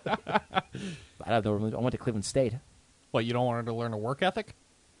 I went to Cleveland State. What, you don't want her to learn a work ethic?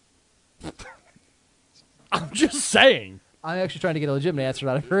 I'm just saying. I'm actually trying to get a legitimate answer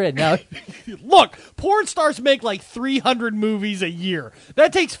out of her head now. Look, porn stars make like 300 movies a year.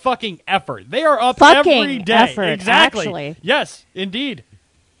 That takes fucking effort. They are up every day. Effort, exactly. actually. Yes, indeed.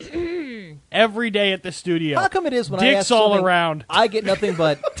 Every day at the studio. How come it is when I Dicks ask all something, around. I get nothing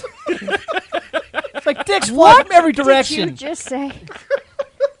but... It's like dicks fly from every direction. What did you just say?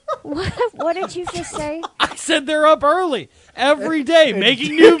 What did you just say? I said they're up early every day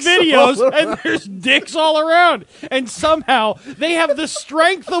making new videos, and there's dicks all around. And somehow they have the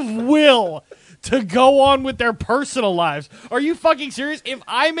strength of will to go on with their personal lives. Are you fucking serious? If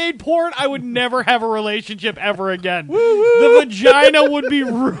I made porn, I would never have a relationship ever again. The vagina would be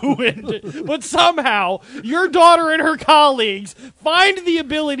ruined. But somehow, your daughter and her colleagues find the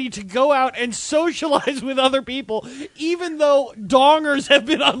ability to go out and socialize with other people, even though dongers have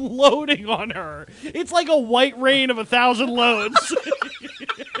been unloading on her. It's like a white rain of 1,000 loads.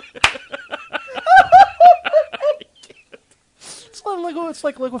 It's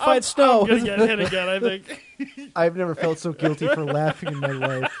like liquefied snow. I'm going to get hit again, I think. I've never felt so guilty for laughing in my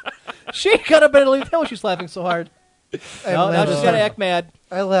life. She got up and leave hell. She's laughing so hard. Now she's got to act mad.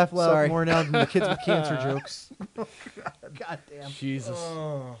 I laugh loud Sorry. more now than the kids with cancer jokes. God damn. Jesus.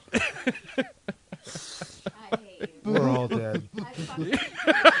 Oh. I hate you. We're all dead. I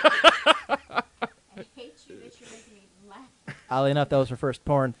hate you that you're making me laugh. Oddly enough, that was her first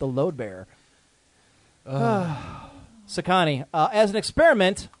porn, The Load Bearer. Sakani, as an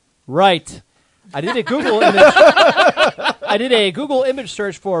experiment, right. I did a Google image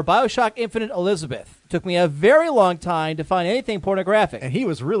search for BioShock Infinite Elizabeth. Took me a very long time to find anything pornographic. And he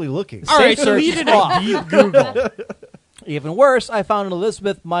was really looking. All right, so search he did off. a deep Google. Even worse, I found an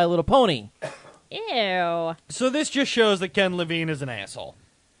Elizabeth My Little Pony. Ew. So this just shows that Ken Levine is an asshole.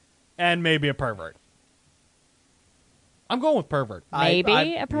 And maybe a pervert. I'm going with pervert. Maybe I-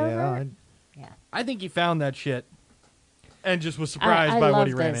 a pervert? I think he found that shit and just was surprised I by love what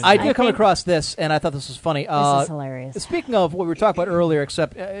he ran this. into. I did I come think- across this, and I thought this was funny. This is hilarious. Speaking of what we were talking about earlier,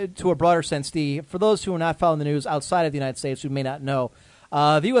 except to a broader sense, for those who are not following the news outside of the United States who may not know,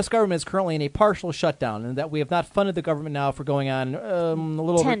 the U.S. government is currently in a partial shutdown, and that we have not funded the government now for going on a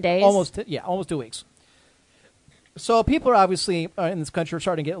little 10 over, days. almost 2 weeks. So people are obviously in this country are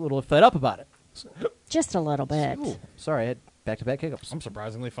starting to get a little fed up about it. Just a little bit. Ooh, sorry, I had back-to-back hiccups. I'm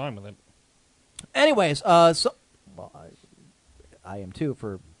surprisingly fine with it. Anyways, I am too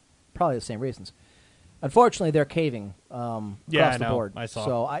for probably the same reasons. Unfortunately, they're caving across I the know. board. I saw.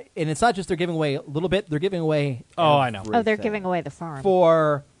 So and it's not just they're giving away a little bit; they're giving away. Oh, I know. Oh, they're everything giving away the farm.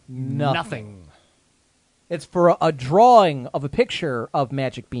 for nothing. It's for a drawing of a picture of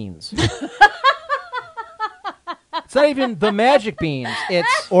magic beans. It's not even the magic beans.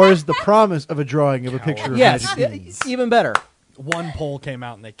 It's Or is the promise of a drawing of a picture of yes, magic beans. even better. One poll came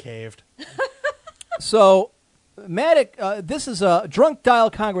out and they caved. So, this is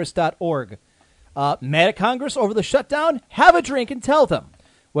drunkdialcongress.org. Mad at Congress over the shutdown? Have a drink and tell them.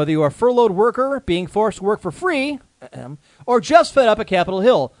 Whether you are a furloughed worker being forced to work for free, or just fed up at Capitol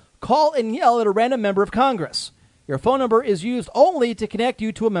Hill, call and yell at a random member of Congress. Your phone number is used only to connect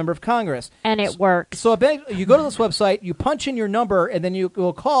you to a member of Congress. And it works. So you go to this website, you punch in your number, and then you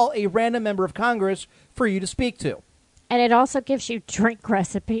will call a random member of Congress for you to speak to. And it also gives you drink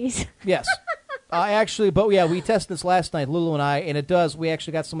recipes. Yes. We tested this last night, Lulu and I, and it does. We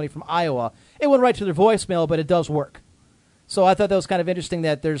actually got somebody from Iowa. It went right to their voicemail, but it does work. So I thought that was kind of interesting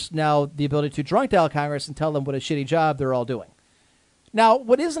that there's now the ability to drunk dial Congress and tell them what a shitty job they're all doing. Now,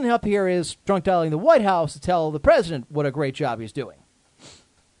 what isn't up here is drunk dialing the White House to tell the president what a great job he's doing,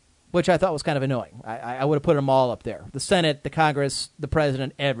 which I thought was kind of annoying. I would have put them all up there. The Senate, the Congress, the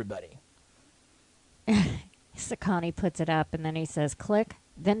president, everybody. Sakani puts it up, and then he says, click,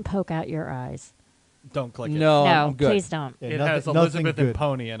 then poke out your eyes. Don't click it. No, no, I'm good. please don't. Yeah, It nothing- has nothing Elizabeth and good.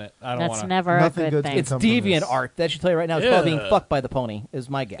 Pony in it. I don't That's want to. never Nothing a good good's thing. It's come from deviant this. art. That should tell you right now. It's probably being Ew. fucked by the pony, is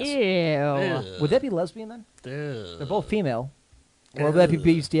my guess. Ew. Would that be lesbian then? They're both female. Or would that be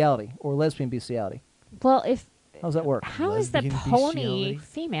bestiality? Or lesbian bestiality? Well, if How does that work? how is the Lesbian pony bestiality?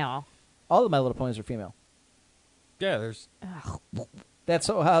 female? All of My Little Ponies are female. Yeah, there's That's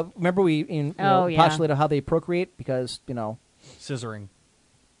how. Remember we postulated how they procreate because Scissoring.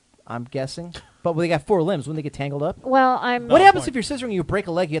 I'm guessing, but they got 4 limbs. Wouldn't they get tangled up? Well, What happens if you're scissoring and you break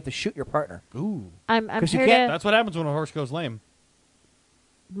a leg? You have to shoot your partner. Ooh. I'm 'Cause you here can't- to. That's what happens when a horse goes lame.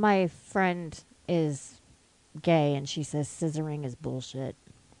 My friend is gay, and she says scissoring is bullshit.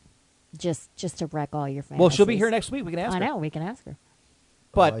 Just to wreck all your fantasies. Well, she'll be here next week. We can ask I her. know, we can ask her.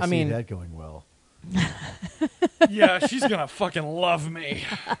 But I I mean, see that going well. Yeah, she's gonna fucking love me.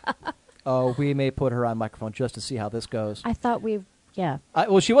 we may put her on microphone just to see how this goes. I thought yeah.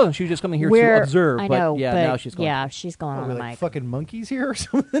 Well, she wasn't. She was just coming here We're, to observe. I know, but now she's going. Yeah, she's going Are on we the like mic. fucking monkeys here or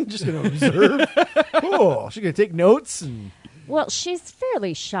something? Just going to observe? Cool. She's going to take notes and... Well, she's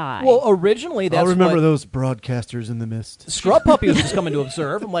fairly shy. Well, originally that's I'll remember what those broadcasters in the mist. Scrub Puppy was just coming to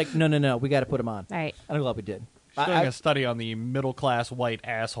observe. I'm like, no, we got to put him on. Right. I'm glad we did. She's doing a study on the middle-class white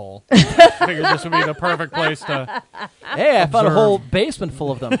asshole. Figured this would be the perfect place to. Hey, I found a Observe. whole basement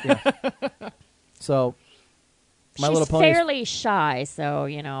full of them. Yeah. So, My she's Little Pony. fairly shy, so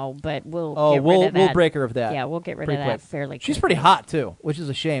but we'll Oh, get rid we'll of that. break her of that. Yeah, we'll get rid Pretty of that quick. fairly. She's quickly. pretty hot too, which is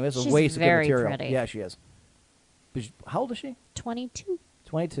a shame. It's a She's waste of good very material. pretty. Yeah, she is. But how old is she? 22.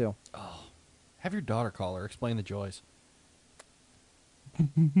 22. Have your daughter call her. Explain the joys.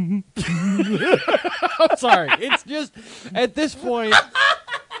 I'm sorry. It's just at this point,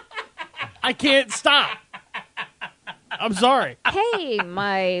 I can't stop. I'm sorry. Hey,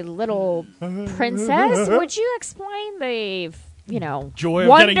 my little princess, would you explain the Joy of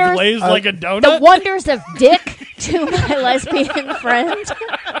wonders, getting glazed like a donut? the wonders of dick to my lesbian friend?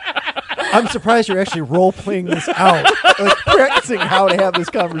 I'm surprised you're actually role-playing this out. Like, practicing how to have this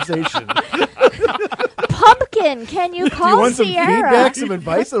conversation. Pumpkin, can you Do call you want some Sierra? feedback, some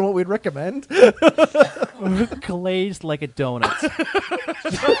advice on what we'd recommend? Glazed like a donut.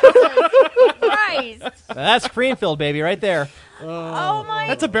 Christ. That's Creamfield, baby, right there. Oh my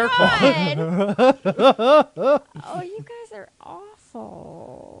That's a bear claw. God. Oh, you guys are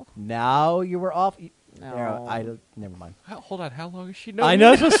awful. Now you were off. No. Never mind. Hold on. How long has she known? I know.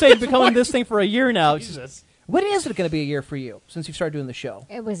 I was going to say, becoming this thing for a year now. Jesus. When is it going to be a year for you since you started doing the show?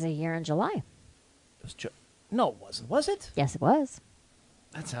 It was a year in July. No, it wasn't. Was it? Yes, it was.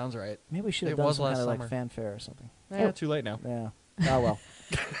 That sounds right. Maybe we should have It done was some kind last of like summer. fanfare or something. Too late now. Yeah. Oh, well.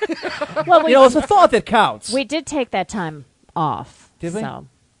 Well, It's a thought that counts. we did take that time off. Did we? So.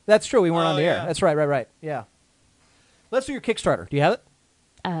 That's true. We weren't on the air. yeah. That's right. Yeah. Let's do your Kickstarter. Do you have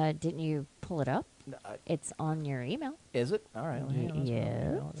it? Didn't you pull it up? It's on your email. Is it? All right.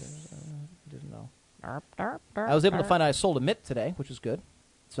 Yes. Didn't know. Derp, derp, derp, I was able to derp. find out I sold a mitt today, which is good.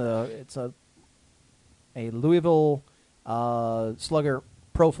 It's a Louisville Slugger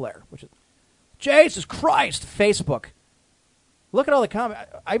Pro Flare, which is Jesus Christ. Facebook. Look at all the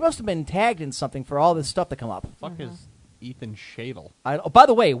comments. I must have been tagged in something for all this stuff to come up. Fuck is Ethan Shadle? By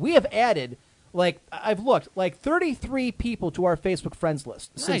the way, we have added I've looked 33 people to our Facebook friends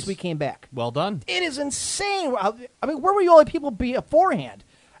list since Nice. we came back. Well done. It is insane. I mean, where were you all people beforehand?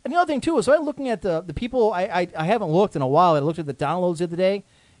 And the other thing, too, is I'm looking at the people. I haven't looked in a while. I looked at the downloads the other day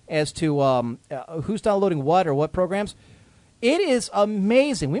as to who's downloading what or what programs. It is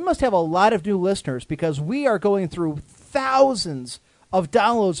amazing. We must have a lot of new listeners because we are going through thousands of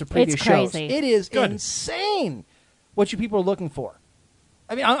downloads of previous It's shows. crazy. It is insane what you people are looking for.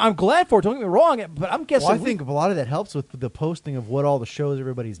 I mean, I'm glad for it. Don't get me wrong, but I'm guessing. Well, I think a lot of that helps with the posting of what all the shows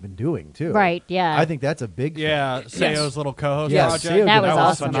everybody's been doing, too. Right, yeah. I think that's a big thing. Yeah, Seo's little co-host Yes, project. Seo That did was an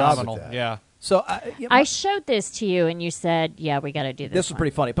awesome. job with Phenomenal. that. Yeah. so. I showed this to you, and you said, "Yeah, we got to do this." This was one.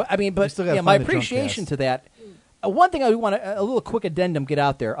 pretty funny, but still gotta my find the drunk appreciation cast. to that. One thing I want a little quick addendum get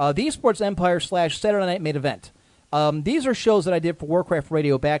out there. The Esports Empire / Saturday Night Main Event. These are shows that I did for Warcraft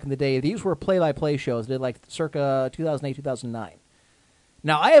Radio back in the day. These were play-by-play shows. I did circa 2008, 2009.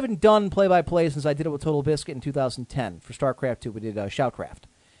 Now, I haven't done play-by-play since I did it with Total Biscuit in 2010 for StarCraft 2. We did Shoutcraft.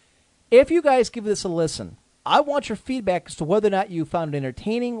 If you guys give this a listen, I want your feedback as to whether or not you found it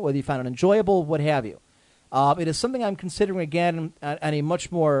entertaining, whether you found it enjoyable, what have you. It is something I'm considering, again, on a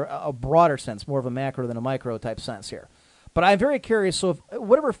much more a broader sense, more of a macro than a micro type sense here. But I'm very curious, so if,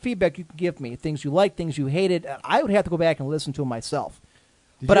 whatever feedback you can give me, things you liked, things you hated, I would have to go back and listen to them myself.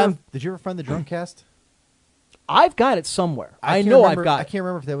 Did you ever find the Drunkcast? I've got it somewhere. I can't know remember- I've got I it. can't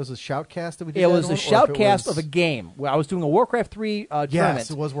remember if that was a Shoutcast that we did. It that was a on, or if it shoutcast was- of a game where I was doing a Warcraft 3 tournament.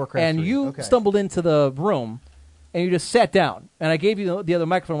 Yes, it was Warcraft And 3. you Okay. stumbled into the room, and you just sat down. And I gave you the other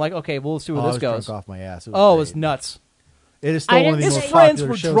microphone. Like, okay, well, let's see where I this was goes. drunk off my ass. It Oh, it great. was nuts. It is I still one of the didn't most His say- popular friends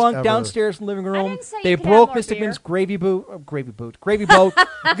were shows drunk ever. downstairs in the living room. didn't say They you could have broke more Mr. beer. Min's gravy boat. Gravy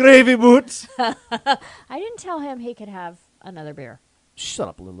boots. I didn't tell him he could have another beer. Shut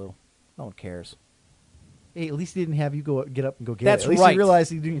up, Lulu. No one cares. Hey, at least he didn't have you get up and go get That's it. At least right. he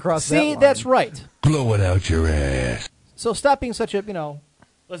realized he didn't cross that See, line. that's right. Blow it out your ass. So stop being such a,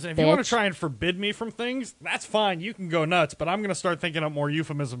 Listen, if you want to try and forbid me from things, that's fine. You can go nuts, but I'm going to start thinking up more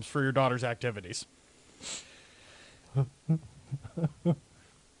euphemisms for your daughter's activities.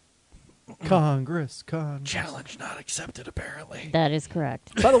 Congress. Challenge not accepted, apparently. That is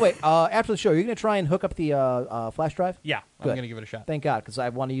correct. By the way, after the show, you're going to try and hook up the flash drive? Yeah, I'm Good. going to give it a shot. Thank God, because I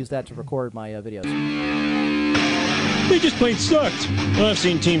want to use that to record my videos. They just plain sucked. Well, I've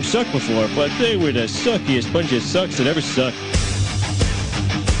seen teams suck before, but they were the suckiest bunch of sucks that ever sucked.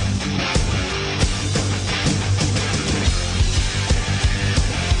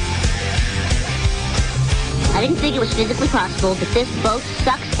 I didn't think it was physically possible, but this both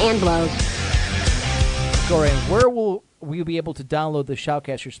sucks and blows. Dorian, where will we be able to download the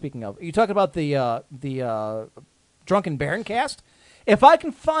shoutcast you're speaking of? Are you talking about the Drunken Baron cast? If I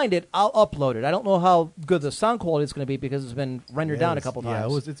can find it, I'll upload it. I don't know how good the sound quality is going to be because it's been rendered down a couple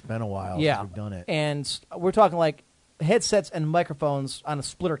times. Yeah, it's been a while Yeah, since we've done it. and we're talking like headsets and microphones on a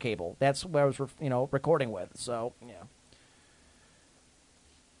splitter cable. That's where I was, recording with. So yeah.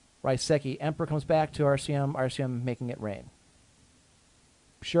 Raiseki, Emperor comes back to RCM making it rain.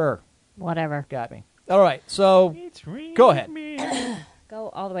 Sure. Whatever. Got me. All right, so go ahead. Go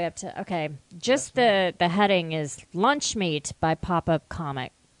all the way up to, okay, just the heading is Lunch Meat by Pop-Up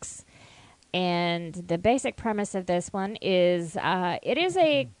Comics. And the basic premise of this one is it is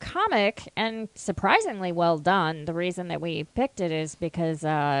a comic and surprisingly well done. The reason that we picked it is because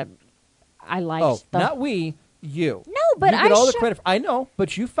I liked the... not we, you. No, but you get all the credit. I know,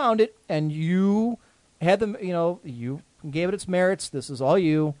 but you found it and you had them. You gave it its merits. This is all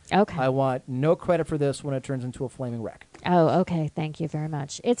you. Okay. I want no credit for this when it turns into a flaming wreck. Oh, okay. Thank you very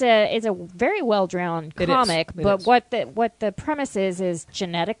much. It's a very well drawn It is. comic, It but is. what the premise is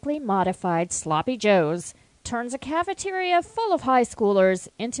genetically modified Sloppy Joes turns a cafeteria full of high schoolers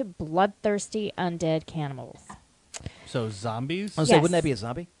into bloodthirsty undead cannibals. So zombies? I was saying, wouldn't that be a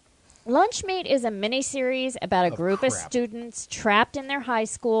zombie? Lunch Meat is a miniseries about a group of students trapped in their high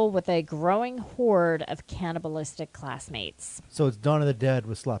school with a growing horde of cannibalistic classmates. So it's Dawn of the Dead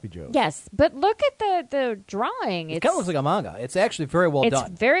with Sloppy Joe. Yes, but look at the drawing. It kind of looks like a manga. It's actually very well It's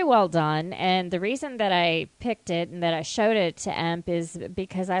done. very well done, and the reason that I picked it and that I showed it to Emp is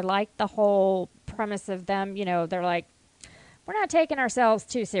because I like the whole premise of them. They're like, we're not taking ourselves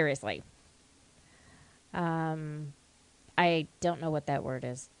too seriously. I don't know what that word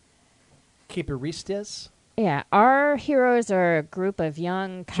is. Capoeiristas? Yeah, our heroes are a group of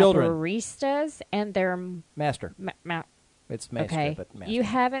young Children. capoeiristas, and they're Master. It's master, okay. but master. You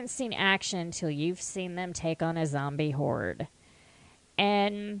haven't seen action until you've seen them take on a zombie horde,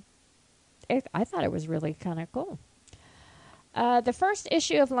 and I thought it was really kind of cool. The first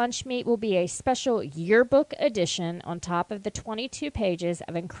issue of Lunch Meat will be a special yearbook edition on top of the 22 pages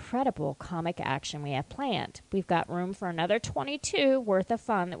of incredible comic action we have planned. We've got room for another 22 worth of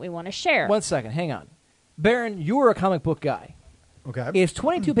fun that we want to share. 1 second, hang on. Baron, you were a comic book guy. Okay. Is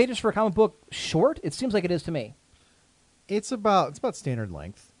 22 pages for a comic book short? It seems like it is to me. It's about standard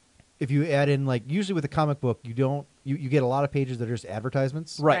length. If you add in, like, usually with a comic book, you get a lot of pages that are just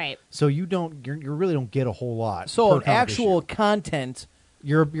advertisements. Right. So you really don't get a whole lot. So per an comic actual issue. content.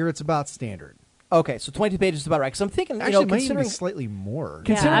 It's about standard. Okay, so 22 pages is about right. Because I'm thinking, Actually, it might even considering be slightly more.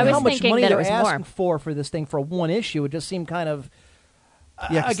 Considering I was how much thinking money that it they're was asking more. for this thing for one issue, it just seemed kind of.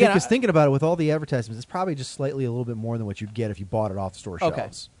 Yeah, again, because thinking about it, with all the advertisements, it's probably just slightly a little bit more than what you'd get if you bought it off the store shelves. Okay.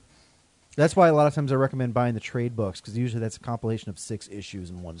 That's why a lot of times I recommend buying the trade books, because usually that's a compilation of 6 issues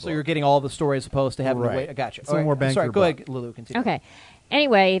in one book. So you're getting all the stories as opposed to having to Right. wait. I got you. It's a little more bang Sorry, for your go buck. ahead, Lulu. Continue. Okay.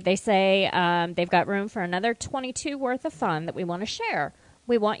 Anyway, they say they've got room for another 22 worth of fun that we want to share.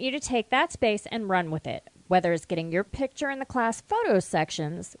 We want you to take that space and run with it. Whether it's getting your picture in the class photo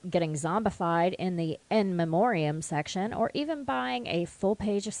sections, getting zombified in the in memoriam section, or even buying a full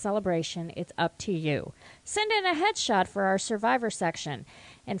page of celebration, it's up to you. Send in a headshot for our survivor section.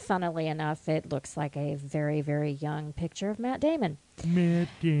 And funnily enough, it looks like a very, very young picture of Matt Damon. Matt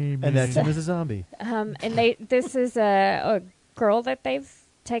Damon. And that's him as a zombie. And this is a girl that they've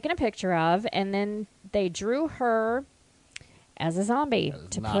taken a picture of, and then they drew her as a zombie.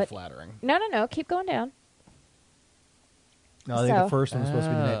 That is not flattering. No, keep going down. No, I think the first one was supposed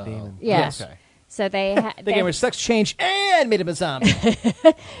to be Matt Damon. Yes. Okay. So they They gave her sex change and made him a zombie.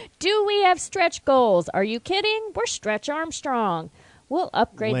 Do we have stretch goals? Are you kidding? We're Stretch Armstrong. We'll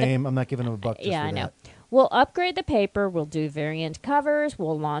upgrade Lame. I'm not giving him a buck just yeah, for I know. that. We'll upgrade the paper. We'll do variant covers.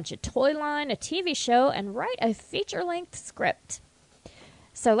 We'll launch a toy line, a TV show, and write a feature-length script.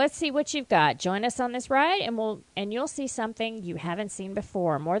 So let's see what you've got. Join us on this ride, and you'll see something you haven't seen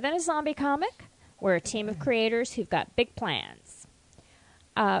before. More than a zombie comic, We're a team of creators who've got big plans.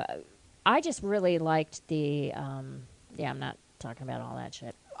 I just really liked the. I'm not talking about all that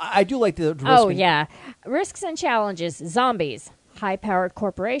shit. I do like the. Oh, yeah. Risks and challenges. Zombies. High-powered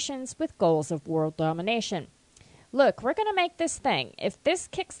corporations with goals of world domination. Look, we're going to make this thing. If this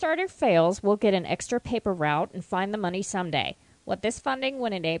Kickstarter fails, we'll get an extra paper route and find the money someday. What this funding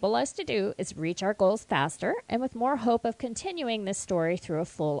would enable us to do is reach our goals faster and with more hope of continuing this story through a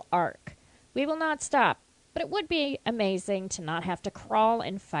full arc. We will not stop, but it would be amazing to not have to crawl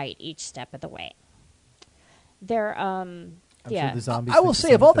and fight each step of the way. There, yeah. Sure the zombies I will think the say,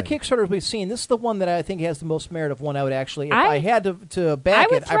 same of all the thing. Kickstarters we've seen, this is the one that I think has the most merit of one I would actually, if I had to back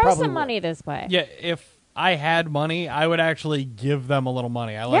I would it, throw I probably some would. money this way. Yeah, if I had money, I would actually give them a little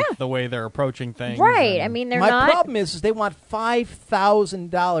money. I like the way they're approaching things. Right. and- I mean, they're My not... problem is they want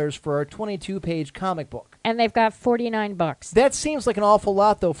 $5,000 for a 22-page comic book. And they've got $49. That seems like an awful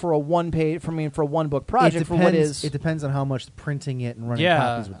lot, though, for a one-page. For a one-book project. For what is It depends on how much printing it and running Yeah,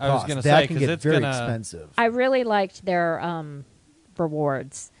 copies would I was cost. gonna That say, can 'cause get it's very gonna- expensive. I really liked their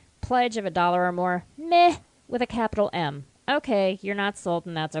rewards. Pledge of $1 or more. Meh, with a capital M. Okay, you're not sold,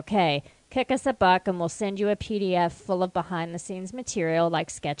 and that's okay. Kick us $1 and we'll send you a PDF full of behind-the-scenes material like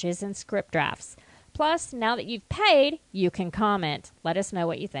sketches and script drafts. Plus, now that you've paid, you can comment. Let us know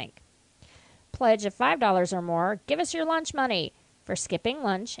what you think. Pledge of $5 or more. Give us your lunch money. For skipping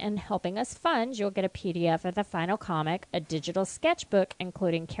lunch and helping us fund, you'll get a PDF of the final comic, a digital sketchbook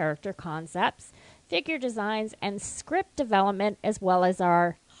including character concepts, figure designs, and script development, as well as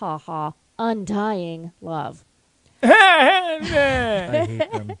our, undying love. I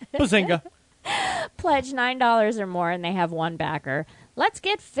hate them. Bazinga. Pledge $9 or more and they have one backer. Let's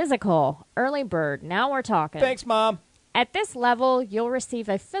get physical. Early bird. Now we're talking. Thanks, Mom. At this level, you'll receive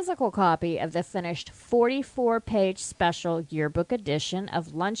a physical copy of the finished 44-page special yearbook edition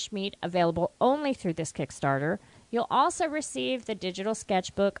of Lunch Meat, available only through this Kickstarter. You'll also receive the digital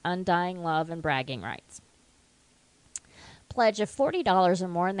sketchbook Undying Love and Bragging Rights. Pledge of $40 or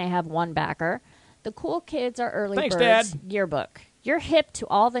more and they have one backer. The Cool Kids Are Early Thanks, Birds Dad. yearbook. You're hip to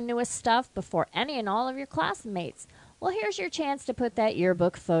all the newest stuff before any and all of your classmates. Well, here's your chance to put that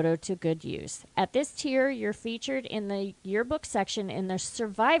yearbook photo to good use. At this tier, you're featured in the yearbook section in the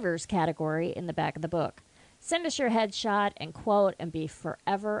Survivors category in the back of the book. Send us your headshot and quote and be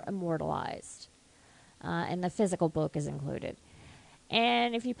forever immortalized. And the physical book is included.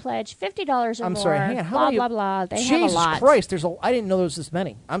 And if you pledge $50 or I'm more, sorry, hang on. How blah, many- blah, blah, they Jesus have a lot. Christ, I didn't know there was this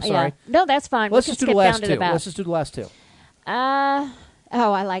many. I'm sorry. Yeah. No, that's fine. Let's we just can do the skip last down to two. the back. Let's just do the last two.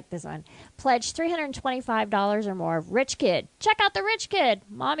 I like this one. Pledge $325 or more. Rich Kid. Check out the Rich Kid.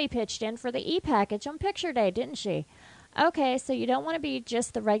 Mommy pitched in for the e-package on Picture Day, didn't she? Okay, so you don't want to be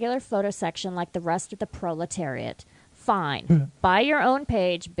just the regular photo section like the rest of the proletariat. Fine. Buy your own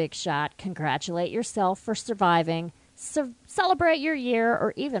page, big shot. Congratulate yourself for surviving. Celebrate your year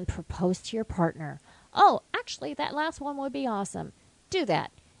or even propose to your partner. Oh, actually, that last one would be awesome. Do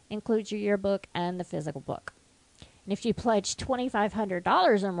that. Include your yearbook and the physical book. And if you pledge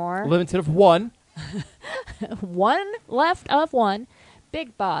 $2,500 or more... Limited of one. one left of one.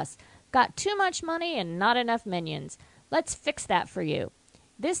 Big boss. Got too much money and not enough minions. Let's fix that for you.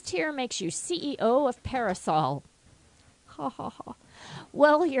 This tier makes you CEO of Parasol. Ha ha ha.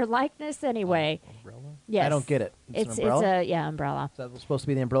 Well, your likeness anyway. Umbrella? Yes. I don't get it. It's an umbrella? It's a umbrella. Is that supposed to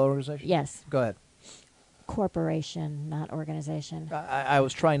be the umbrella organization? Yes. Go ahead. Corporation, not organization. I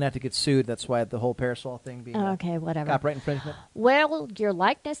was trying not to get sued. That's why the whole parasol thing being Okay, whatever. copyright infringement. Well, your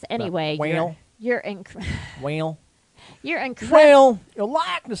likeness anyway. Well. You're Well, incredible. your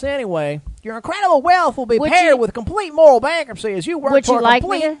likeness anyway. Your incredible wealth will be Would paired you- with complete moral bankruptcy as you work Would you toward like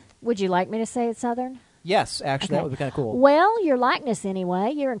complete. me to? Would you like me to say it Southern? Yes, actually, that Okay. would be kind of cool. Well, your likeness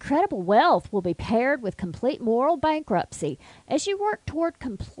anyway. Your incredible wealth will be paired with complete moral bankruptcy as you work toward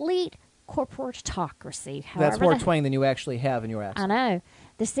complete corporatocracy. That's However more the- twang than you actually have in your I accent. know.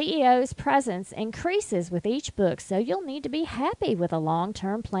 The CEO's presence increases with each book, so you'll need to be happy with a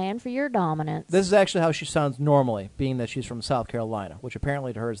long-term plan for your dominance. This is actually how she sounds normally, being that she's from South Carolina, which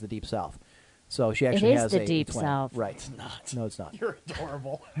apparently to her is the Deep South. So she actually is has the a Deep twang. South. Right. It's not. No, it's not. You're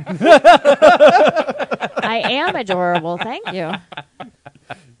adorable. I am adorable. Thank you.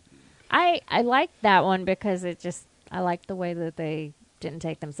 I like that one because I like the way that they didn't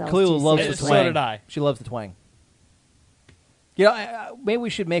take themselves Cleo too loves the seriously. twang. So did I. She loves the twang. You know, maybe we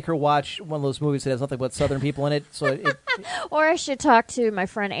should make her watch one of those movies that has nothing but Southern people in it. So Or I should talk to my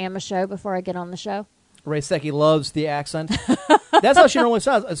friend Ann Michaud before I get on the show. Ray Secchi loves the accent. That's how she normally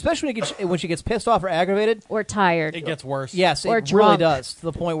sounds, especially when she gets pissed off or aggravated. Or tired. It gets worse. Yes, Or it really drunk. does, to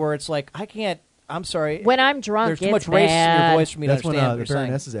the point where it's like, I can't I'm sorry. When I'm drunk, there's too it's much race in your bad. voice for me to That's when understand what the you're saying.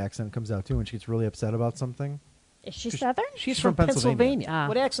 Baroness's accent comes out too when she gets really upset about something. Is she Southern? She's from Pennsylvania. Ah.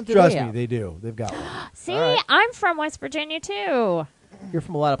 What accent do Trust they me, have? they do. They've got one. See, All right. I'm from West Virginia too. You're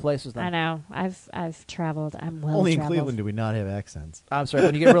from a lot of places, then. I know. I've traveled. I'm well Only in traveled. Cleveland do we not have accents. I'm sorry.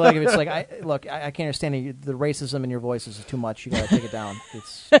 When you get really like, it's like, I can't understand it. The racism in your voice is too much. You got to take it down.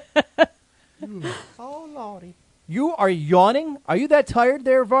 It's. Oh lordy! You are yawning. Are you that tired,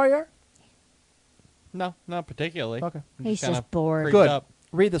 there, Varyar? No, not particularly. Okay. I'm He's kinda just bored. freaked Good. up.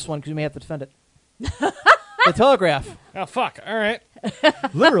 Read this one because you may have to defend it. The Telegraph. Oh, fuck. All right.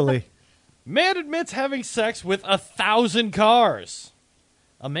 Literally. Man admits having sex with 1,000 cars.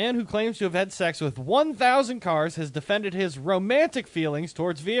 A man who claims to have had sex with 1,000 cars has defended his romantic feelings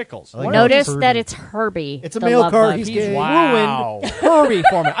towards vehicles. I like Notice Herbie. that it's Herbie. It's a the male love car. bug. He's He's gay. Wow. ruined Herbie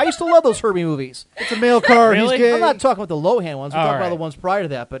for me. I used to love those Herbie movies. It's a male car. Really? He's gay. I'm not talking about the Lohan ones. We're All talking about right. the ones prior to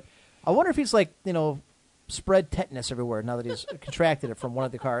that. But I wonder if he's like, spread tetanus everywhere now that he's contracted it from one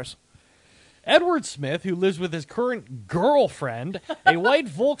of the cars. Edward Smith, who lives with his current girlfriend, a white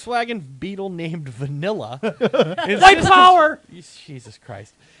Volkswagen Beetle named Vanilla. White power! Jesus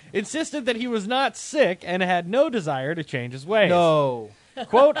Christ. Insisted that he was not sick and had no desire to change his ways. No.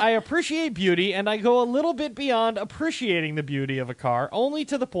 Quote, I appreciate beauty, and I go a little bit beyond appreciating the beauty of a car, only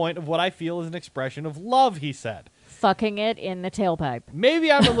to the point of what I feel is an expression of love, he said. Fucking it in the tailpipe.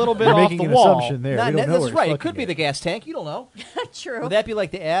 Maybe I'm a little bit You're off making the an wall. assumption there. Not, we don't know that's where right. he's It could fucking be the gas tank. You don't know. True. Would that be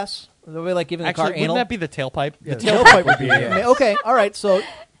like the ass? Would that be like giving the Actually, car wouldn't anal? that be the tailpipe? Yeah, The tailpipe would be. Yeah. Okay. All right. So,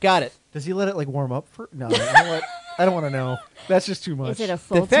 got it. Does he let it like warm up for? No, you know what? I don't want to know. That's just too much. Is it a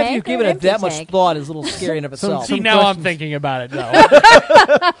full The fact that tank you've or given an it empty that much tank? thought is a little scary in of itself. See, Some now I'm questions- thinking about it,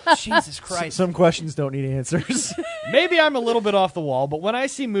 though. Jesus Christ. Some questions don't need answers. Maybe I'm a little bit off the wall, but when I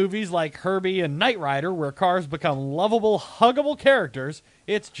see movies like Herbie and Knight Rider where cars become lovable, huggable characters,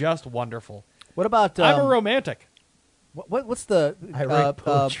 it's just wonderful. What about? I'm a romantic. What's the I write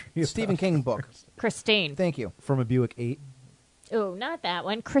poetry Stephen King book? Christine. Thank you. From a Buick 8. Oh, not that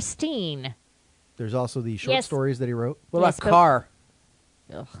one. Christine. There's also the short Yes. stories that he wrote. What Yes, about but- Car?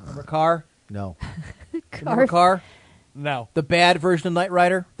 Ugh. Remember Car? No. Remember Car? No. The bad version of Knight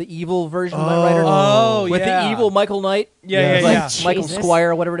Rider, the evil version of Knight Rider. Oh, with yeah. the evil Michael Knight. Yeah, Yeah. yeah. Michael Jesus.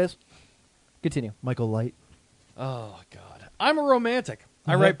 Squire, whatever it is. Continue. Michael Light. Oh, God. I'm a romantic.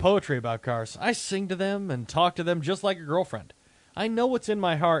 I write poetry about cars. I sing to them and talk to them just like a girlfriend. I know what's in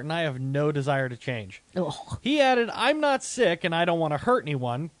my heart, and I have no desire to change. Ugh. He added, I'm not sick, and I don't want to hurt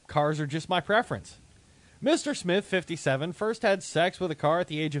anyone. Cars are just my preference. Mr. Smith, 57, first had sex with a car at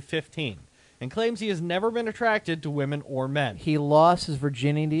the age of 15, and claims he has never been attracted to women or men. He lost his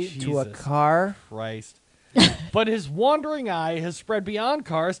virginity to a Jesus car. Christ. But his wandering eye has spread beyond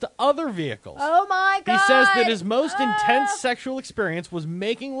cars to other vehicles. Oh, my God. He says that his most intense sexual experience was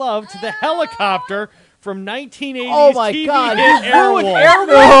making love to the helicopter from 1980's Oh my TV God! hit He ruined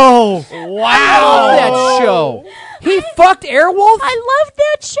Airwolf. Airwolf. No! I love that show. He fucked Airwolf. I love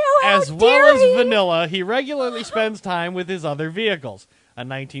that show. How As well dare as he? Vanilla, he regularly spends time with his other vehicles. A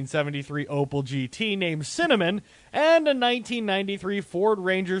 1973 Opel GT named Cinnamon and a 1993 Ford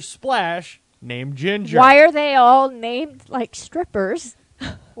Ranger Splash named Ginger. Why are they all named like strippers?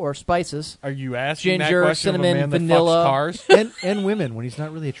 Or spices. Are you asking Ginger, that question cinnamon, of a man vanilla. that fucks cars? and women when he's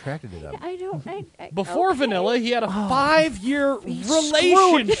not really attracted to them. I don't. Before okay. Vanilla, he had a 5-year Screwed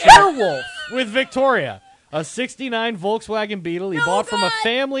relationship Airwolf. with Victoria, a 69 Volkswagen Beetle he bought from a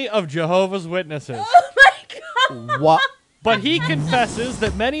family of Jehovah's Witnesses. Oh my God. What? But he confesses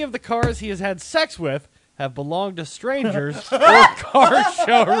that many of the cars he has had sex with have belonged to strangers or car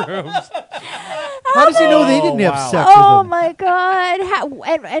showrooms. How does he know they didn't have sex Oh with him? my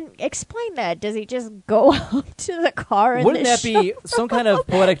God! And explain that. Does he just go up to the car? And Wouldn't that be some kind of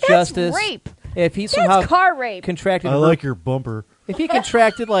poetic That's justice? rape. If he somehow That's car rape. contracted, I like your bumper. if he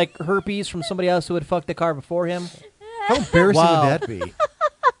contracted like herpes from somebody else who had fucked the car before him. How embarrassing Wow. would that be?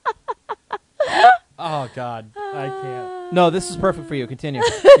 Oh, God. I can't. No, this is perfect for you. Continue.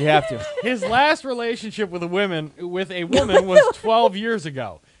 You have to. His last relationship with a woman was 12 years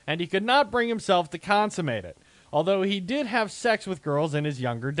ago, and he could not bring himself to consummate it. Although he did have sex with girls in his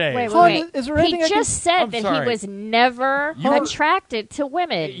younger days. Wait, Hold wait, on, is there He anything I can- just said I'm that sorry. he was never attracted to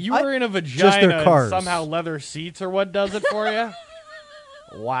women. You were in a their vagina and cars. somehow leather seats or what does it for you?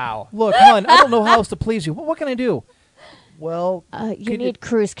 Wow. Look, come on. I don't know how else to please you. What can I do? Well, You can need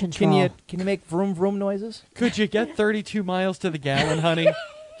cruise control. Can you make vroom vroom noises? Could you get 32 miles to the gallon, honey?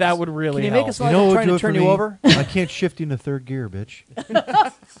 That would really Can you help. make us You like know I'm what trying would do to it for turn you me? over? I can't shift you into third gear, bitch.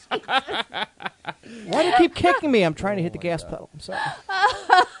 Why do you keep kicking me? I'm trying to hit the gas pedal. I'm sorry.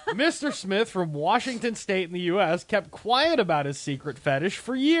 Mr. Smith from Washington State in the U.S. kept quiet about his secret fetish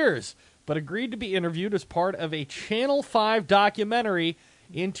for years, but agreed to be interviewed as part of a Channel 5 documentary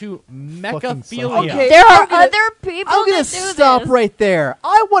into mechaphilia. Okay, There are other people I'm going that to do stop this. right there.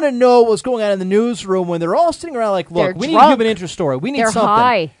 I want to know what's going on in the newsroom when they're all sitting around like, look, They're we need a drunk. human interest story. We need They're something.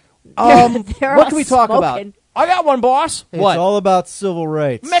 high. They're What all can we talk about? smoking. I got one, boss. It's What? all about civil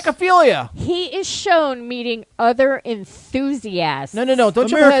rights. Mechaphilia. He is shown meeting other enthusiasts. No. Don't jump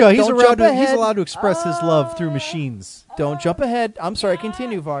America, ahead. he's Don't allowed jump to. ahead. He's allowed to express his love through machines. Don't jump ahead. I'm sorry.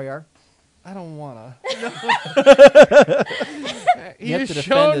 Continue, Varyar. I don't want to. You have to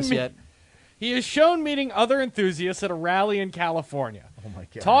defend this yet. He is shown meeting other enthusiasts at a rally in California. Oh my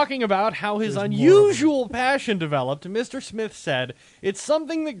God! Talking about how his There's unusual passion developed, Mr. Smith said, "It's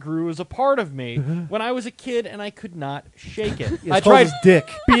something that grew as a part of me when I was a kid and I could not shake it." I tried his dick,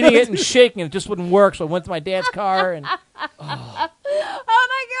 beating it and shaking it. It just wouldn't work, so I went to my dad's car and... Oh my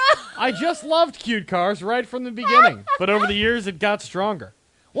God! I just loved cute cars right from the beginning, but over the years it got stronger.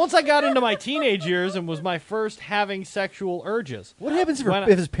 Once I got into my teenage years and was my first having sexual urges. What happens if When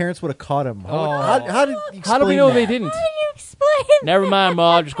if his parents would have caught him? How did you How do we know explain they that? didn't? How do you explain? Never mind,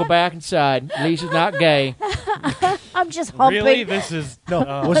 Ma. Just go back inside. Lisa's not gay. I'm just humping. Really? This is... No.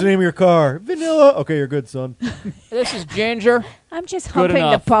 What's the name of your car? Vanilla. Okay, you're good, son. This is Ginger. I'm just Good humping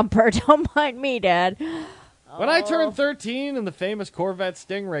enough. the bumper. Don't mind me, Dad. When I turned 13 and the famous Corvette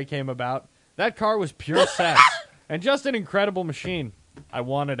Stingray came about, that car was pure sex and just an incredible machine. I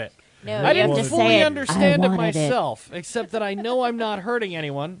wanted it. No, I you have didn't to fully say it. understand I it wanted myself, except that I know I'm not hurting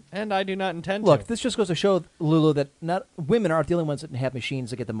anyone, and I do not intend Look, to. this just goes to show, Lulu, that not women aren't the only ones that have machines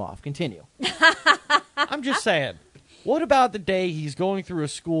that get them off. Continue. I'm just saying. What about the day he's going through a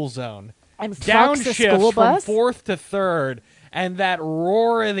school zone, And fucks the downshift school from bus? 4th to 3rd, and that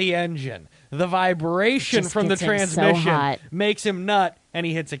roar of the engine, the vibration Just from the gets him so transmission hot. makes him nut, and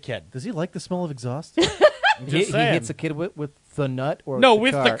he hits a kid. Does he like the smell of exhaust? I'm He just saying. hits a kid with the nut or No, the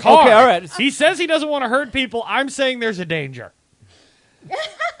with car? the car. Okay, all right. He says he doesn't want to hurt people. I'm saying there's a danger.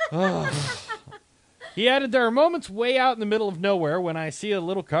 He added, there are moments way out in the middle of nowhere when I see a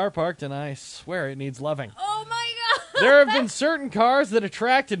little car parked and I swear it needs loving. Oh my God! There have been certain cars that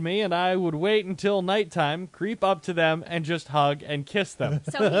attracted me, and I would wait until nighttime, creep up to them, and just hug and kiss them.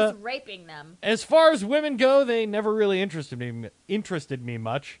 So he's raping them. As far as women go, they never really interested me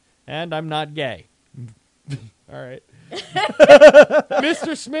much, and I'm not gay. All right.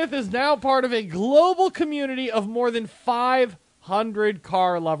 Mr. Smith is now part of a global community of more than 500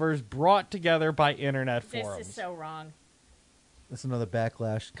 car lovers brought together by internet forums. This is so wrong. That's another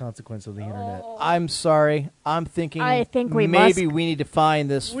backlash consequence of the internet. I'm sorry. I'm thinking I think we maybe must- we need to find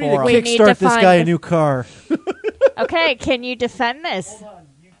this We need to for We need to kickstart this find guy a the- new car. Okay, can you defend this?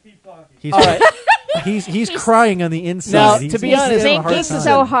 He's, All right. he's crying on the inside. Now, He's- to be he's honest, having a hard thinking time.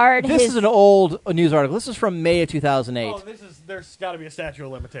 so hard. This his- is an old news article. This is from May of 2008. Oh, there's got to be a statute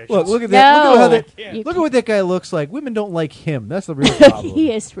of limitations. Look at that. No. Look at, how Yeah. You look at what that guy looks like. Women don't like him. That's the real problem.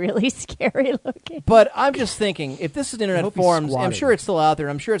 he is really scary looking. But I'm just thinking, if this is internet hope he's forums, I'm squatting. sure it's still out there.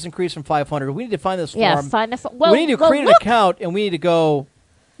 I'm sure it's increased from 500. We need to find this Yeah, forum. find a well, we need to well, create an look. account, and we need to go.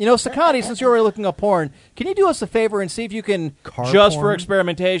 You know, Sakani, since you're already looking up porn, can you do us a favor and see if you can, Car just for porn?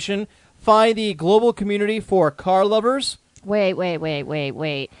 experimentation, find the global community for car lovers?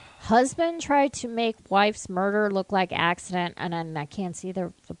 Wait. Husband tried to make wife's murder look like accident, and then I can't see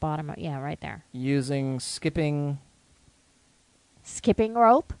the bottom. Yeah, right there. Using skipping. Skipping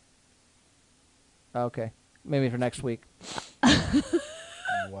rope. Okay, maybe for next week.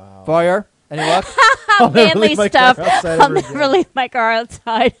 Wow. Varyar, any luck? Manly leave my car stuff. outside I'll ever never again. leave my car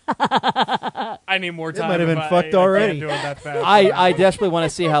outside. I need more time. might have if been I- fucked I already. can't do it that fast. I desperately want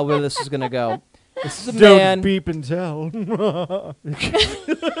to see how well this is going to go. This is a Don't man. beep and tell. I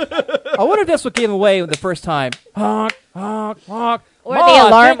wonder if that's what gave him away the first time. Honk, honk, honk. Or Ma, the I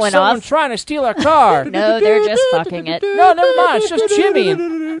alarm think went someone's off. trying to steal our car. No, they're just fucking it. No, never mind. It's just Jimmy.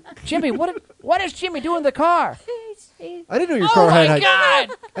 And Jimmy, what is Jimmy doing in the car? I didn't know your Oh car my had. God!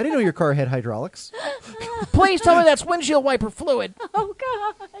 I didn't know your car had hydraulics. Please tell me that's windshield wiper fluid. Oh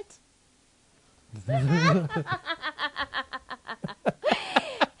God.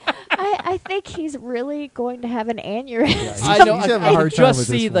 I think he's really going to have an aneurysm. I know. he's having a I hard time just with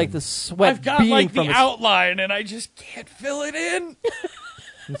see this like one. the sweat I've got beading like from the his. outline, and I just can't fill it in.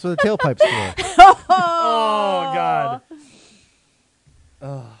 That's what the tailpipe's for. Oh God!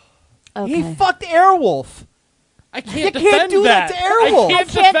 Okay. He fucked Airwolf. I can't You defend can't do that to Airwolf. I I can't,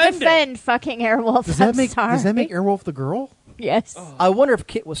 can't defend it. fucking Airwolf. Does that I'm make sorry. Airwolf the girl? Yes. I wonder if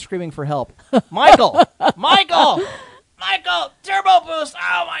Kit was screaming for help. Michael, Michael, Turbo Boost!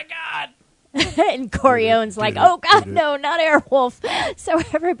 Oh my God! And Corione's like, oh, God, no, not Airwolf. So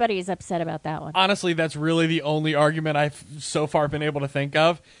everybody's upset about that one. Honestly, that's really the only argument I've so far been able to think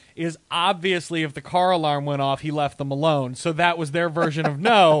of, is obviously if the car alarm went off, he left them alone. So that was their version of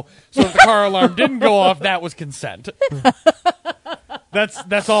no. So if the car alarm didn't go off, that was consent.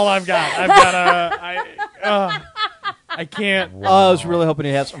 That's all I've got. I've got I can't. Oh, I was really hoping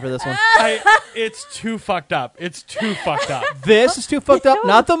you had something for this one. It's too fucked up. It's too fucked up. This is too fucked up.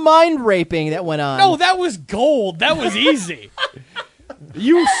 Not the mind raping that went on. No, that was gold. That was easy.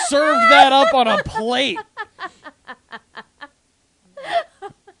 You served that up on a plate.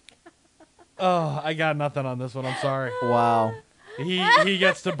 Oh, I got nothing on this one. I'm sorry. Wow. He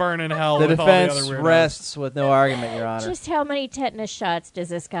gets to burn in hell. The with defense all the other weirdos. rests with no argument, Your Honor. Just how many tetanus shots does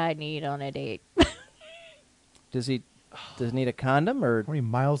this guy need on a date? Does he need a condom, or How many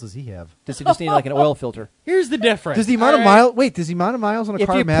miles does he have? does he just need like an oil filter? Here's the difference. Does the amount of miles? Wait, does the amount of miles on a If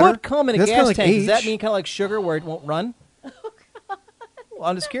car you matter? put cum in a That's gas kinda like tank, does that age. mean kind of like sugar where it won't run? Well,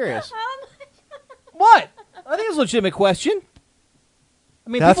 I'm just curious. What? I think it's a legitimate question. I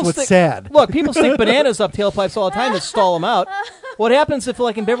mean, That's people what's stick, sad. Look, people stick bananas up tailpipes all the time to stall them out. What happens if,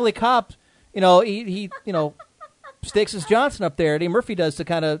 like in Beverly Cop, he stakes his Johnson up there? Eddie Murphy does to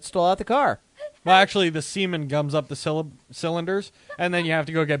kind of stall out the car. Well, actually, the semen gums up the cylinders, and then you have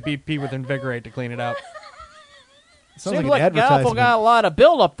to go get BP with Invigorate to clean it out. Sounds Seems like an Galpo advertisement. got a lot of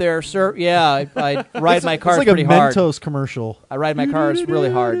build up there, sir. Yeah, I ride my cars it's like pretty a hard. Mentos commercial. I ride my cars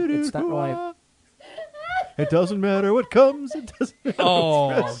really hard. It's not really. It doesn't matter what comes. It doesn't matter.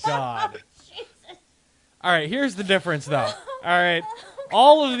 Oh, God. All right, here's the difference, though. All right,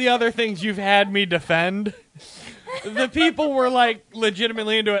 all of the other things you've had me defend, the people were, like,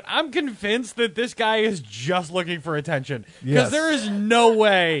 legitimately into it. I'm convinced that this guy is just looking for attention. Because Yes. there is no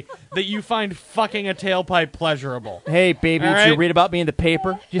way that you find fucking a tailpipe pleasurable. Hey, baby, All did you right? read about me in the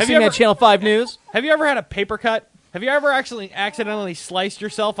paper? Did you Have see you me on ever- Channel 5 News? Have you ever had a paper cut? Have you ever actually accidentally sliced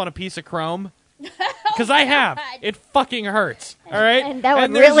yourself on a piece of chrome? Because I have. It fucking hurts. All right? And that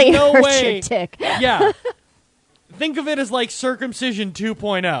would there's really no hurt way, your dick. Yeah. Think of it as like circumcision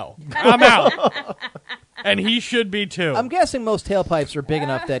 2.0. I'm out. And he should be too. I'm guessing most tailpipes are big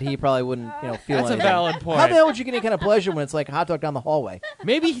enough that he probably wouldn't, feel That's a anything. valid point. How the hell would you get any kind of pleasure when it's like a hot dog down the hallway?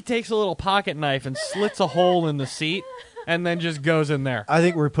 Maybe he takes a little pocket knife and slits a hole in the seat and then just goes in there. I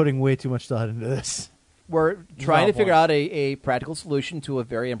think we're putting way too much thought into this. We're trying to valid figure point. out a practical solution to a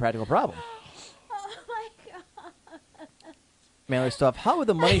very impractical problem. Manly stuff. How would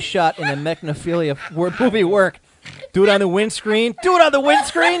the money shot in a mechnophilia movie work? Do it on the windscreen? Do it on the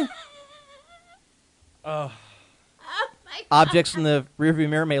windscreen? Objects in the rearview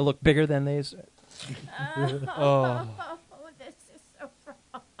mirror may look bigger than these. Oh. This is so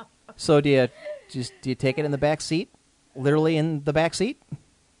wrong. So do you take it in the back seat? Literally in the back seat?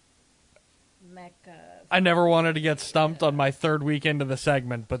 I never wanted to get stumped on my third week into the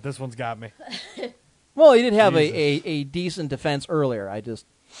segment, but this one's got me. Well, you did have a decent defense earlier. I just...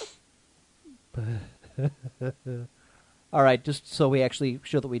 All right, just so we actually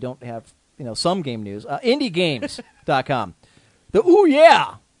show that we don't have, some game news. IndieGames.com. The Ooh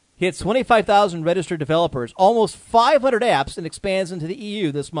Yeah hits 25,000 registered developers, almost 500 apps, and expands into the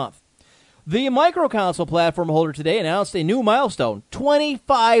EU this month. The microconsole platform holder today announced a new milestone: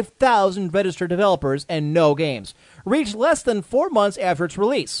 25,000 registered developers and no games, reached less than 4 months after its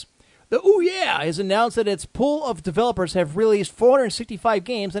release. The Ooh Yeah has announced that its pool of developers have released 465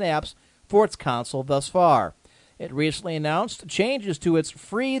 games and apps for its console thus far. It recently announced changes to its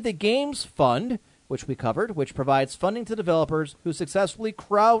Free the Games Fund, which we covered, which provides funding to developers who successfully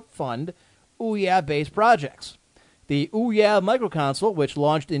crowdfund Ooh Yeah-based projects. The Ooh Yeah microconsole, which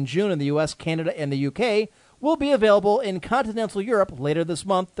launched in June in the US, Canada, and the UK, will be available in continental Europe later this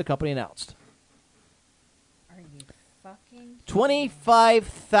month, the company announced.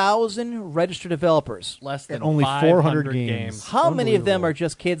 25,000 registered developers. Less than And only 500 400 games. How many of them are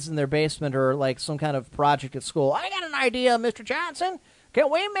just kids in their basement or like some kind of project at school? I got an idea, Mr. Johnson. Can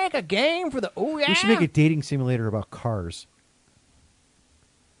we make a game for the Ooh Yeah? We should make a dating simulator about cars.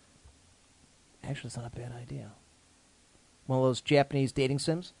 Actually, it's not a bad idea. One of those Japanese dating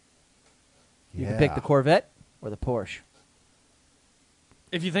sims. You can Yeah. pick the Corvette or the Porsche.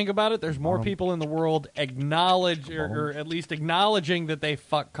 If you think about it, there's more people in the world acknowledge or at least acknowledging that they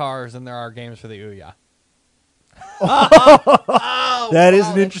fuck cars than there are games for the Ouya. That is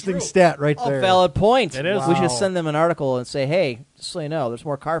an interesting stat right Oh, there. valid point. It is. We should Wow. send them an article and say, hey, just so you know, there's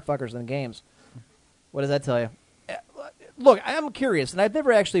more car fuckers than games. What does that tell you? Look, I'm curious, and I've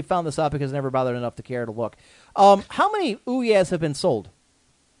never actually found this out because I never bothered enough to care to look. How many Ouyas have been sold?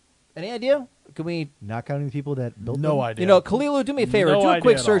 Any idea? Can we? Not counting the people that built No them? idea. You know, Kalilu, do me a favor. No Do a idea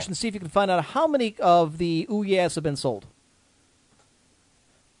quick at search all. and see if you can find out how many of the Ooh Yeahs have been sold.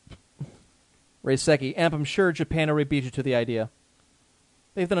 Ray Seki, Amp, I'm sure Japan already beat you to the idea.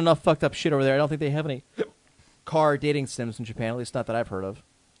 They've done enough fucked up shit over there. I don't think they have any car dating sims in Japan, at least not that I've heard of.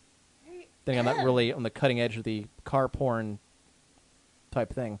 I think I'm not really on the cutting edge of the car porn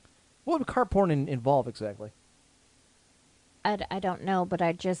type thing. What would car porn involve exactly? I don't know, but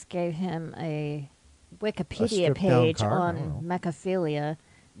I just gave him a Wikipedia stripped-down page car? on mechaphilia.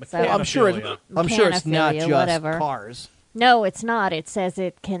 Well, I'm sure it's not just whatever. cars. No, it's not. It says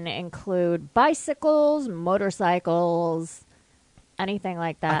it can include bicycles, motorcycles, anything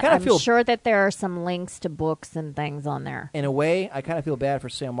like that. kinda I'm feel- sure that there are some links to books and things on there. In a way, I kind of feel bad for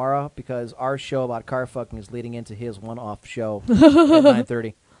Samara because our show about car fucking is leading into his one-off show at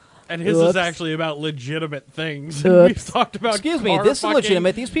 9:30. And his Oops. is actually about legitimate things. Oops. We've talked about Excuse me, car this is fucking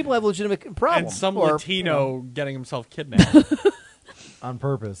legitimate. These people have legitimate problems. And some Or, Latino getting himself kidnapped On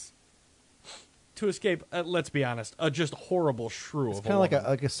purpose. to escape, let's be honest, a just horrible shrew It's of kind of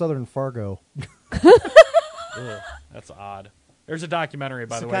like a Southern Fargo. Ugh, that's odd. There's a documentary,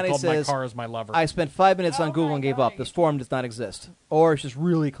 by the way, Sakane called My says, Car is My Lover. I spent 5 minutes on Google and gave up. This forum does not exist. Or it's just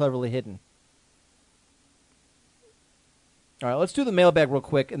really cleverly hidden. All right, let's do the mailbag real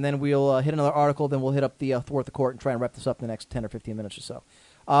quick, and then we'll hit another article, then we'll hit up the Thwart the Court and try and wrap this up in the next 10 or 15 minutes or so.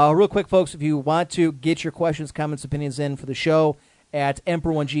 Real quick, folks, if you want to get your questions, comments, opinions in for the show at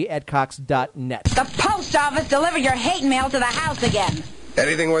emperor1g@cox.net. The post office delivered your hate mail to the house again.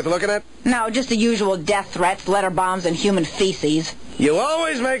 Anything worth looking at? No, just the usual death threats, letter bombs, and human feces. You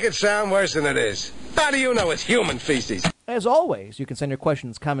always make it sound worse than it is. How do you know it's human feces? As always, you can send your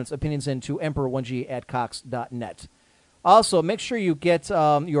questions, comments, opinions in to emperor1g@cox.net. Also, make sure you get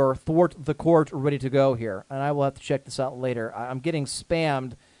your Thwart the Court ready to go here, and I will have to check this out later. I'm getting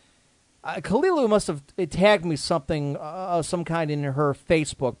spammed. Kalilu must have tagged me something, some kind in her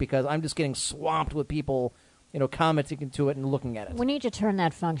Facebook, because I'm just getting swamped with people, commenting to it and looking at it. We need to turn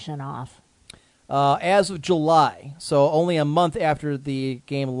that function off. As of July, so only a month after the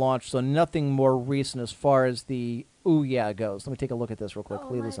game launched, so nothing more recent as far as the Ooh Yeah goes. Let me take a look at this real quick.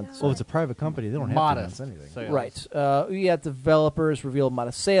 Well, it's a private company. They don't have Modest to announce anything. sales. Right. Ooh Yeah developers revealed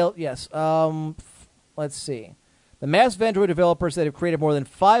modest sale. Yes. Let's see. The massive Android developers that have created more than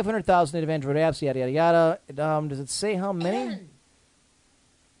 500,000 native Android apps, yada, yada, yada. Does it say how many?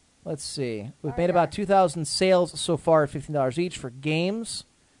 Let's see. We've made about 2,000 sales so far at $15 each for games.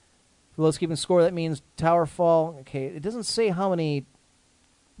 For those keeping score, that means Towerfall. Okay, it doesn't say how many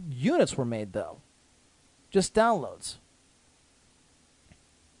units were made, though. Just downloads.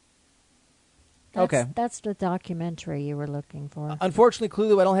 That's the documentary you were looking for. Unfortunately,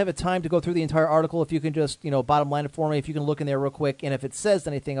 Clue, I don't have the time to go through the entire article. If you can just, bottom line it for me, if you can look in there real quick, and if it says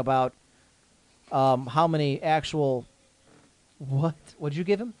anything about how many actual... What? What'd you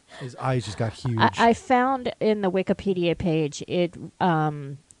give him? His eyes just got huge. I found in the Wikipedia page, it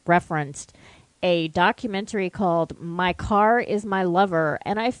referenced a documentary called My Car is My Lover,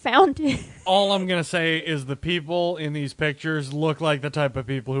 and I found it. All I'm going to say is the people in these pictures look like the type of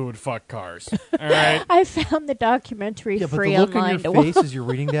people who would fuck cars. All right? I found the documentary Yeah, but free the look online. on your face as you're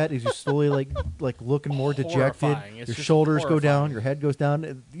reading that is you're slowly like looking more dejected. Horrifying. It's Your just shoulders go horrifying. down, your head goes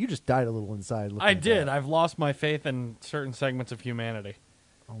down. You just died a little inside. looking I at did. that. I've lost my faith in certain segments of humanity.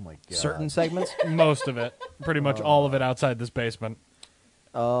 Oh my god. Certain segments? Most of it. Pretty much all of it outside this basement.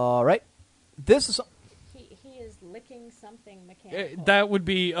 All right. This is... He is licking something mechanical. That would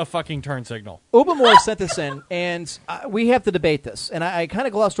be a fucking turn signal. Ubamore sent this in, and we have to debate this. And I kind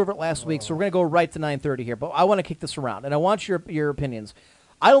of glossed over it last week, so we're going to go right to 9:30 here. But I want to kick this around, and I want your opinions.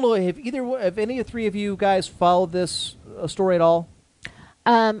 I don't know if any of the three of you guys followed this story at all.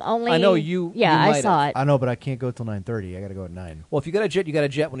 Only I know you. Yeah, you I might saw have. it. I know, but I can't go till 9:30. I got to go at 9. Well, if you got a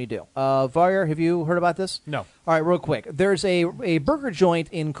jet when you do. Varya, have you heard about this? No. All right, real quick. There's a burger joint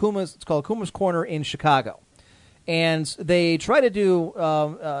in Kuma's. It's called Kuma's Corner in Chicago. And they try to do,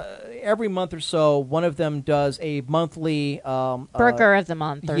 every month or so, one of them does a monthly... Burger of the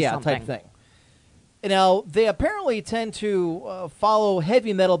month or something. type thing. Now, they apparently tend to follow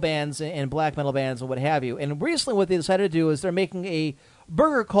heavy metal bands and black metal bands and what have you. And recently what they decided to do is they're making a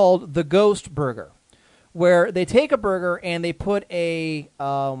burger called the Ghost Burger, where they take a burger and they put the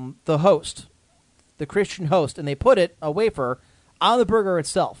host, the Christian host, and they put a wafer on the burger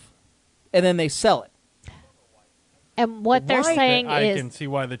itself. And then they sell it. And what they're Why? saying I is... can see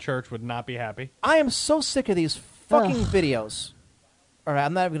why the church would not be happy. I am so sick of these fucking videos. All right,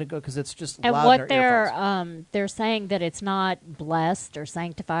 I'm not even going to go because it's just And loud what in our earphones. they're saying that it's not blessed or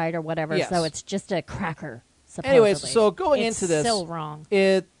sanctified or whatever, Yes. so it's just a cracker. Supposedly. Anyways, so going It's into this, still wrong.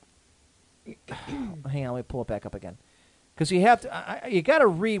 it hang on, let me pull it back up again. Because you have to, you got to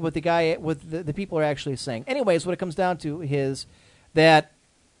read what the people are actually saying. Anyways, what it comes down to is that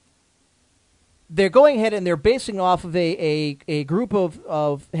they're going ahead and they're basing off of a group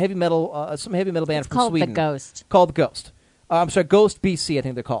of heavy metal, some heavy metal band from Sweden. Called Ghost. I'm sorry, Ghost BC, I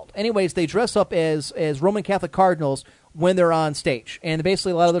think they're called. Anyways, they dress up as Roman Catholic cardinals when they're on stage, and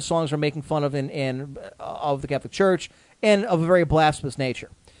basically a lot of their songs are making fun of of the Catholic Church and of a very blasphemous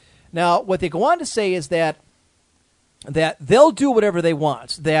nature. Now, what they go on to say is that they'll do whatever they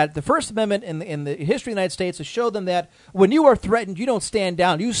want. That the First Amendment in the history of the United States has showed them that when you are threatened, you don't stand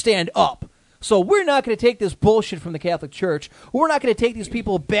down, you stand up. So we're not going to take this bullshit from the Catholic Church. We're not going to take these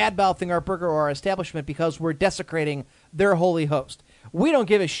people bad-mouthing our burger or our establishment because we're desecrating their holy host. We don't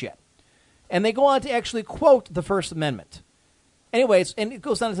give a shit. And they go on to actually quote the First Amendment. Anyways, and it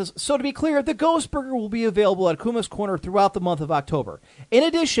goes on and says, so to be clear, the Ghost Burger will be available at Kuma's Corner throughout the month of October. In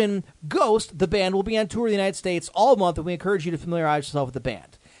addition, Ghost, the band, will be on tour in the United States all month, and we encourage you to familiarize yourself with the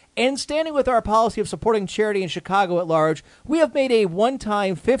band. And standing with our policy of supporting charity in Chicago at large, we have made a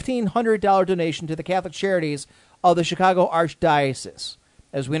one-time $1,500 donation to the Catholic Charities of the Chicago Archdiocese,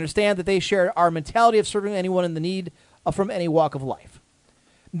 as we understand that they share our mentality of serving anyone in the need from any walk of life.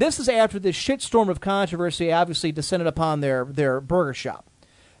 This is after this shitstorm of controversy obviously descended upon their burger shop.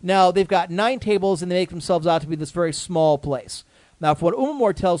 Now, they've got 9 tables, and they make themselves out to be this very small place. Now, for what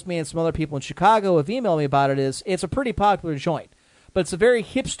Umamore tells me and some other people in Chicago have emailed me about it is, it's a pretty popular joint. But it's a very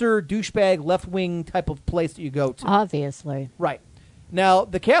hipster, douchebag, left-wing type of place that you go to. Obviously. Right. Now,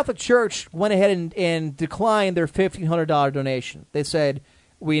 the Catholic Church went ahead and declined their $1,500 donation. They said,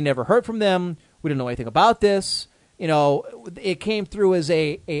 we never heard from them. We didn't know anything about this. You know, it came through as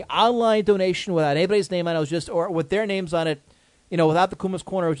a online donation without anybody's name on it. It was just, or with their names on it, you know, without the Kuma's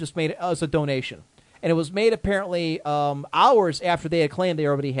Corner, it was just made as a donation. And it was made apparently hours after they had claimed they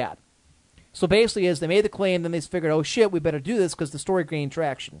already had. So basically, as they made the claim, then they figured, oh shit, we better do this because the story gained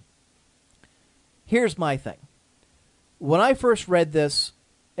traction. Here's my thing. When I first read this,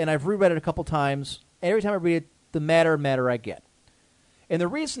 and I've reread it a couple times, and every time I read it, the madder I get. And the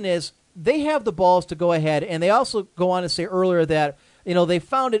reason is, they have the balls to go ahead, and they also go on to say earlier that, you know, they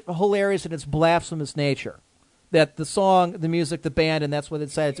found it hilarious in its blasphemous nature. That the song, the music, the band, and that's why they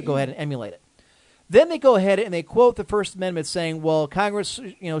decided to go ahead and emulate it. Then they go ahead and they quote the First Amendment saying, well, Congress,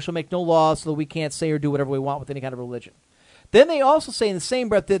 you know, shall make no laws so that we can't say or do whatever we want with any kind of religion. Then they also say in the same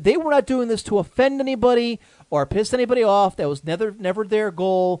breath that they were not doing this to offend anybody or piss anybody off. That was never their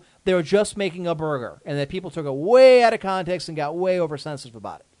goal. They were just making a burger. And that people took it way out of context and got way oversensitive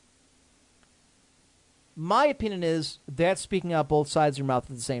about it. My opinion is that's speaking out both sides of your mouth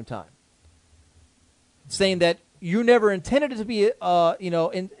at the same time. Saying that you never intended it to be,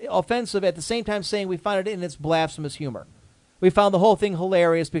 offensive. At the same time, saying we found it in its blasphemous humor. We found the whole thing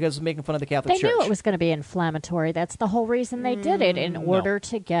hilarious because of making fun of the Catholic Church. They knew it was going to be inflammatory. That's the whole reason they did it, in order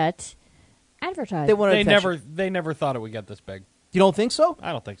to get advertised. They never thought it would get this big. You don't think so?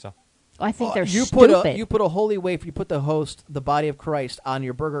 I don't think so. I think they're stupid. You put a holy wafer, you put the host, the body of Christ, on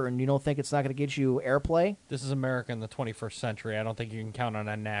your burger, and you don't think it's not going to get you airplay? This is America in the 21st century. I don't think you can count on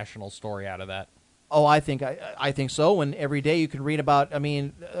a national story out of that. Oh, I think so. And every day you can read about,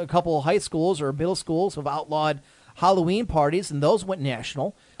 a couple of high schools or middle schools have outlawed Halloween parties, and those went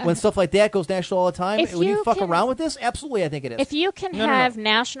national. When stuff like that goes national all the time, when you fuck around with this, absolutely, I think it is. If you can have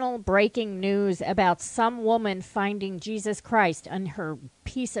national breaking news about some woman finding Jesus Christ on her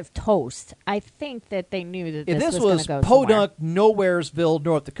piece of toast, I think that they knew that this was going to go If this was Podunk, Nowheresville,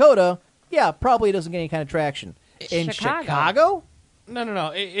 North Dakota, yeah, probably doesn't get any kind of traction. In Chicago?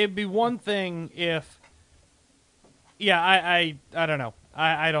 No. It'd be one thing if... Yeah, I don't know.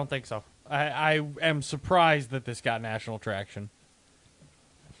 I don't think so. I am surprised that this got national traction.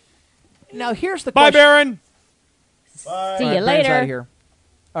 Now, here's the question. Bye, Baron! Bye. See you later. Out of here.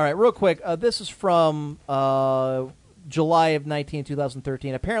 All right, real quick. This is from July of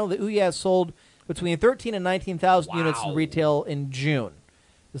 2013. Apparently, the Ouya sold between 13 and 19,000 units in retail in June.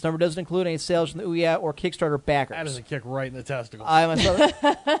 This number doesn't include any sales from the Ouya or Kickstarter backers. That is a kick right in the testicle.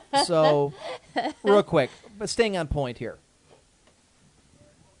 So, real quick, but staying on point here.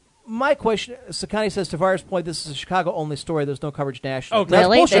 My question, Sakani says, to Tavares' point, this is a Chicago-only story. There's no coverage national. Oh, that's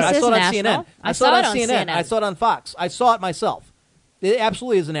really? bullshit. I saw it on national? CNN. I saw it on CNN. I saw it on Fox. I saw it myself. It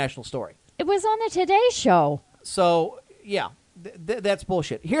absolutely is a national story. It was on the Today Show. So, yeah, that's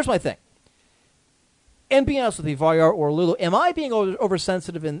bullshit. Here's my thing. And be honest with you, Varyar or Lulu, am I being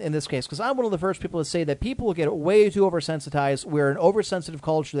oversensitive in this case? Because I'm one of the first people to say that people get way too oversensitized. We're an oversensitive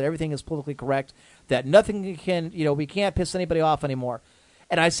culture, that everything is politically correct, that nothing can, we can't piss anybody off anymore.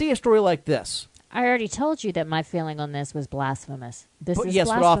 And I see a story like this. I already told you that my feeling on this was blasphemous. This is yes,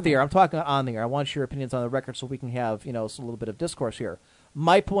 blasphemy. but off the air. I'm talking on the air. I want your opinions on the record so we can have some little bit of discourse here.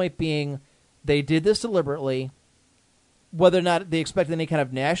 My point being, they did this deliberately. Whether or not they expected any kind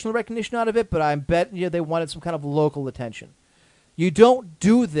of national recognition out of it, but I bet they wanted some kind of local attention. You don't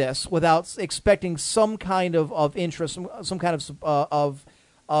do this without expecting some kind of interest, some kind of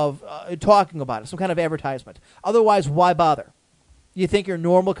talking about it, some kind of advertisement. Otherwise, why bother? You think your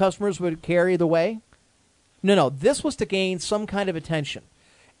normal customers would care either way? No. This was to gain some kind of attention.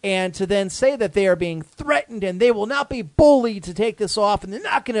 And to then say that they are being threatened and they will not be bullied to take this off and they're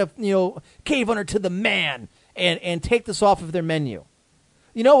not going to, cave under to the man and take this off of their menu.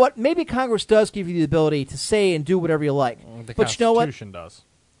 You know what? Maybe Congress does give you the ability to say and do whatever you like. The but you know what? Constitution does.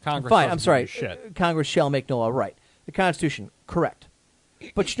 Congress Fine, doesn't I'm sorry. give you shit. Congress shall make no law. Right. The Constitution, correct.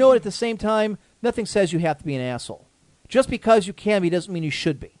 But you know what? At the same time, nothing says you have to be an asshole. Just because you can be doesn't mean you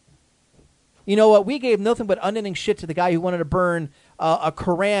should be. You know what? We gave nothing but unending shit to the guy who wanted to burn a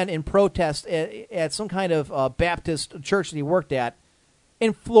Koran in protest at some kind of Baptist church that he worked at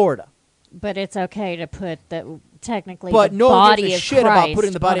in Florida. But it's okay to put the technically but the no one body gives a of shit Christ about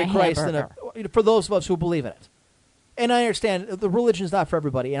putting the body on of a Christ hamburger. for those of us who believe in it. And I understand the religion is not for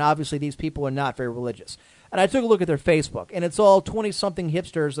everybody, and obviously these people are not very religious. And I took a look at their Facebook, and it's all 20-something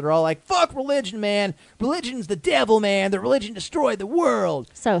hipsters that are all like, fuck religion, man. Religion's the devil, man. The religion destroyed the world.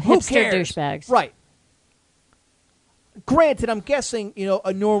 So Who hipster cares? douchebags. Right. Granted, I'm guessing,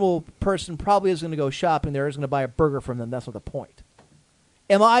 a normal person probably is going to go shopping there, is going to buy a burger from them. That's not the point.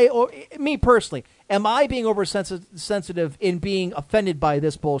 Me personally, am I being oversensitive in being offended by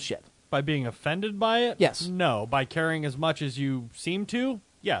this bullshit? By being offended by it? Yes. No. By caring as much as you seem to?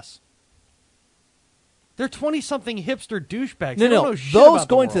 Yes. They're 20-something hipster douchebags. They don't know shit those about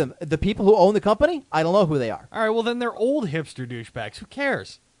going the to world. them, the people who own the company, I don't know who they are. All right, well, then they're old hipster douchebags. Who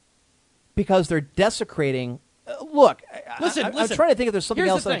cares? Because they're desecrating. Look, Listen. I'm trying to think if there's something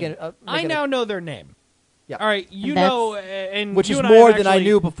Here's else the that I thing. can. I now know their name. Yeah. All right, and which you is and more I have than I actually-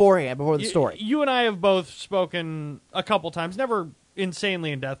 knew beforehand, before the story. You and I have both spoken a couple times, never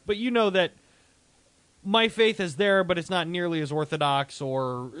insanely in depth, but you know that my faith is there, but it's not nearly as orthodox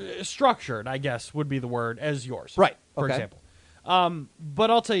or structured, I guess would be the word, as yours. Right. For Okay. example.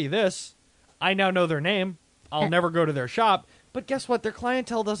 But I'll tell you this. I now know their name. I'll never go to their shop. But guess what? Their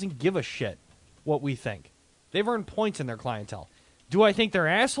clientele doesn't give a shit what we think. They've earned points in their clientele. Do I think they're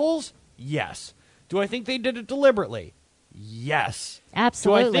assholes? Yes. Do I think they did it deliberately? Yes.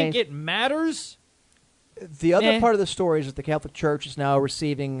 Absolutely. Do I think it matters? The other part of the story is that the Catholic Church is now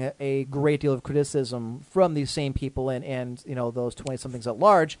receiving a great deal of criticism from these same people and those 20-somethings at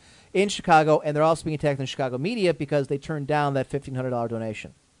large in Chicago, and they're also being attacked in Chicago media because they turned down that $1,500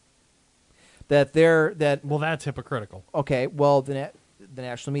 donation. Well, that's hypocritical. Okay, well, the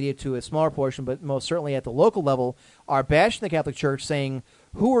national media, to a smaller portion, but most certainly at the local level, are bashing the Catholic Church, saying,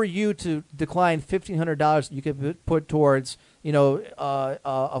 "Who are you to decline $1,500 that you could put towards,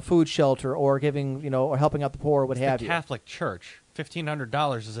 a food shelter or giving, or helping out the poor, or what have the you?" Catholic Church.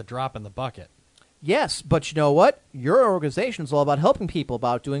 $1,500 is a drop in the bucket. Yes, but you know what? Your organization is all about helping people,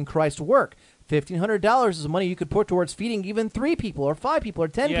 about doing Christ's work. $1,500 is money you could put towards feeding even 3 people or 5 people or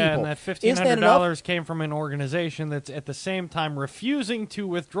 10 people. Yeah, and that $1,500 came from an organization that's at the same time refusing to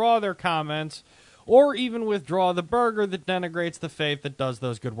withdraw their comments or even withdraw the burger that denigrates the faith that does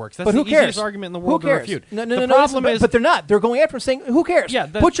those good works. That's but who the cares? easiest argument in the world who cares? to refute. No, the problem is, but they're not. They're going after him saying, who cares? Yeah,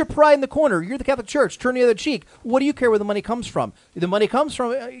 put your pride in the corner. You're the Catholic Church. Turn the other cheek. What do you care where the money comes from? The money comes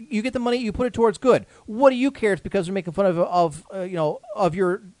from, you get the money, you put it towards good. What do you care? It's because they're making fun of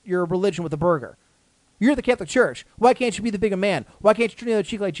your religion with a burger. You're the Catholic Church. Why can't you be the bigger man? Why can't you turn the other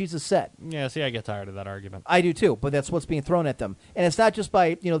cheek like Jesus said? Yeah, see, I get tired of that argument. I do too, but that's what's being thrown at them. And it's not just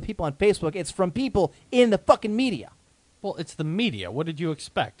by the people on Facebook. It's from people in the fucking media. Well, it's the media. What did you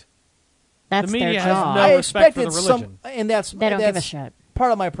expect? That's the media their job. has no I respect for the expected religion. and that's They don't that's give a shit.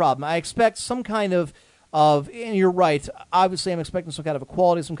 part of my problem. I expect some kind of, and you're right, obviously I'm expecting some kind of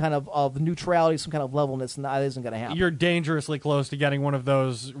equality, some kind of neutrality, some kind of levelness, and that isn't going to happen. You're dangerously close to getting one of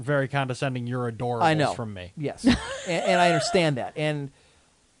those very condescending "you're adorables" I know. from me. Yes, and I understand that, and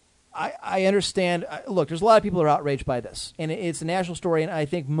I understand. Look, there's a lot of people who are outraged by this, and it's a national story, and I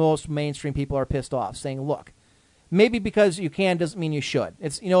think most mainstream people are pissed off, saying, "Look, maybe because you can doesn't mean you should.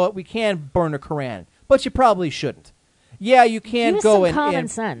 It's we can burn a Koran, but you probably shouldn't." Yeah, you can Use go some common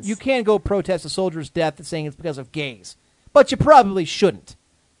sense. You can go protest a soldier's death saying it's because of gays, but you probably shouldn't,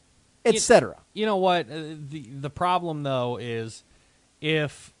 etc. You know what? The problem though is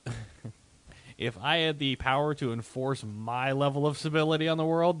if I had the power to enforce my level of civility on the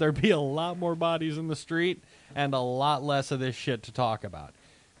world, there'd be a lot more bodies in the street and a lot less of this shit to talk about.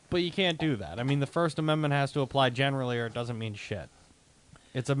 But you can't do that. I mean, the First Amendment has to apply generally, or it doesn't mean shit.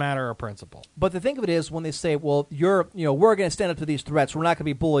 It's a matter of principle. But the thing of it is, when they say, "Well, we're going to stand up to these threats. We're not going to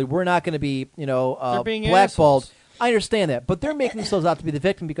be bullied. We're not going to be, They're being blackballed." assholes. I understand that, but they're making themselves out to be the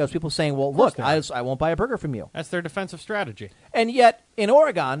victim because people are saying, "Well, look, I won't buy a burger from you." That's their defensive strategy. And yet, in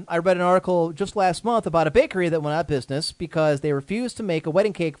Oregon, I read an article just last month about a bakery that went out of business because they refused to make a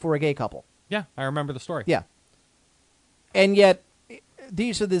wedding cake for a gay couple. Yeah, I remember the story. Yeah. And yet,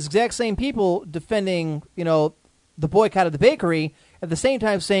 these are the exact same people defending, the boycott of the bakery, at the same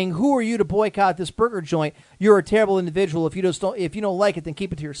time saying, "Who are you to boycott this burger joint? You're a terrible individual. If you don't like it, then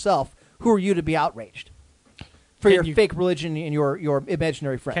keep it to yourself. Who are you to be outraged for your fake religion and your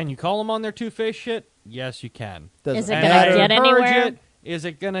imaginary friend?" Can you call them on their two-faced shit? Yes, you can. Is it going to get anywhere? Is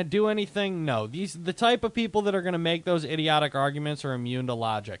it going to do anything? No. The type of people that are going to make those idiotic arguments are immune to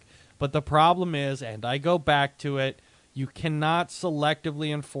logic. But the problem is, and I go back to it, you cannot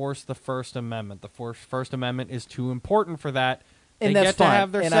selectively enforce the First Amendment. The First Amendment is too important for that. And they that's get fine. to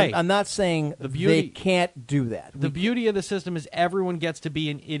have their and say. I'm not saying they can't do that. The beauty of the system is everyone gets to be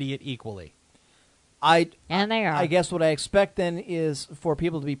an idiot equally. And they are. I guess what I expect then is for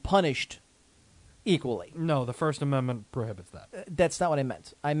people to be punished equally. No, the First Amendment prohibits that. That's not what I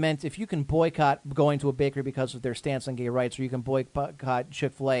meant. I meant if you can boycott going to a bakery because of their stance on gay rights, or you can boycott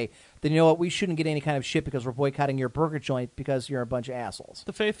Chick-fil-A, then you know what? We shouldn't get any kind of shit because we're boycotting your burger joint because you're a bunch of assholes.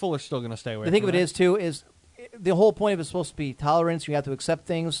 The faithful are still going to stay away The thing from of it that. is, too, is the whole point of it is supposed to be tolerance. You have to accept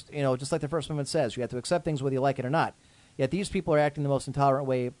things, just like the First Amendment says. You have to accept things whether you like it or not. Yet these people are acting the most intolerant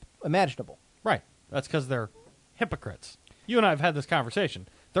way imaginable. Right. That's because they're hypocrites. You and I have had this conversation.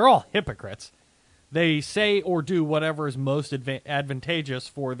 They're all hypocrites. They say or do whatever is most advantageous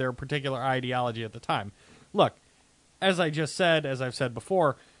for their particular ideology at the time. Look, as I just said, as I've said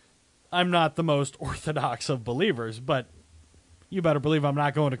before, I'm not the most orthodox of believers, but you better believe I'm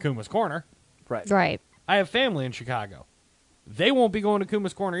not going to Kuma's Corner. Right. I have family in Chicago. They won't be going to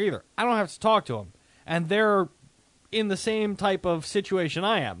Kuma's Corner either. I don't have to talk to them. And they're in the same type of situation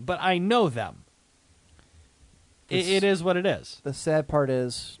I am, but I know them. It is what it is. The sad part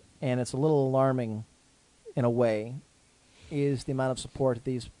is, and it's a little alarming in a way, is the amount of support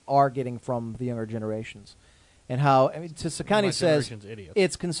these are getting from the younger generations. And how, Sakani says,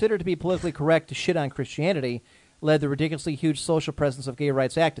 it's considered to be politically correct to shit on Christianity, led the ridiculously huge social presence of gay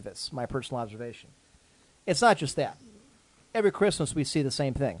rights activists, my personal observation. It's not just that. Every Christmas we see the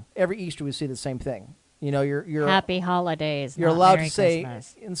same thing. Every Easter we see the same thing. You're Happy holidays. You're not allowed Merry to say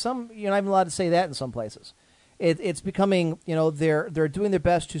Christmas. in some. You're not even allowed to say that in some places. It's becoming. They're doing their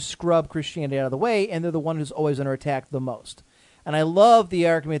best to scrub Christianity out of the way, and they're the one who's always under attack the most. And I love the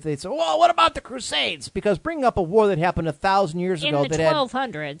argument that they say, "Well, what about the Crusades?" Because bringing up a war that happened 1,000 years ago in the that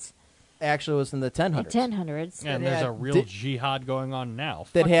 1200s. Actually, it was in the 1000s. 1000s. And there's a real jihad going on now.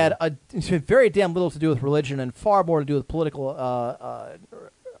 That had very damn little to do with religion and far more to do with political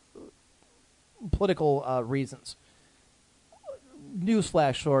reasons.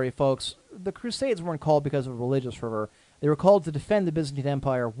 Newsflash, sorry, folks. The Crusades weren't called because of religious fervor. They were called to defend the Byzantine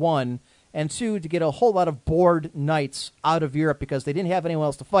Empire, 1, and 2, to get a whole lot of bored knights out of Europe because they didn't have anyone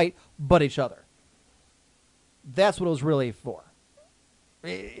else to fight but each other. That's what it was really for.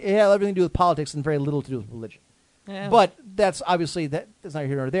 It had everything to do with politics and very little to do with religion. Yeah. But that's obviously, that's not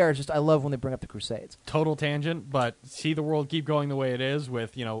here nor there. It's just I love when they bring up the Crusades. Total tangent, but see the world keep going the way it is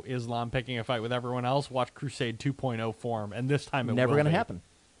with, Islam picking a fight with everyone else. Watch Crusade 2.0 form, and this time it never will going to be. happen.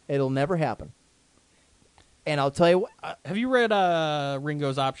 It'll never happen. And I'll tell you what. Have you read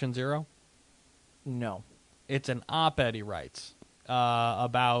Ringo's Option Zero? No. It's an op-ed he writes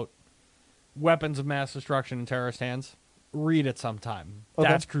about weapons of mass destruction in terrorist hands. Read it sometime. Okay.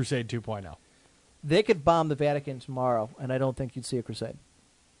 That's Crusade 2.0. They could bomb the Vatican tomorrow, and I don't think you'd see a crusade.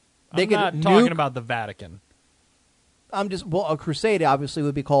 I'm not talking about the Vatican. A crusade obviously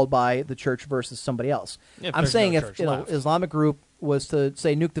would be called by the church versus somebody else. I'm saying if an Islamic group was to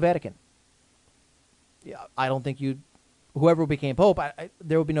say nuke the Vatican, I don't think whoever became pope,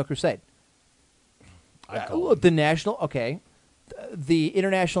 there would be no crusade. The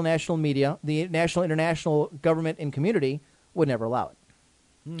international national media, the national international government and community would never allow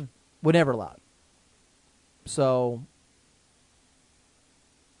it. Would never allow it. So,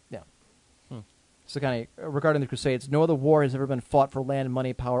 yeah. So kind of regarding the Crusades, no other war has ever been fought for land,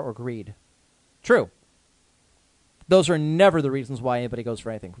 money, power, or greed. True. Those are never the reasons why anybody goes for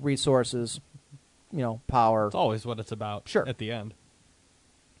anything. Resources, power. It's always what it's about. Sure. At the end.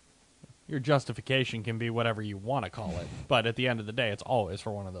 Your justification can be whatever you want to call it, but at the end of the day, it's always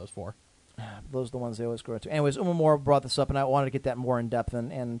for one of those four. Those are the ones they always go to. Anyways, Uma Moore brought this up, and I wanted to get that more in depth.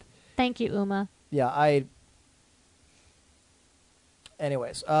 And thank you, Uma. Yeah,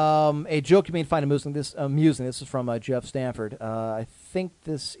 Anyways, a joke you may find amusing. This is from Jeff Stanford. I think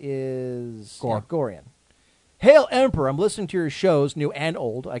this is Gorian. Hail, Emperor! I'm listening to your shows, new and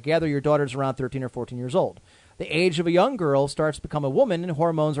old. I gather your daughter's around 13 or 14 years old. The age of a young girl starts to become a woman, and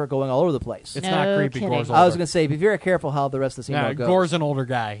hormones are going all over the place. It's not creepy. Gore's older. I was going to say, be very careful how the rest of this email goes. Gore's an older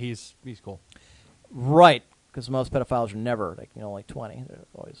guy. He's cool. Right, because most pedophiles are never, like 20. They're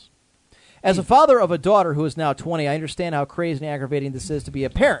always... As a father of a daughter who is now 20, I understand how crazy and aggravating this is to be a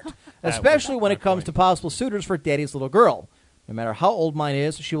parent, especially when it comes to possible suitors for daddy's little girl. No matter how old mine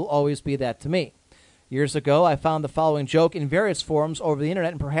is, she will always be that to me. Years ago, I found the following joke in various forums over the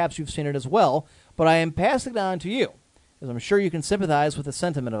internet, and perhaps you've seen it as well, but I am passing it on to you, as I'm sure you can sympathize with the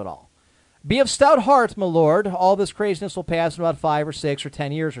sentiment of it all. Be of stout heart, my lord. All this craziness will pass in about 5 or 6 or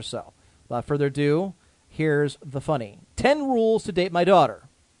 10 years or so. Without further ado, here's the funny. 10 rules to date my daughter.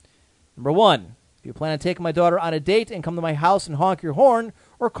 Number 1, if you plan on taking my daughter on a date and come to my house and honk your horn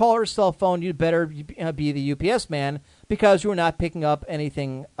or call her cell phone, you'd better be the UPS man because you are not picking up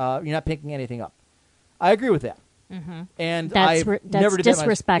anything. You're not picking anything up. I agree with that. Mm-hmm. And that's never did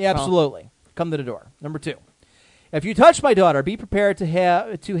disrespectful. Yeah, absolutely. Come to the door. Number 2, if you touch my daughter, be prepared to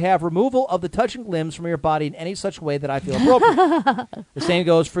have removal of the touching limbs from your body in any such way that I feel appropriate. The same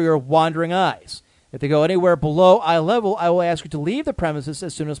goes for your wandering eyes. If they go anywhere below eye level, I will ask you to leave the premises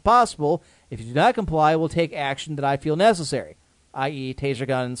as soon as possible. If you do not comply, I will take action that I feel necessary, i.e. taser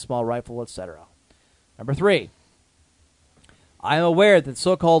gun, small rifle, etc. Number 3, I am aware that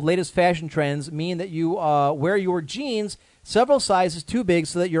so-called latest fashion trends mean that you wear your jeans several sizes too big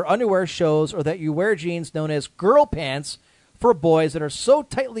so that your underwear shows, or that you wear jeans known as girl pants for boys that are so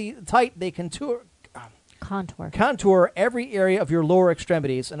tight they contour every area of your lower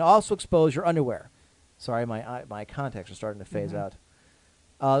extremities and also expose your underwear. Sorry, my contacts are starting to phase out.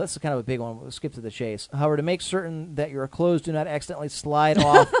 This is kind of a big one. We'll skip to the chase. However, to make certain that your clothes do not accidentally slide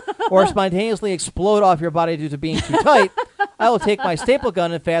off or spontaneously explode off your body due to being too tight, I will take my staple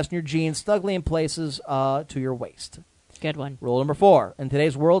gun and fasten your jeans snugly in places to your waist. Good one. Rule number 4. In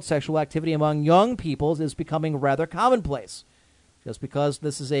today's world, sexual activity among young people is becoming rather commonplace. Just because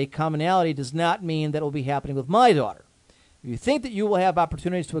this is a commonality does not mean that it will be happening with my daughter. If you think that you will have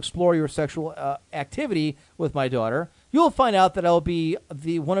opportunities to explore your sexual activity with my daughter, you will find out that I will be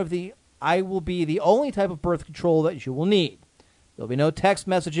the only type of birth control that you will need. There will be no text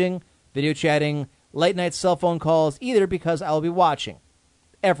messaging, video chatting, late night cell phone calls either, because I will be watching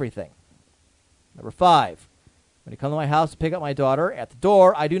everything. Number 5, when you come to my house to pick up my daughter, at the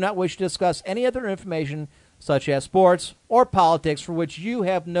door, I do not wish to discuss any other information such as sports or politics for which you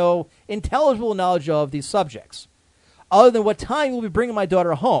have no intelligible knowledge of these subjects, other than what time you will be bringing my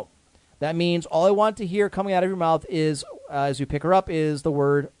daughter home. That means all I want to hear coming out of your mouth is, as you pick her up, is the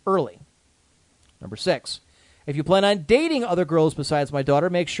word early. Number 6, if you plan on dating other girls besides my daughter,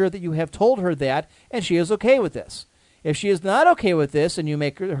 make sure that you have told her that and she is okay with this. If she is not okay with this and you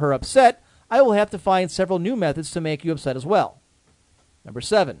make her upset, I will have to find several new methods to make you upset as well. Number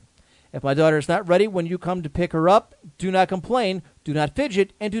 7, if my daughter is not ready when you come to pick her up, do not complain, do not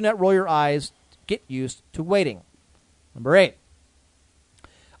fidget, and do not roll your eyes. Get used to waiting. Number 8,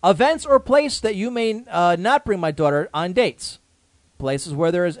 events or places that you may not bring my daughter on dates. Places where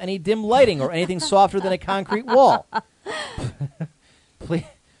there is any dim lighting or anything softer than a concrete wall.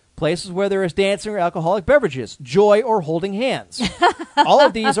 Places where there is dancing or alcoholic beverages, joy or holding hands. All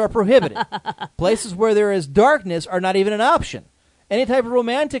of these are prohibited. Places where there is darkness are not even an option. Any type of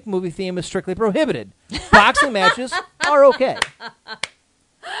romantic movie theme is strictly prohibited. Boxing matches are okay.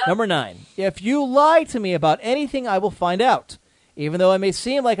 Number 9, if you lie to me about anything, I will find out. Even though I may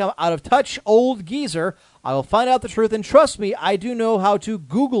seem like I'm out of touch old geezer, I will find out the truth, and trust me, I do know how to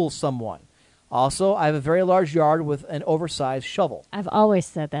Google someone. Also, I have a very large yard with an oversized shovel. I've always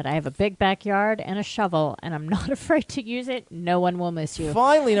said that. I have a big backyard and a shovel, and I'm not afraid to use it. No one will miss you.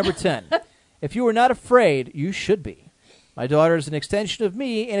 Finally, number 10, if you are not afraid, you should be. My daughter is an extension of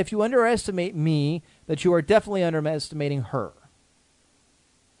me, and if you underestimate me, that you are definitely underestimating her.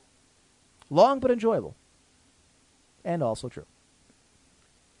 Long but enjoyable. And also true.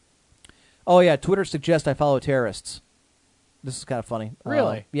 Oh, yeah, Twitter suggests I follow terrorists. This is kind of funny.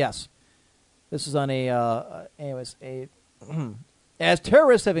 Really? Yes. This is on as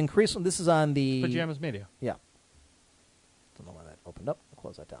terrorists have increased, this is on the... Pajamas Media. Yeah. Don't know why that opened up. I'll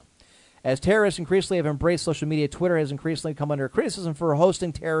close that down. As terrorists increasingly have embraced social media, Twitter has increasingly come under criticism for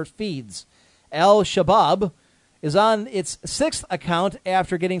hosting terrorist feeds. Al-Shabaab is on its 6th account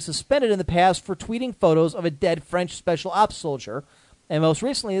after getting suspended in the past for tweeting photos of a dead French special ops soldier. And most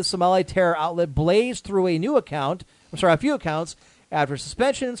recently, the Somali terror outlet blazed through a few accounts after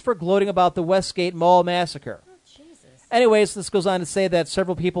suspensions for gloating about the Westgate Mall massacre. Anyways, this goes on to say that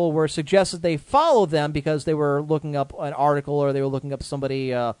several people were suggested they follow them because they were looking up an article or they were looking up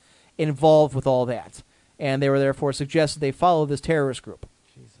somebody involved with all that. And they were therefore suggested they follow this terrorist group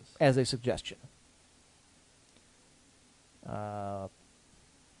as a suggestion.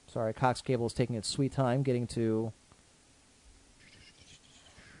 Sorry, Cox Cable is taking its sweet time getting to...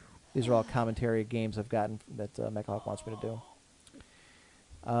 These are all commentary games I've gotten that Mechahawk wants me to do.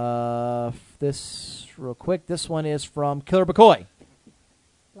 This, real quick, this one is from Killer McCoy.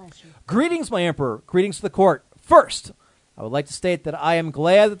 Bless you. Greetings, my Emperor. Greetings to the court. First, I would like to state that I am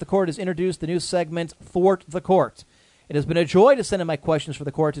glad that the court has introduced the new segment, Thwart the Court. It has been a joy to send in my questions for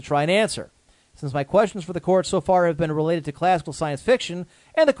the court to try and answer. Since my questions for the court so far have been related to classical science fiction,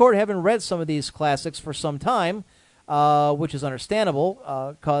 and the court having read some of these classics for some time, which is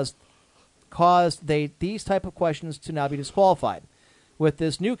understandable, caused these type of questions to now be disqualified. With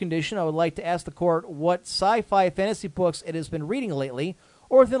this new condition, I would like to ask the court what sci-fi fantasy books it has been reading lately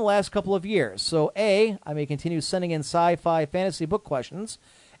or within the last couple of years. So A, I may continue sending in sci-fi fantasy book questions,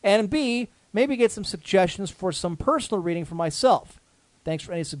 and B, maybe get some suggestions for some personal reading for myself. Thanks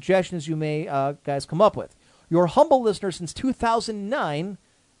for any suggestions you may guys come up with. Your humble listener since 2009,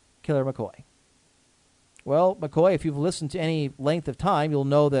 Killer McCoy. Well, McCoy, if you've listened to any length of time, you'll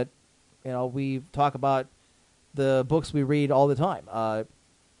know that we talk about the books we read all the time.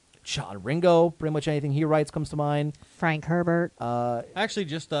 John Ringo, pretty much anything he writes comes to mind. Frank Herbert. Actually,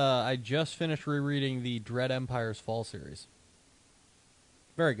 I just finished rereading the Dread Empire's Fall series.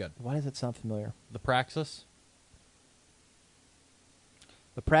 Very good. Why does it sound familiar? The Praxis.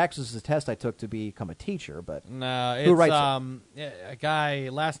 The Praxis is a test I took to become a teacher, but no, who it's writes it? A guy,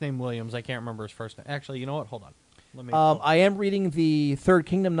 last name Williams. I can't remember his first name. Actually, you know what? Hold on. Let me. I am reading the Third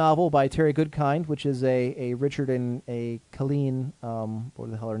Kingdom novel by Terry Goodkind, which is a Richard and a Colleen.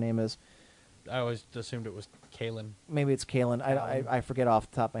 What the hell her name is? I always assumed it was Kaelin. Maybe it's Kaelin. I forget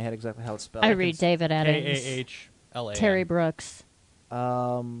off the top of my head exactly how it's spelled. I read David Adams. Kahlan. Terry Brooks.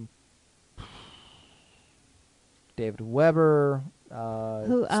 David Weber.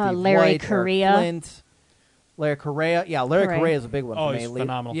 Larry White, Correa. Flint, Larry Correa. Yeah, Larry Correa is a big one for me. He's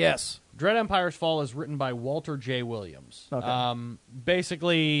phenomenal. Yes. Dread Empire's Fall is written by Walter J. Williams. Okay.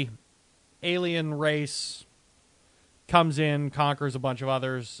 Basically, alien race comes in, conquers a bunch of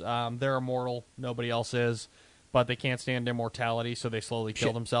others. They're immortal. Nobody else is. But they can't stand immortality, so they slowly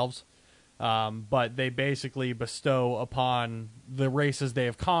kill themselves. But they basically bestow upon the races they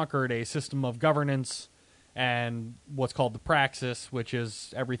have conquered a system of governance and what's called the Praxis, which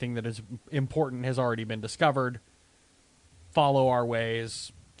is everything that is important has already been discovered. Follow our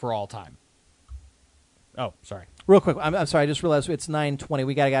ways for all time. Oh, sorry. Real quick, I'm sorry. I just realized it's 9:20.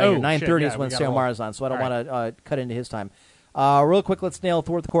 We got to get out of here. 9:30 is when Sarah Mara's on, so I don't want to cut into his time. Real quick, let's nail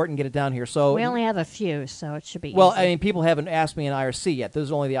Thwart the Court and get it down here. So we only have a few, so it should be well, easy. I mean, people haven't asked me in IRC yet. Those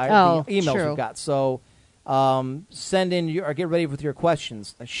are only the emails true. we've got. So send in or get ready with your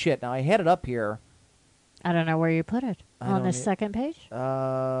questions. Shit, now I had it up here. I don't know where you put it. On the second page?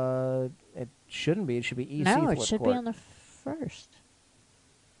 It shouldn't be. It should be EC. No, it should be on the first.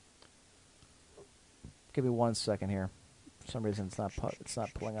 Give me 1 second here. For some reason, it's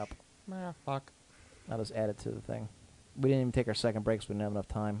not pulling up. Fuck. I'll just add it to the thing. We didn't even take our second break, so we didn't have enough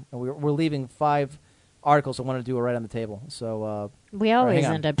time. And we're leaving 5 articles I want to do right on the table. So we always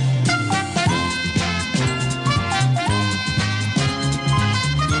end up.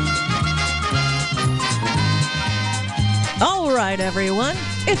 All right, everyone.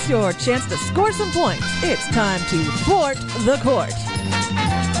 It's your chance to score some points. It's time to thwart the court.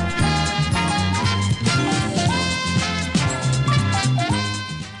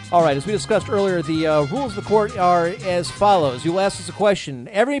 All right, as we discussed earlier, the rules of the court are as follows. You will ask us a question.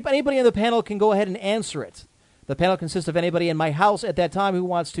 Anybody in the panel can go ahead and answer it. The panel consists of anybody in my house at that time who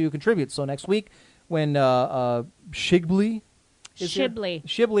wants to contribute. So next week, when Shibley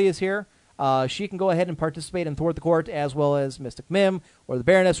is here, she can go ahead and participate in Thwart the Court, as well as Mystic Mim or the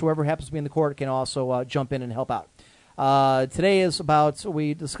Baroness, whoever happens to be in the court, can also jump in and help out. Today is about,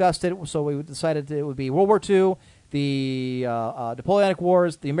 we discussed it, so we decided it would be World War II, the Napoleonic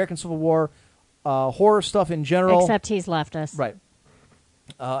Wars, the American Civil War, horror stuff in general. Except he's left us. Right.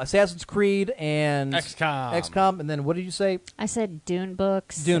 Assassin's Creed and XCOM. And then what did you say? I said Dune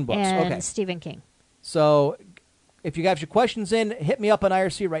books. And okay. Stephen King. So if you got your questions in, hit me up on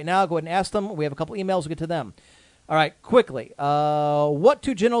IRC right now. Go ahead and ask them. We have a couple emails. We'll get to them. All right, quickly. What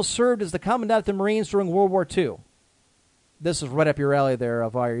 2 generals served as the commandant of the Marines during World War II? This is right up your alley there,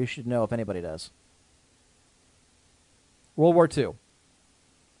 Elvira. You should know if anybody does. World War II.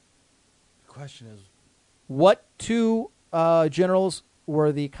 The question is, what 2 generals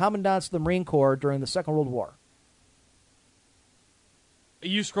were the commandants of the Marine Corps during the Second World War?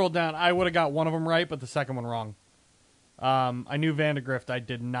 You scrolled down. I would have got one of them right, but the second one wrong. I knew Vandegrift. I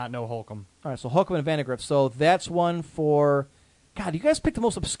did not know Holcomb. All right, so Holcomb and Vandegrift. So that's one for... God, you guys picked the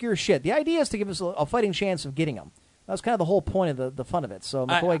most obscure shit. The idea is to give us a fighting chance of getting them. That was kind of the whole point of the fun of it. So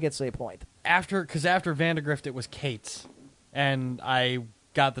McCoy gets a point. Because after Vandegrift, it was Kate's. And I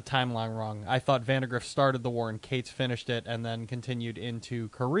got the timeline wrong. I thought Vandegrift started the war and Kate's finished it and then continued into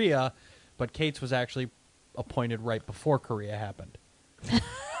Korea. But Kate's was actually appointed right before Korea happened.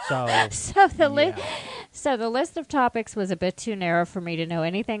 So the list of topics was a bit too narrow for me to know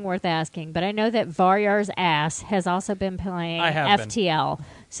anything worth asking, but I know that Varyar's ass has also been playing FTL.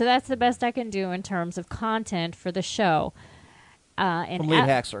 So that's the best I can do in terms of content for the show. From Lead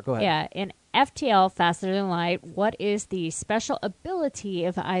Haxer, go ahead. Yeah, in FTL Faster Than Light, what is the special ability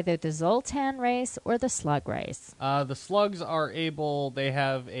of either the Zoltan race or the Slug race? The Slugs they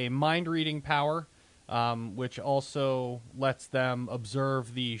have a mind-reading power, which also lets them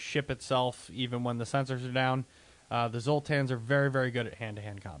observe the ship itself even when the sensors are down. The Zoltans are very, very good at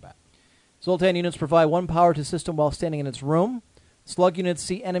hand-to-hand combat. Zoltan units provide 1 power to system while standing in its room. Slug units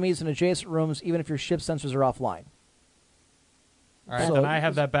see enemies in adjacent rooms even if your ship sensors are offline. All right, then I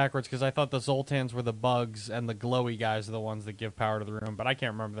have that backwards because I thought the Zoltans were the bugs and the glowy guys are the ones that give power to the room, but I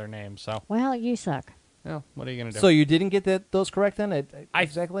can't remember their names. So, well, you suck. Well, what are you going to do? So you didn't get those correct then?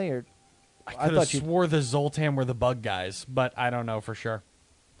 Exactly? Or I thought swore the Zoltan were the bug guys, but I don't know for sure.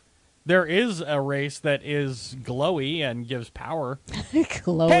 There is a race that is glowy and gives power.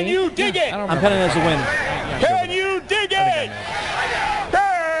 Glowy? Can you dig it? I'm counting as a win. Can you dig it?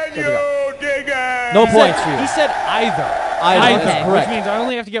 Can you dig it? No points for you. He said either. Either. That's correct. Which means I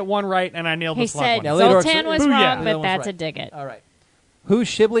only have to get one right, and I nailed the slug one. He said Zoltan was wrong, but that's a dig it. All right. Who's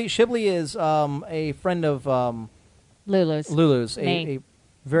Shibley? Shibley is a friend of Lulu's. Lulu's, a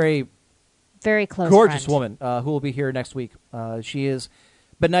very, very close, gorgeous friend. woman who will be here next week. She is,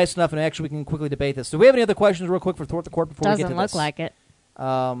 but nice enough, and actually we can quickly debate this. Do we have any other questions, real quick, for Thwart the Court before we get to this? Doesn't look like it.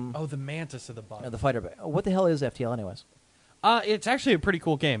 The mantis of the bug. The fighter. What the hell is FTL, anyways? It's actually a pretty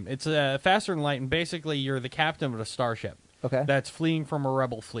cool game. It's Faster Than Light, and basically you're the captain of a starship. Okay. That's fleeing from a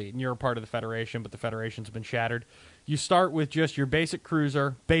rebel fleet, and you're a part of the Federation, but the Federation's been shattered. You start with just your basic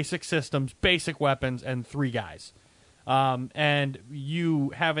cruiser, basic systems, basic weapons, and 3 guys. And you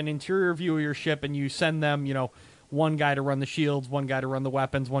have an interior view of your ship, and you send them, one guy to run the shields, one guy to run the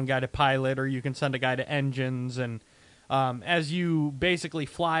weapons, one guy to pilot, or you can send a guy to engines. And as you basically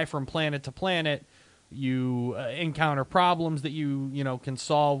fly from planet to planet, you encounter problems that you can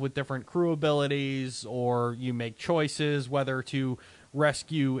solve with different crew abilities, or you make choices whether to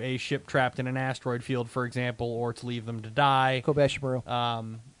rescue a ship trapped in an asteroid field, for example, or to leave them to die. Kobayashi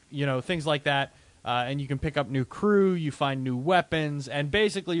Maru. Things like that. And you can pick up new crew, you find new weapons, and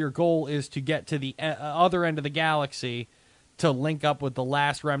basically your goal is to get to the other end of the galaxy to link up with the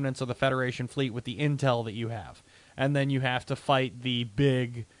last remnants of the Federation fleet with the intel that you have. And then you have to fight the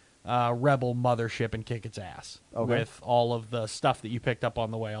big rebel mothership and kick its ass with all of the stuff that you picked up on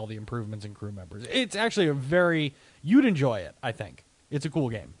the way, all the improvements and crew members. It's actually you'd enjoy it, I think. It's a cool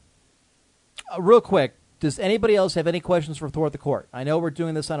game. Real quick, does anybody else have any questions for Thwart the Court? I know we're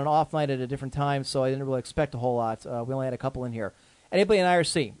doing this on an off night at a different time, so I didn't really expect a whole lot. We only had a couple in here. Anybody in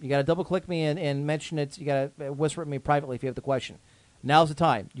IRC, you got to double-click me and mention it. You got to whisper at me privately if you have the question. Now's the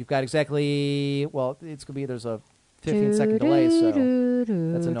time. You've got exactly, it's going to be, there's a 15-second delay, so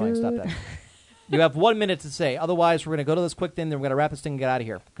that's annoying. Stop that. You have 1 minute to say. Otherwise, we're going to go to this quick thing, then we're going to wrap this thing and get out of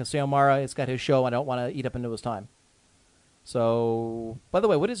here. Because Sayomara has got his show, and I don't want to eat up into his time. So, by the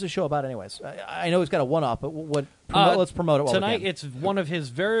way, what is the show about anyways? I know he's got a one-off, but let's promote it while tonight. we can. It's one of his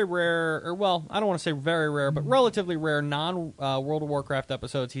very rare, I don't want to say very rare, but relatively rare non-World of Warcraft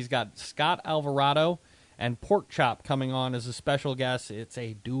episodes. He's got Scott Alvarado and Pork Chop coming on as a special guest. It's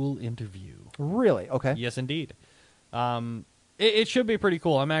a dual interview. Really? Okay. Yes, indeed. It should be pretty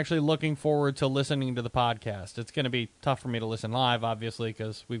cool. I'm actually looking forward to listening to the podcast. It's going to be tough for me to listen live, obviously,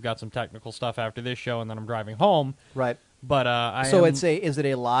 because we've got some technical stuff after this show, and then I'm driving home. Right. But is it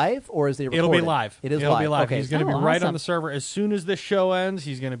a live or is it a recorded? It'll be live. It'll be live. Okay. He's going to be right on the server. As soon as this show ends,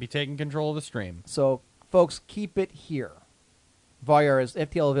 he's going to be taking control of the stream. So, folks, keep it here. Varyar is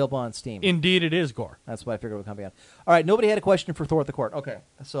FTL available on Steam. Indeed it is, Gore. That's what I figured would come beyond. All right, nobody had a question for Thwart the Court. Okay.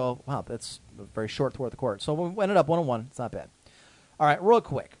 So, wow, that's a very short Thwart the Court. So we ended up 1-1. It's not bad. All right, real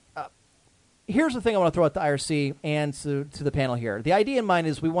quick. Here's the thing I want to throw at the IRC and to the panel here. The idea in mind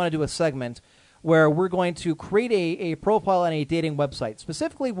is we want to do a segment where we're going to create a profile on a dating website,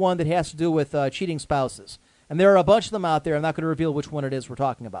 specifically one that has to do with cheating spouses. And there are a bunch of them out there. I'm not going to reveal which one it is we're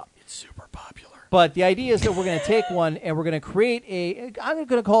talking about. It's super popular. But the idea is that we're going to take one and we're going to create I'm going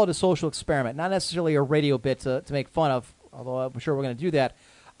to call it a social experiment, not necessarily a radio bit to make fun of although I'm sure we're going to do that.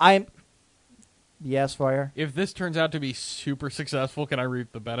 Yes, Fire? If this turns out to be super successful, can I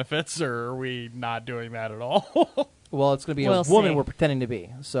reap the benefits, or are we not doing that at all? Well, it's going to be We'll a woman see. we're pretending to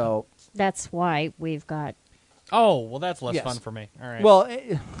be. So That's why we've got. Oh, well, that's less Yes. fun for me. All right. Well,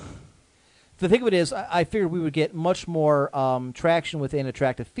 the thing of it is, I figured we would get much more traction with an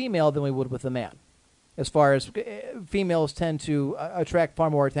attractive female than we would with a man. As far as females tend to attract far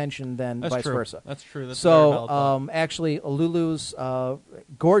more attention than That's vice true. versa. That's true. That's a very valid so, thought. actually, Lulu's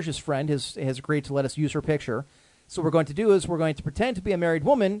gorgeous friend has agreed to let us use her picture. So what we're going to do is we're going to pretend to be a married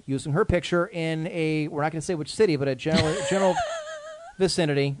woman using her picture in we're not going to say which city, but a general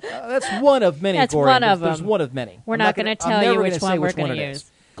vicinity. That's one of many. That's Gory. one of There's them. one of many. We're I'm not going to I'm tell never you gonna which say one we're which going one to it is.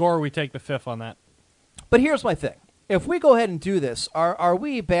 use. Gore, we take the fifth on that. But here's my thing. If we go ahead and do this, are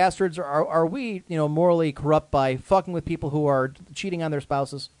we bastards, or are we morally corrupt by fucking with people who are cheating on their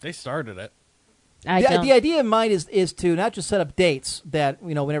spouses? They started it. The idea in mind is to not just set up dates that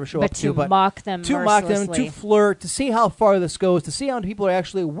we never show But up to but mock them to mock them, mercilessly. to flirt, to see how far this goes, to see how many people are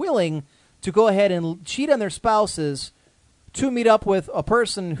actually willing to go ahead and cheat on their spouses to meet up with a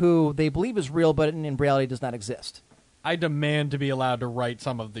person who they believe is real, but in reality does not exist. I demand to be allowed to write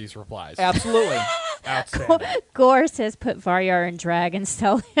some of these replies. Absolutely. Outstanding. Gore says put Varyar in drag and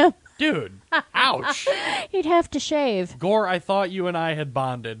sell him. Dude, ouch. He'd have to shave. Gore, I thought you and I had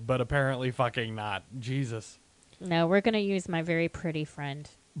bonded, but apparently fucking not. Jesus. No, we're going to use my very pretty friend.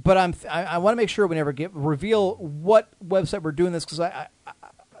 But I want to make sure we never reveal what website we're doing this, because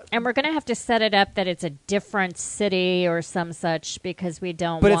And we're going to have to set it up that it's a different city or some such, because we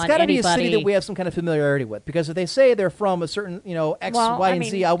don't But want it's got to be a anybody... city that we have some kind of familiarity with. Because if they say they're from a certain, X, Well, Y, I and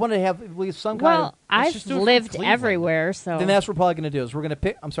mean- Z, I want to have at least some kind Well, of... I've lived everywhere, so... Then that's what we're probably going to do, is we're going to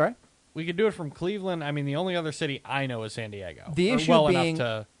pick... I'm sorry? We could do it from Cleveland. I mean, the only other city I know is San Diego. The Or issue well being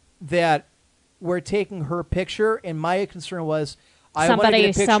enough that we're taking her picture, and my concern was... I want to Somebody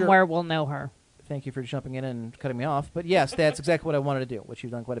get a picture, somewhere will know her. Thank you for jumping in and cutting me off. But yes, that's exactly what I wanted to do, which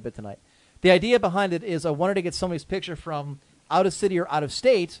you've done quite a bit tonight. The idea behind it is I wanted to get somebody's picture from out of city or out of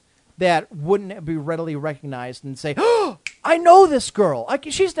state that wouldn't be readily recognized and say, oh, I know this girl.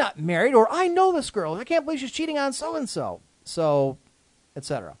 She's not married, or I know this girl. I can't believe she's cheating on so-and-so. So,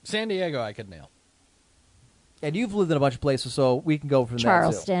 etc. San Diego I could nail. And you've lived in a bunch of places, so we can go from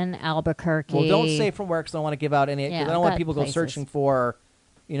Charleston, there, too. Albuquerque. Well, don't say from where, because I don't want to give out any... Yeah, I don't I've want got people to go places. searching for,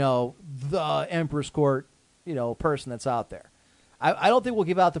 the Emperor's Court, person that's out there. I don't think we'll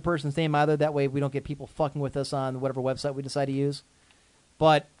give out the person's name either. That way we don't get people fucking with us on whatever website we decide to use.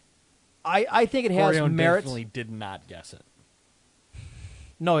 But I think it has Orion merits. definitely did not guess it.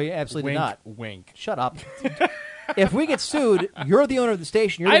 No, he absolutely Wink, did not. wink. Shut up. If we get sued, you're the owner of the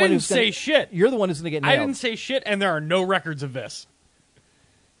station. You're the I one didn't who's gonna, say shit. You're the one who's going to get nailed. I didn't say shit, and there are no records of this.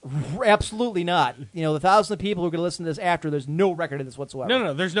 Absolutely not. The thousands of people who are going to listen to this after, there's no record of this whatsoever.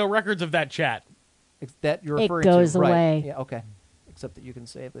 No, there's no records of that chat. That you're It referring goes to. Right. away. Yeah, okay. Except that you can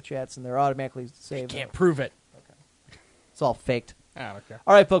save the chats, and they're automatically saved. Can't prove it. It's all faked. I don't care.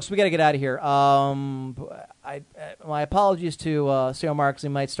 All right, folks, we got to get out of here. My apologies to Sarah Marks. He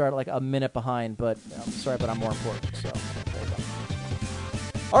might start like a minute behind, but I'm sorry, but I'm more important. So,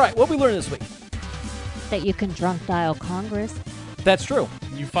 all right, what we learned this week? That you can drunk dial Congress. That's true.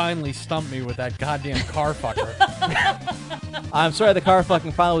 You finally stumped me with that goddamn car fucker. I'm sorry, the car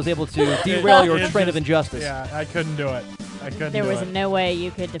fucking finally was able to derail your train of injustice. Yeah, I couldn't do it. There was no way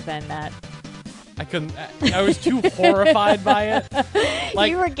you could defend that. I couldn't. I was too horrified by it.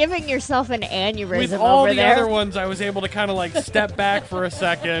 You were giving yourself an aneurysm With all over the there. other ones, I was able to kind of step back for a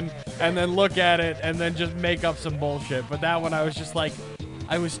second and then look at it and then just make up some bullshit. But that one, I was just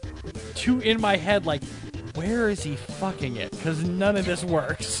I was too in my head, where is he fucking it? Because none of this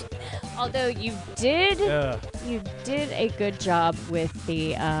works. Although you did a good job with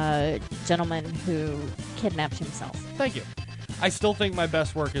the gentleman who kidnapped himself. Thank you. I still think my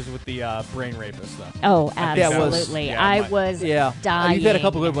best work is with the brain rapist, though. Oh, absolutely. I was dying. You've had a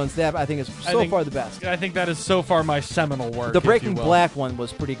couple good ones. That I think is so far the best. I think that is so far my seminal work. The if Breaking you will. Black one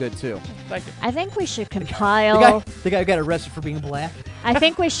was pretty good, too. Thank you. I think we should compile... The guy who got arrested for being black? I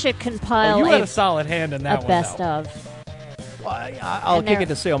think we should compile you had a solid hand in that a one, best though. of. Well, I'll kick it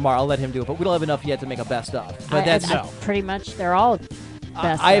to Say Omar. I'll let him do it, but we don't have enough yet to make a best of. But that's pretty much, they're all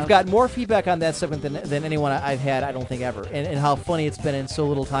best I've of. got more feedback on that segment than anyone I've had, I don't think, ever. And how funny it's been in so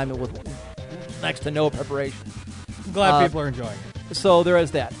little time and with next to no preparation. I'm glad people are enjoying it. So there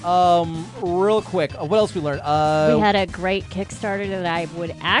is that. Real quick, what else we learned? We had a great Kickstarter that I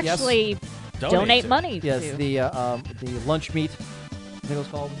would actually donate money yes, to. the lunch meat, I think it was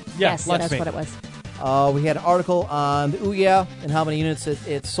called. Yes, that's what it was. We had an article on the Ouya and how many units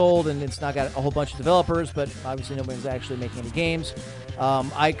it sold, and it's now got a whole bunch of developers, but obviously nobody's actually making any games.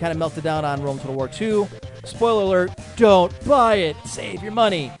 I kind of melted down on Rome Total War 2. Spoiler alert, don't buy it. Save your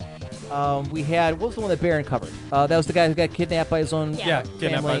money. We had, what was the one that Baron covered? That was the guy who got kidnapped by his own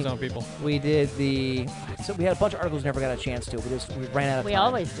kidnapped by his own people. We did so we had a bunch of articles we never got a chance to. We ran out of time. We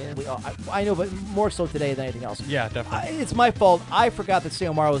always do. I know, but more so today than anything else. Yeah, definitely. It's my fault. I forgot that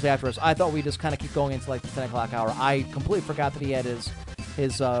Sayomaro was after us. I thought we'd just kind of keep going into like the 10 o'clock hour. I completely forgot that he had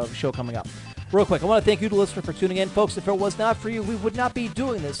his show coming up. Real quick, I want to thank you, the listener, for tuning in. Folks, if it was not for you, we would not be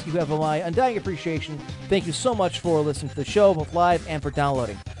doing this. You have my undying appreciation. Thank you so much for listening to the show, both live and for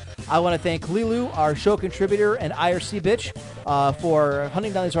downloading. I want to thank Lilu, our show contributor and IRC bitch, for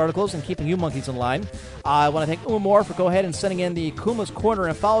hunting down these articles and keeping you monkeys in line. I want to thank Uma Moore for go ahead and sending in the Kuma's Corner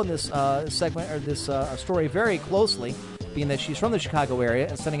and following this segment or this story very closely, being that she's from the Chicago area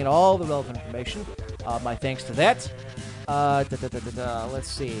and sending in all the relevant information. My thanks to that. Let's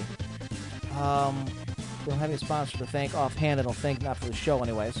see. Don't have any sponsor to thank offhand. I don't think, not for the show,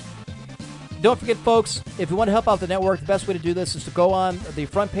 anyways. Don't forget, folks, if you want to help out the network, the best way to do this is to go on the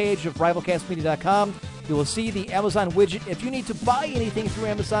front page of rivalcastmedia.com. You will see the Amazon widget. If you need to buy anything through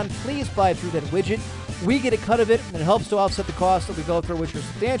Amazon, please buy through that widget. We get a cut of it, and it helps to offset the costs that we go through, which are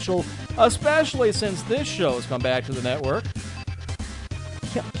substantial, especially since this show has come back to the network.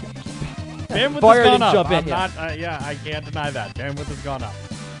 Bandwidth has gone up. I can't deny that. Bandwidth has gone up.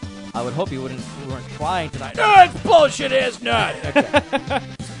 I would hope you weren't trying tonight. No, it's bullshit, is not. Okay.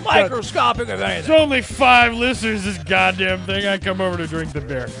 Microscopic, if anything. It's only 5 listeners, this goddamn thing. I come over to drink the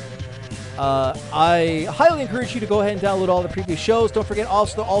beer. I highly encourage you to go ahead and download all the previous shows. Don't forget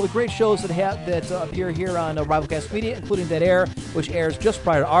also all the great shows that appear here on Rivalcast Media, including Dead Air, which airs just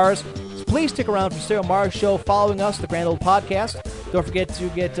prior to ours. So please stick around for Sayomara's show following us, the Grand Old Podcast. Don't forget to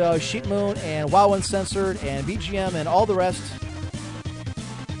get Sheep Moon and WoW Uncensored and BGM and all the rest.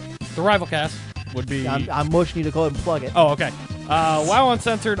 The Rivalcast would be... I'm motioning you to go ahead and plug it. Oh, okay. WoW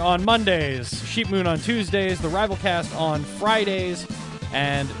Uncensored on Mondays, Sheep Moon on Tuesdays, the Rivalcast on Fridays,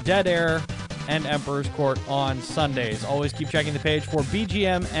 and Dead Air and Emperor's Court on Sundays. Always keep checking the page for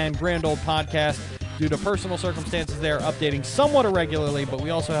BGM and Grand Old Podcast. Due to personal circumstances, they are updating somewhat irregularly, but we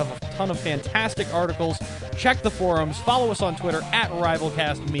also have a ton of fantastic articles. Check the forums. Follow us on Twitter at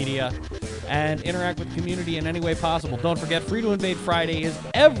RivalcastMedia. And interact with the community in any way possible. Don't forget, Free to Invade Friday is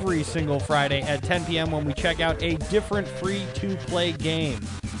every single Friday at 10 p.m. when we check out a different free-to-play game.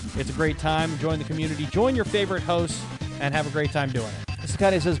 It's a great time. Join the community. Join your favorite hosts and have a great time doing it. This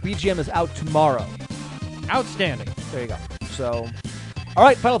kind of says BGM is out tomorrow. Outstanding. There you go. So, all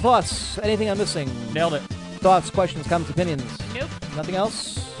right, final thoughts. Anything I'm missing? Nailed it. Thoughts, questions, comments, opinions? Nope. Nothing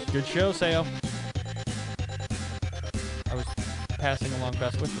else? Good show, Sayo. I was passing along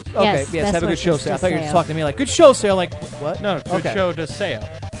best wishes. Okay, yes, have a good show, Sayo. I thought you were talking to me like, good show, Sayo. Like, what? No, good show to Sayo.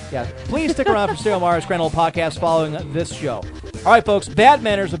 Yeah, please stick around for Sayomara's Grand Old Podcast following this show. All right, folks, bad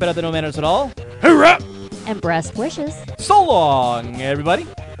manners are better than no manners at all. Hoorah! And breast wishes. So long, everybody.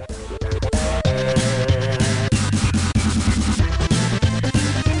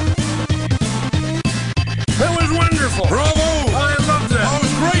 That was wonderful. Bravo! I loved that. Oh, it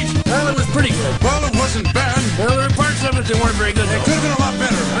was great. Well, it was pretty good. Well, it wasn't bad. Well, there were parts of it that weren't very good. It could have been